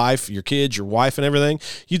from your life, your kids, your wife, and everything,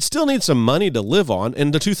 you'd still need some money to live on,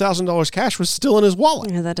 and the $2,000 cash was still in his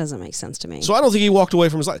wallet. Yeah, that doesn't make sense to me. So I don't think he walked away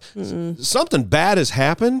from his life. Mm-mm. Something bad has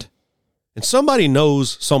happened, and somebody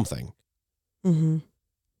knows something. Mm-hmm.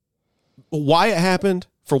 Why it happened,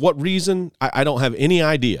 for what reason, I don't have any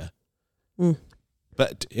idea. Mm.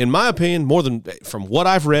 But in my opinion, more than from what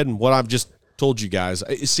I've read and what I've just told you guys,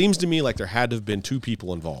 it seems to me like there had to have been two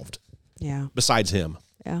people involved. Yeah. Besides him.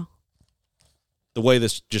 Yeah. The way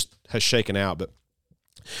this just has shaken out.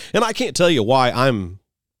 And I can't tell you why I'm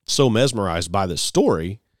so mesmerized by this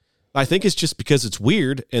story. I think it's just because it's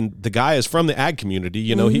weird, and the guy is from the ag community.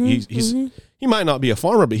 You know, he might not be a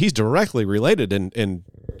farmer, but he's directly related in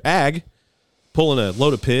ag, pulling a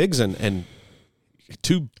load of pigs and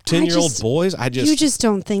two 10-year-old boys. You just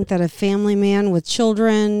don't think that a family man with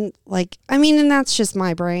children, and that's just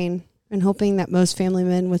my brain, and hoping that most family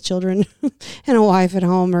men with children and a wife at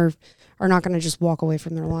home are not going to just walk away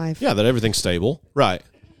from their life. Yeah, that everything's stable. Right.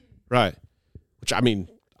 Which, I mean,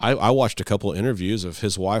 I watched a couple of interviews of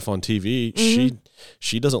his wife on TV. Mm-hmm.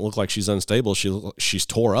 She doesn't look like she's unstable. She's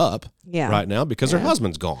tore up right now because her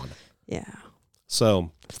husband's gone. Yeah.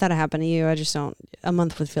 So if that happened to you, I just don't. A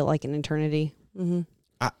month would feel like an eternity. Mm-hmm.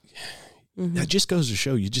 That just goes to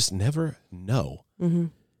show you just never know. Mm-hmm.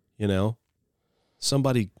 You know,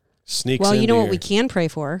 somebody sneaks. Well, you know what we can pray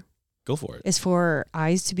for? Go for it. Is for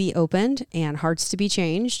eyes to be opened and hearts to be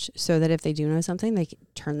changed, so that if they do know something, they can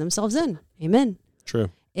turn themselves in. Amen. True.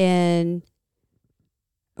 And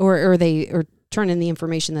or turn in the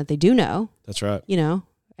information that they do know. That's right. You know,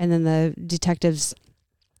 and then the detectives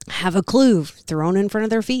have a clue thrown in front of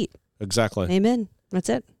their feet. Exactly. Amen. That's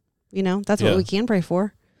it. You know, that's what we can pray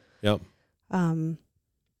for. Yep.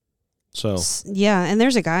 So. Yeah, and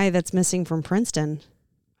there's a guy that's missing from Princeton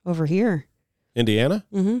over here. Indiana?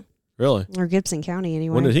 Mm-hmm. Really? Or Gibson County,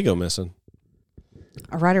 anyway. When did he go missing?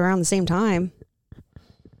 Right around the same time.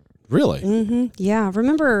 Really? Mm-hmm. Yeah.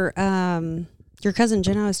 Remember your cousin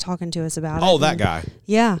Jenna was talking to us about it. Oh, that guy.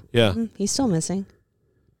 Yeah. Yeah. Mm-hmm. He's still missing.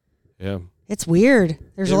 Yeah. It's weird.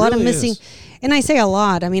 There's a lot of missing. Is. And I say a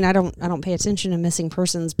lot. I mean, I don't pay attention to missing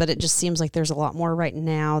persons, but it just seems like there's a lot more right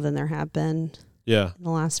now than there have been in the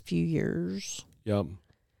last few years. Yep.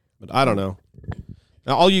 But I don't know.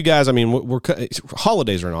 Now, all you guys, I mean, we're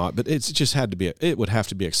holidays or not, but it would have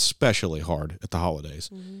to be especially hard at the holidays.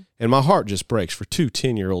 Mm-hmm. And my heart just breaks for 2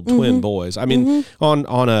 10-year-old twin boys. I mean,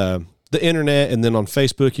 on the internet and then on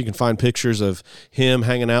Facebook, you can find pictures of him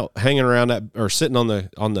hanging around that, or sitting on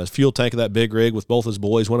the fuel tank of that big rig with both his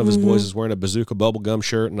boys. One of his boys is wearing a Bazooka bubblegum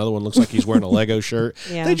shirt. Another one looks like he's wearing a Lego shirt.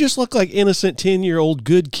 Yeah. They just look like innocent 10-year-old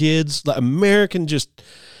good kids, like American, just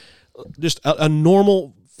a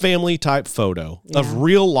normal family type photo of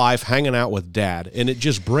real life hanging out with dad. And it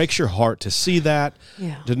just breaks your heart to see that,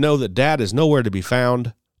 to know that dad is nowhere to be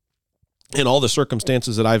found in all the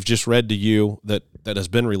circumstances that I've just read to you that has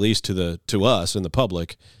been released to us in the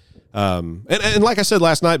public. And like I said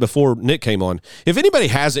last night before Nick came on, if anybody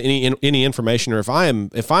has any information, or if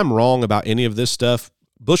I'm wrong about any of this stuff,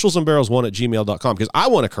 bushelsandbarrels1@gmail.com, because I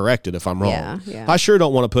want to correct it if I'm wrong. Yeah. I sure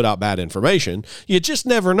don't want to put out bad information. You just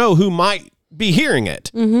never know who might be hearing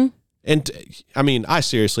it. Mm-hmm. And I mean, I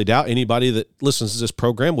seriously doubt anybody that listens to this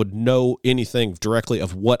program would know anything directly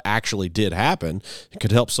of what actually did happen. It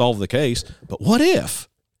could help solve the case. But what if?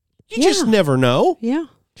 You just never know. Yeah,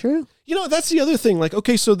 true. You know, that's the other thing. Like,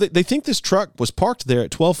 okay, so they think this truck was parked there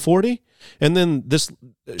at 1240, and then this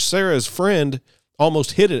Sarah's friend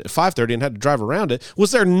almost hit it at 5:30 and had to drive around it.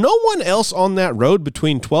 Was there no one else on that road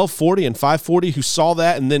between 1240 and 540 who saw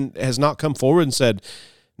that and then has not come forward and said,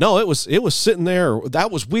 no, it was sitting there. That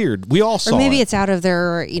was weird. We all saw it. Or maybe it's out of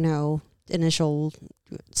their, initial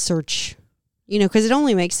search, because it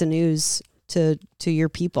only makes the news to your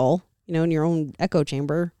people, in your own echo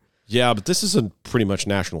chamber. Yeah, but this is a pretty much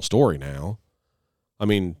national story now. I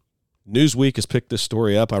mean, Newsweek has picked this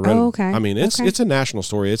story up. I read. Oh, okay. I mean, it's a national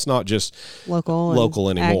story. It's not just local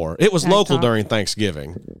anymore. It was local during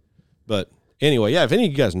Thanksgiving. But anyway, if any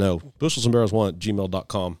of you guys know,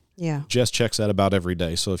 bushelsandbarrels1@gmail.com. Yeah. Jess checks that about every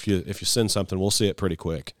day. So if you send something, we'll see it pretty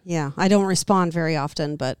quick. Yeah. I don't respond very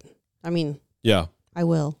often, but I mean, I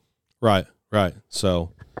will. Right.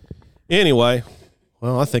 So anyway,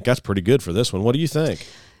 well, I think that's pretty good for this one. What do you think?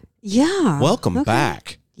 Yeah. Welcome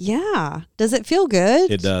back. Yeah. Does it feel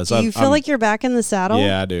good? It does. Do you feel like you're back in the saddle?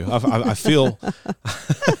 Yeah, I do. I feel,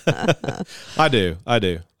 I do.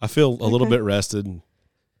 I feel a little bit rested.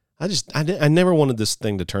 I never wanted this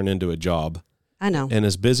thing to turn into a job. I know. And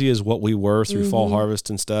as busy as what we were through fall harvest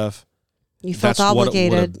and stuff, you felt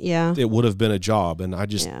obligated. It would have been a job. And I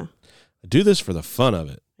just do this for the fun of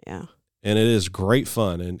it. Yeah. And it is great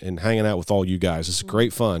fun and hanging out with all you guys. It's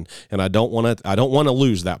great fun. And I don't want to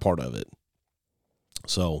lose that part of it.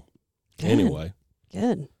 So anyway.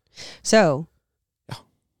 Good. So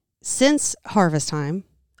since harvest time,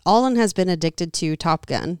 Olin has been addicted to Top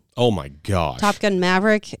Gun. Oh my gosh. Top Gun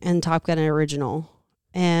Maverick and Top Gun Original.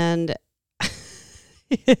 And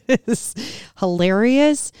it is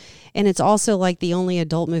hilarious, and it's also like the only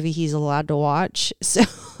adult movie he's allowed to watch. So,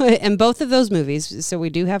 and both of those movies, so we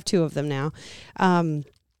do have 2 of them now,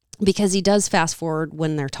 because he does fast forward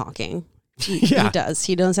when they're talking. He does.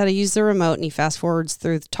 He knows how to use the remote, and he fast forwards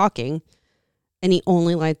through the talking, and he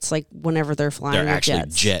only lights like whenever they're flying. They're actually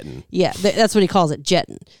jetting. Yeah, that's what he calls it,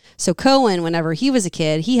 jetting. So Cohen, whenever he was a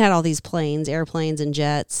kid, he had all these planes, airplanes, and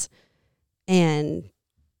jets, and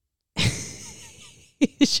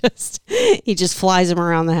he just flies them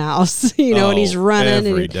around the house, and he's running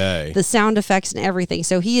every day. The sound effects and everything.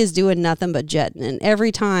 So he is doing nothing but jetting. And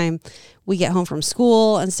every time we get home from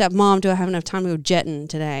school and stuff, Mom, do I have enough time to go jetting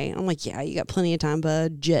today? I'm like, yeah, you got plenty of time,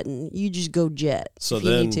 bud. Jetting. You just go jet. So if you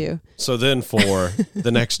need to. So then for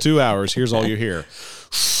the next 2 hours, here's all you hear.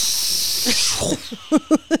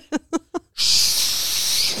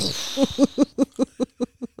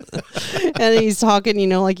 And he's talking,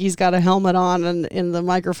 like he's got a helmet on and in the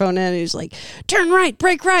microphone, and he's like, turn right,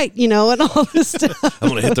 brake right, and all this stuff. I'm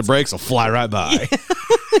going to hit the brakes, I'll fly right by.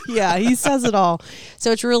 Yeah, he says it all.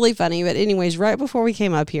 So it's really funny. But anyways, right before we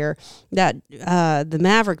came up here, that the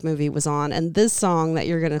Maverick movie was on, and this song that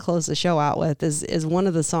you're going to close the show out with is one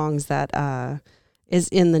of the songs that is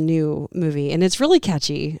in the new movie, and it's really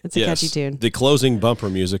catchy. It's a catchy tune. The closing bumper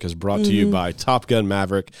music is brought to you by Top Gun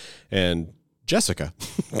Maverick and Jessica,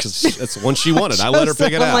 because that's the one she wanted. I let her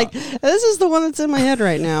pick it out. I'm like, this is the one that's in my head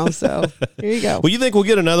right now. So here you go. Well, you think we'll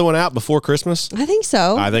get another one out before Christmas? I think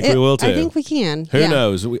so. I think we will too. I think we can. Who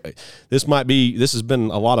knows? This has been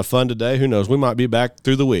a lot of fun today. Who knows? We might be back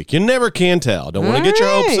through the week. You never can tell. Don't want to get your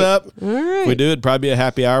hopes up. All right. If we do, it'd probably be a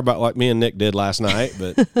happy hour, about like me and Nick did last night.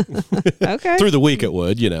 But okay. through the week it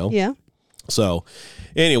would, Yeah. So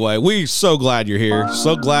anyway, we're so glad you're here.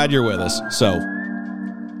 So glad you're with us. So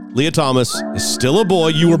Leah Thomas is still a boy.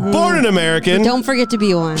 You were born an American. Don't forget to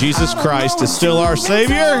be one. Jesus Christ is still our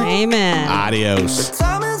Savior. Amen. Adios.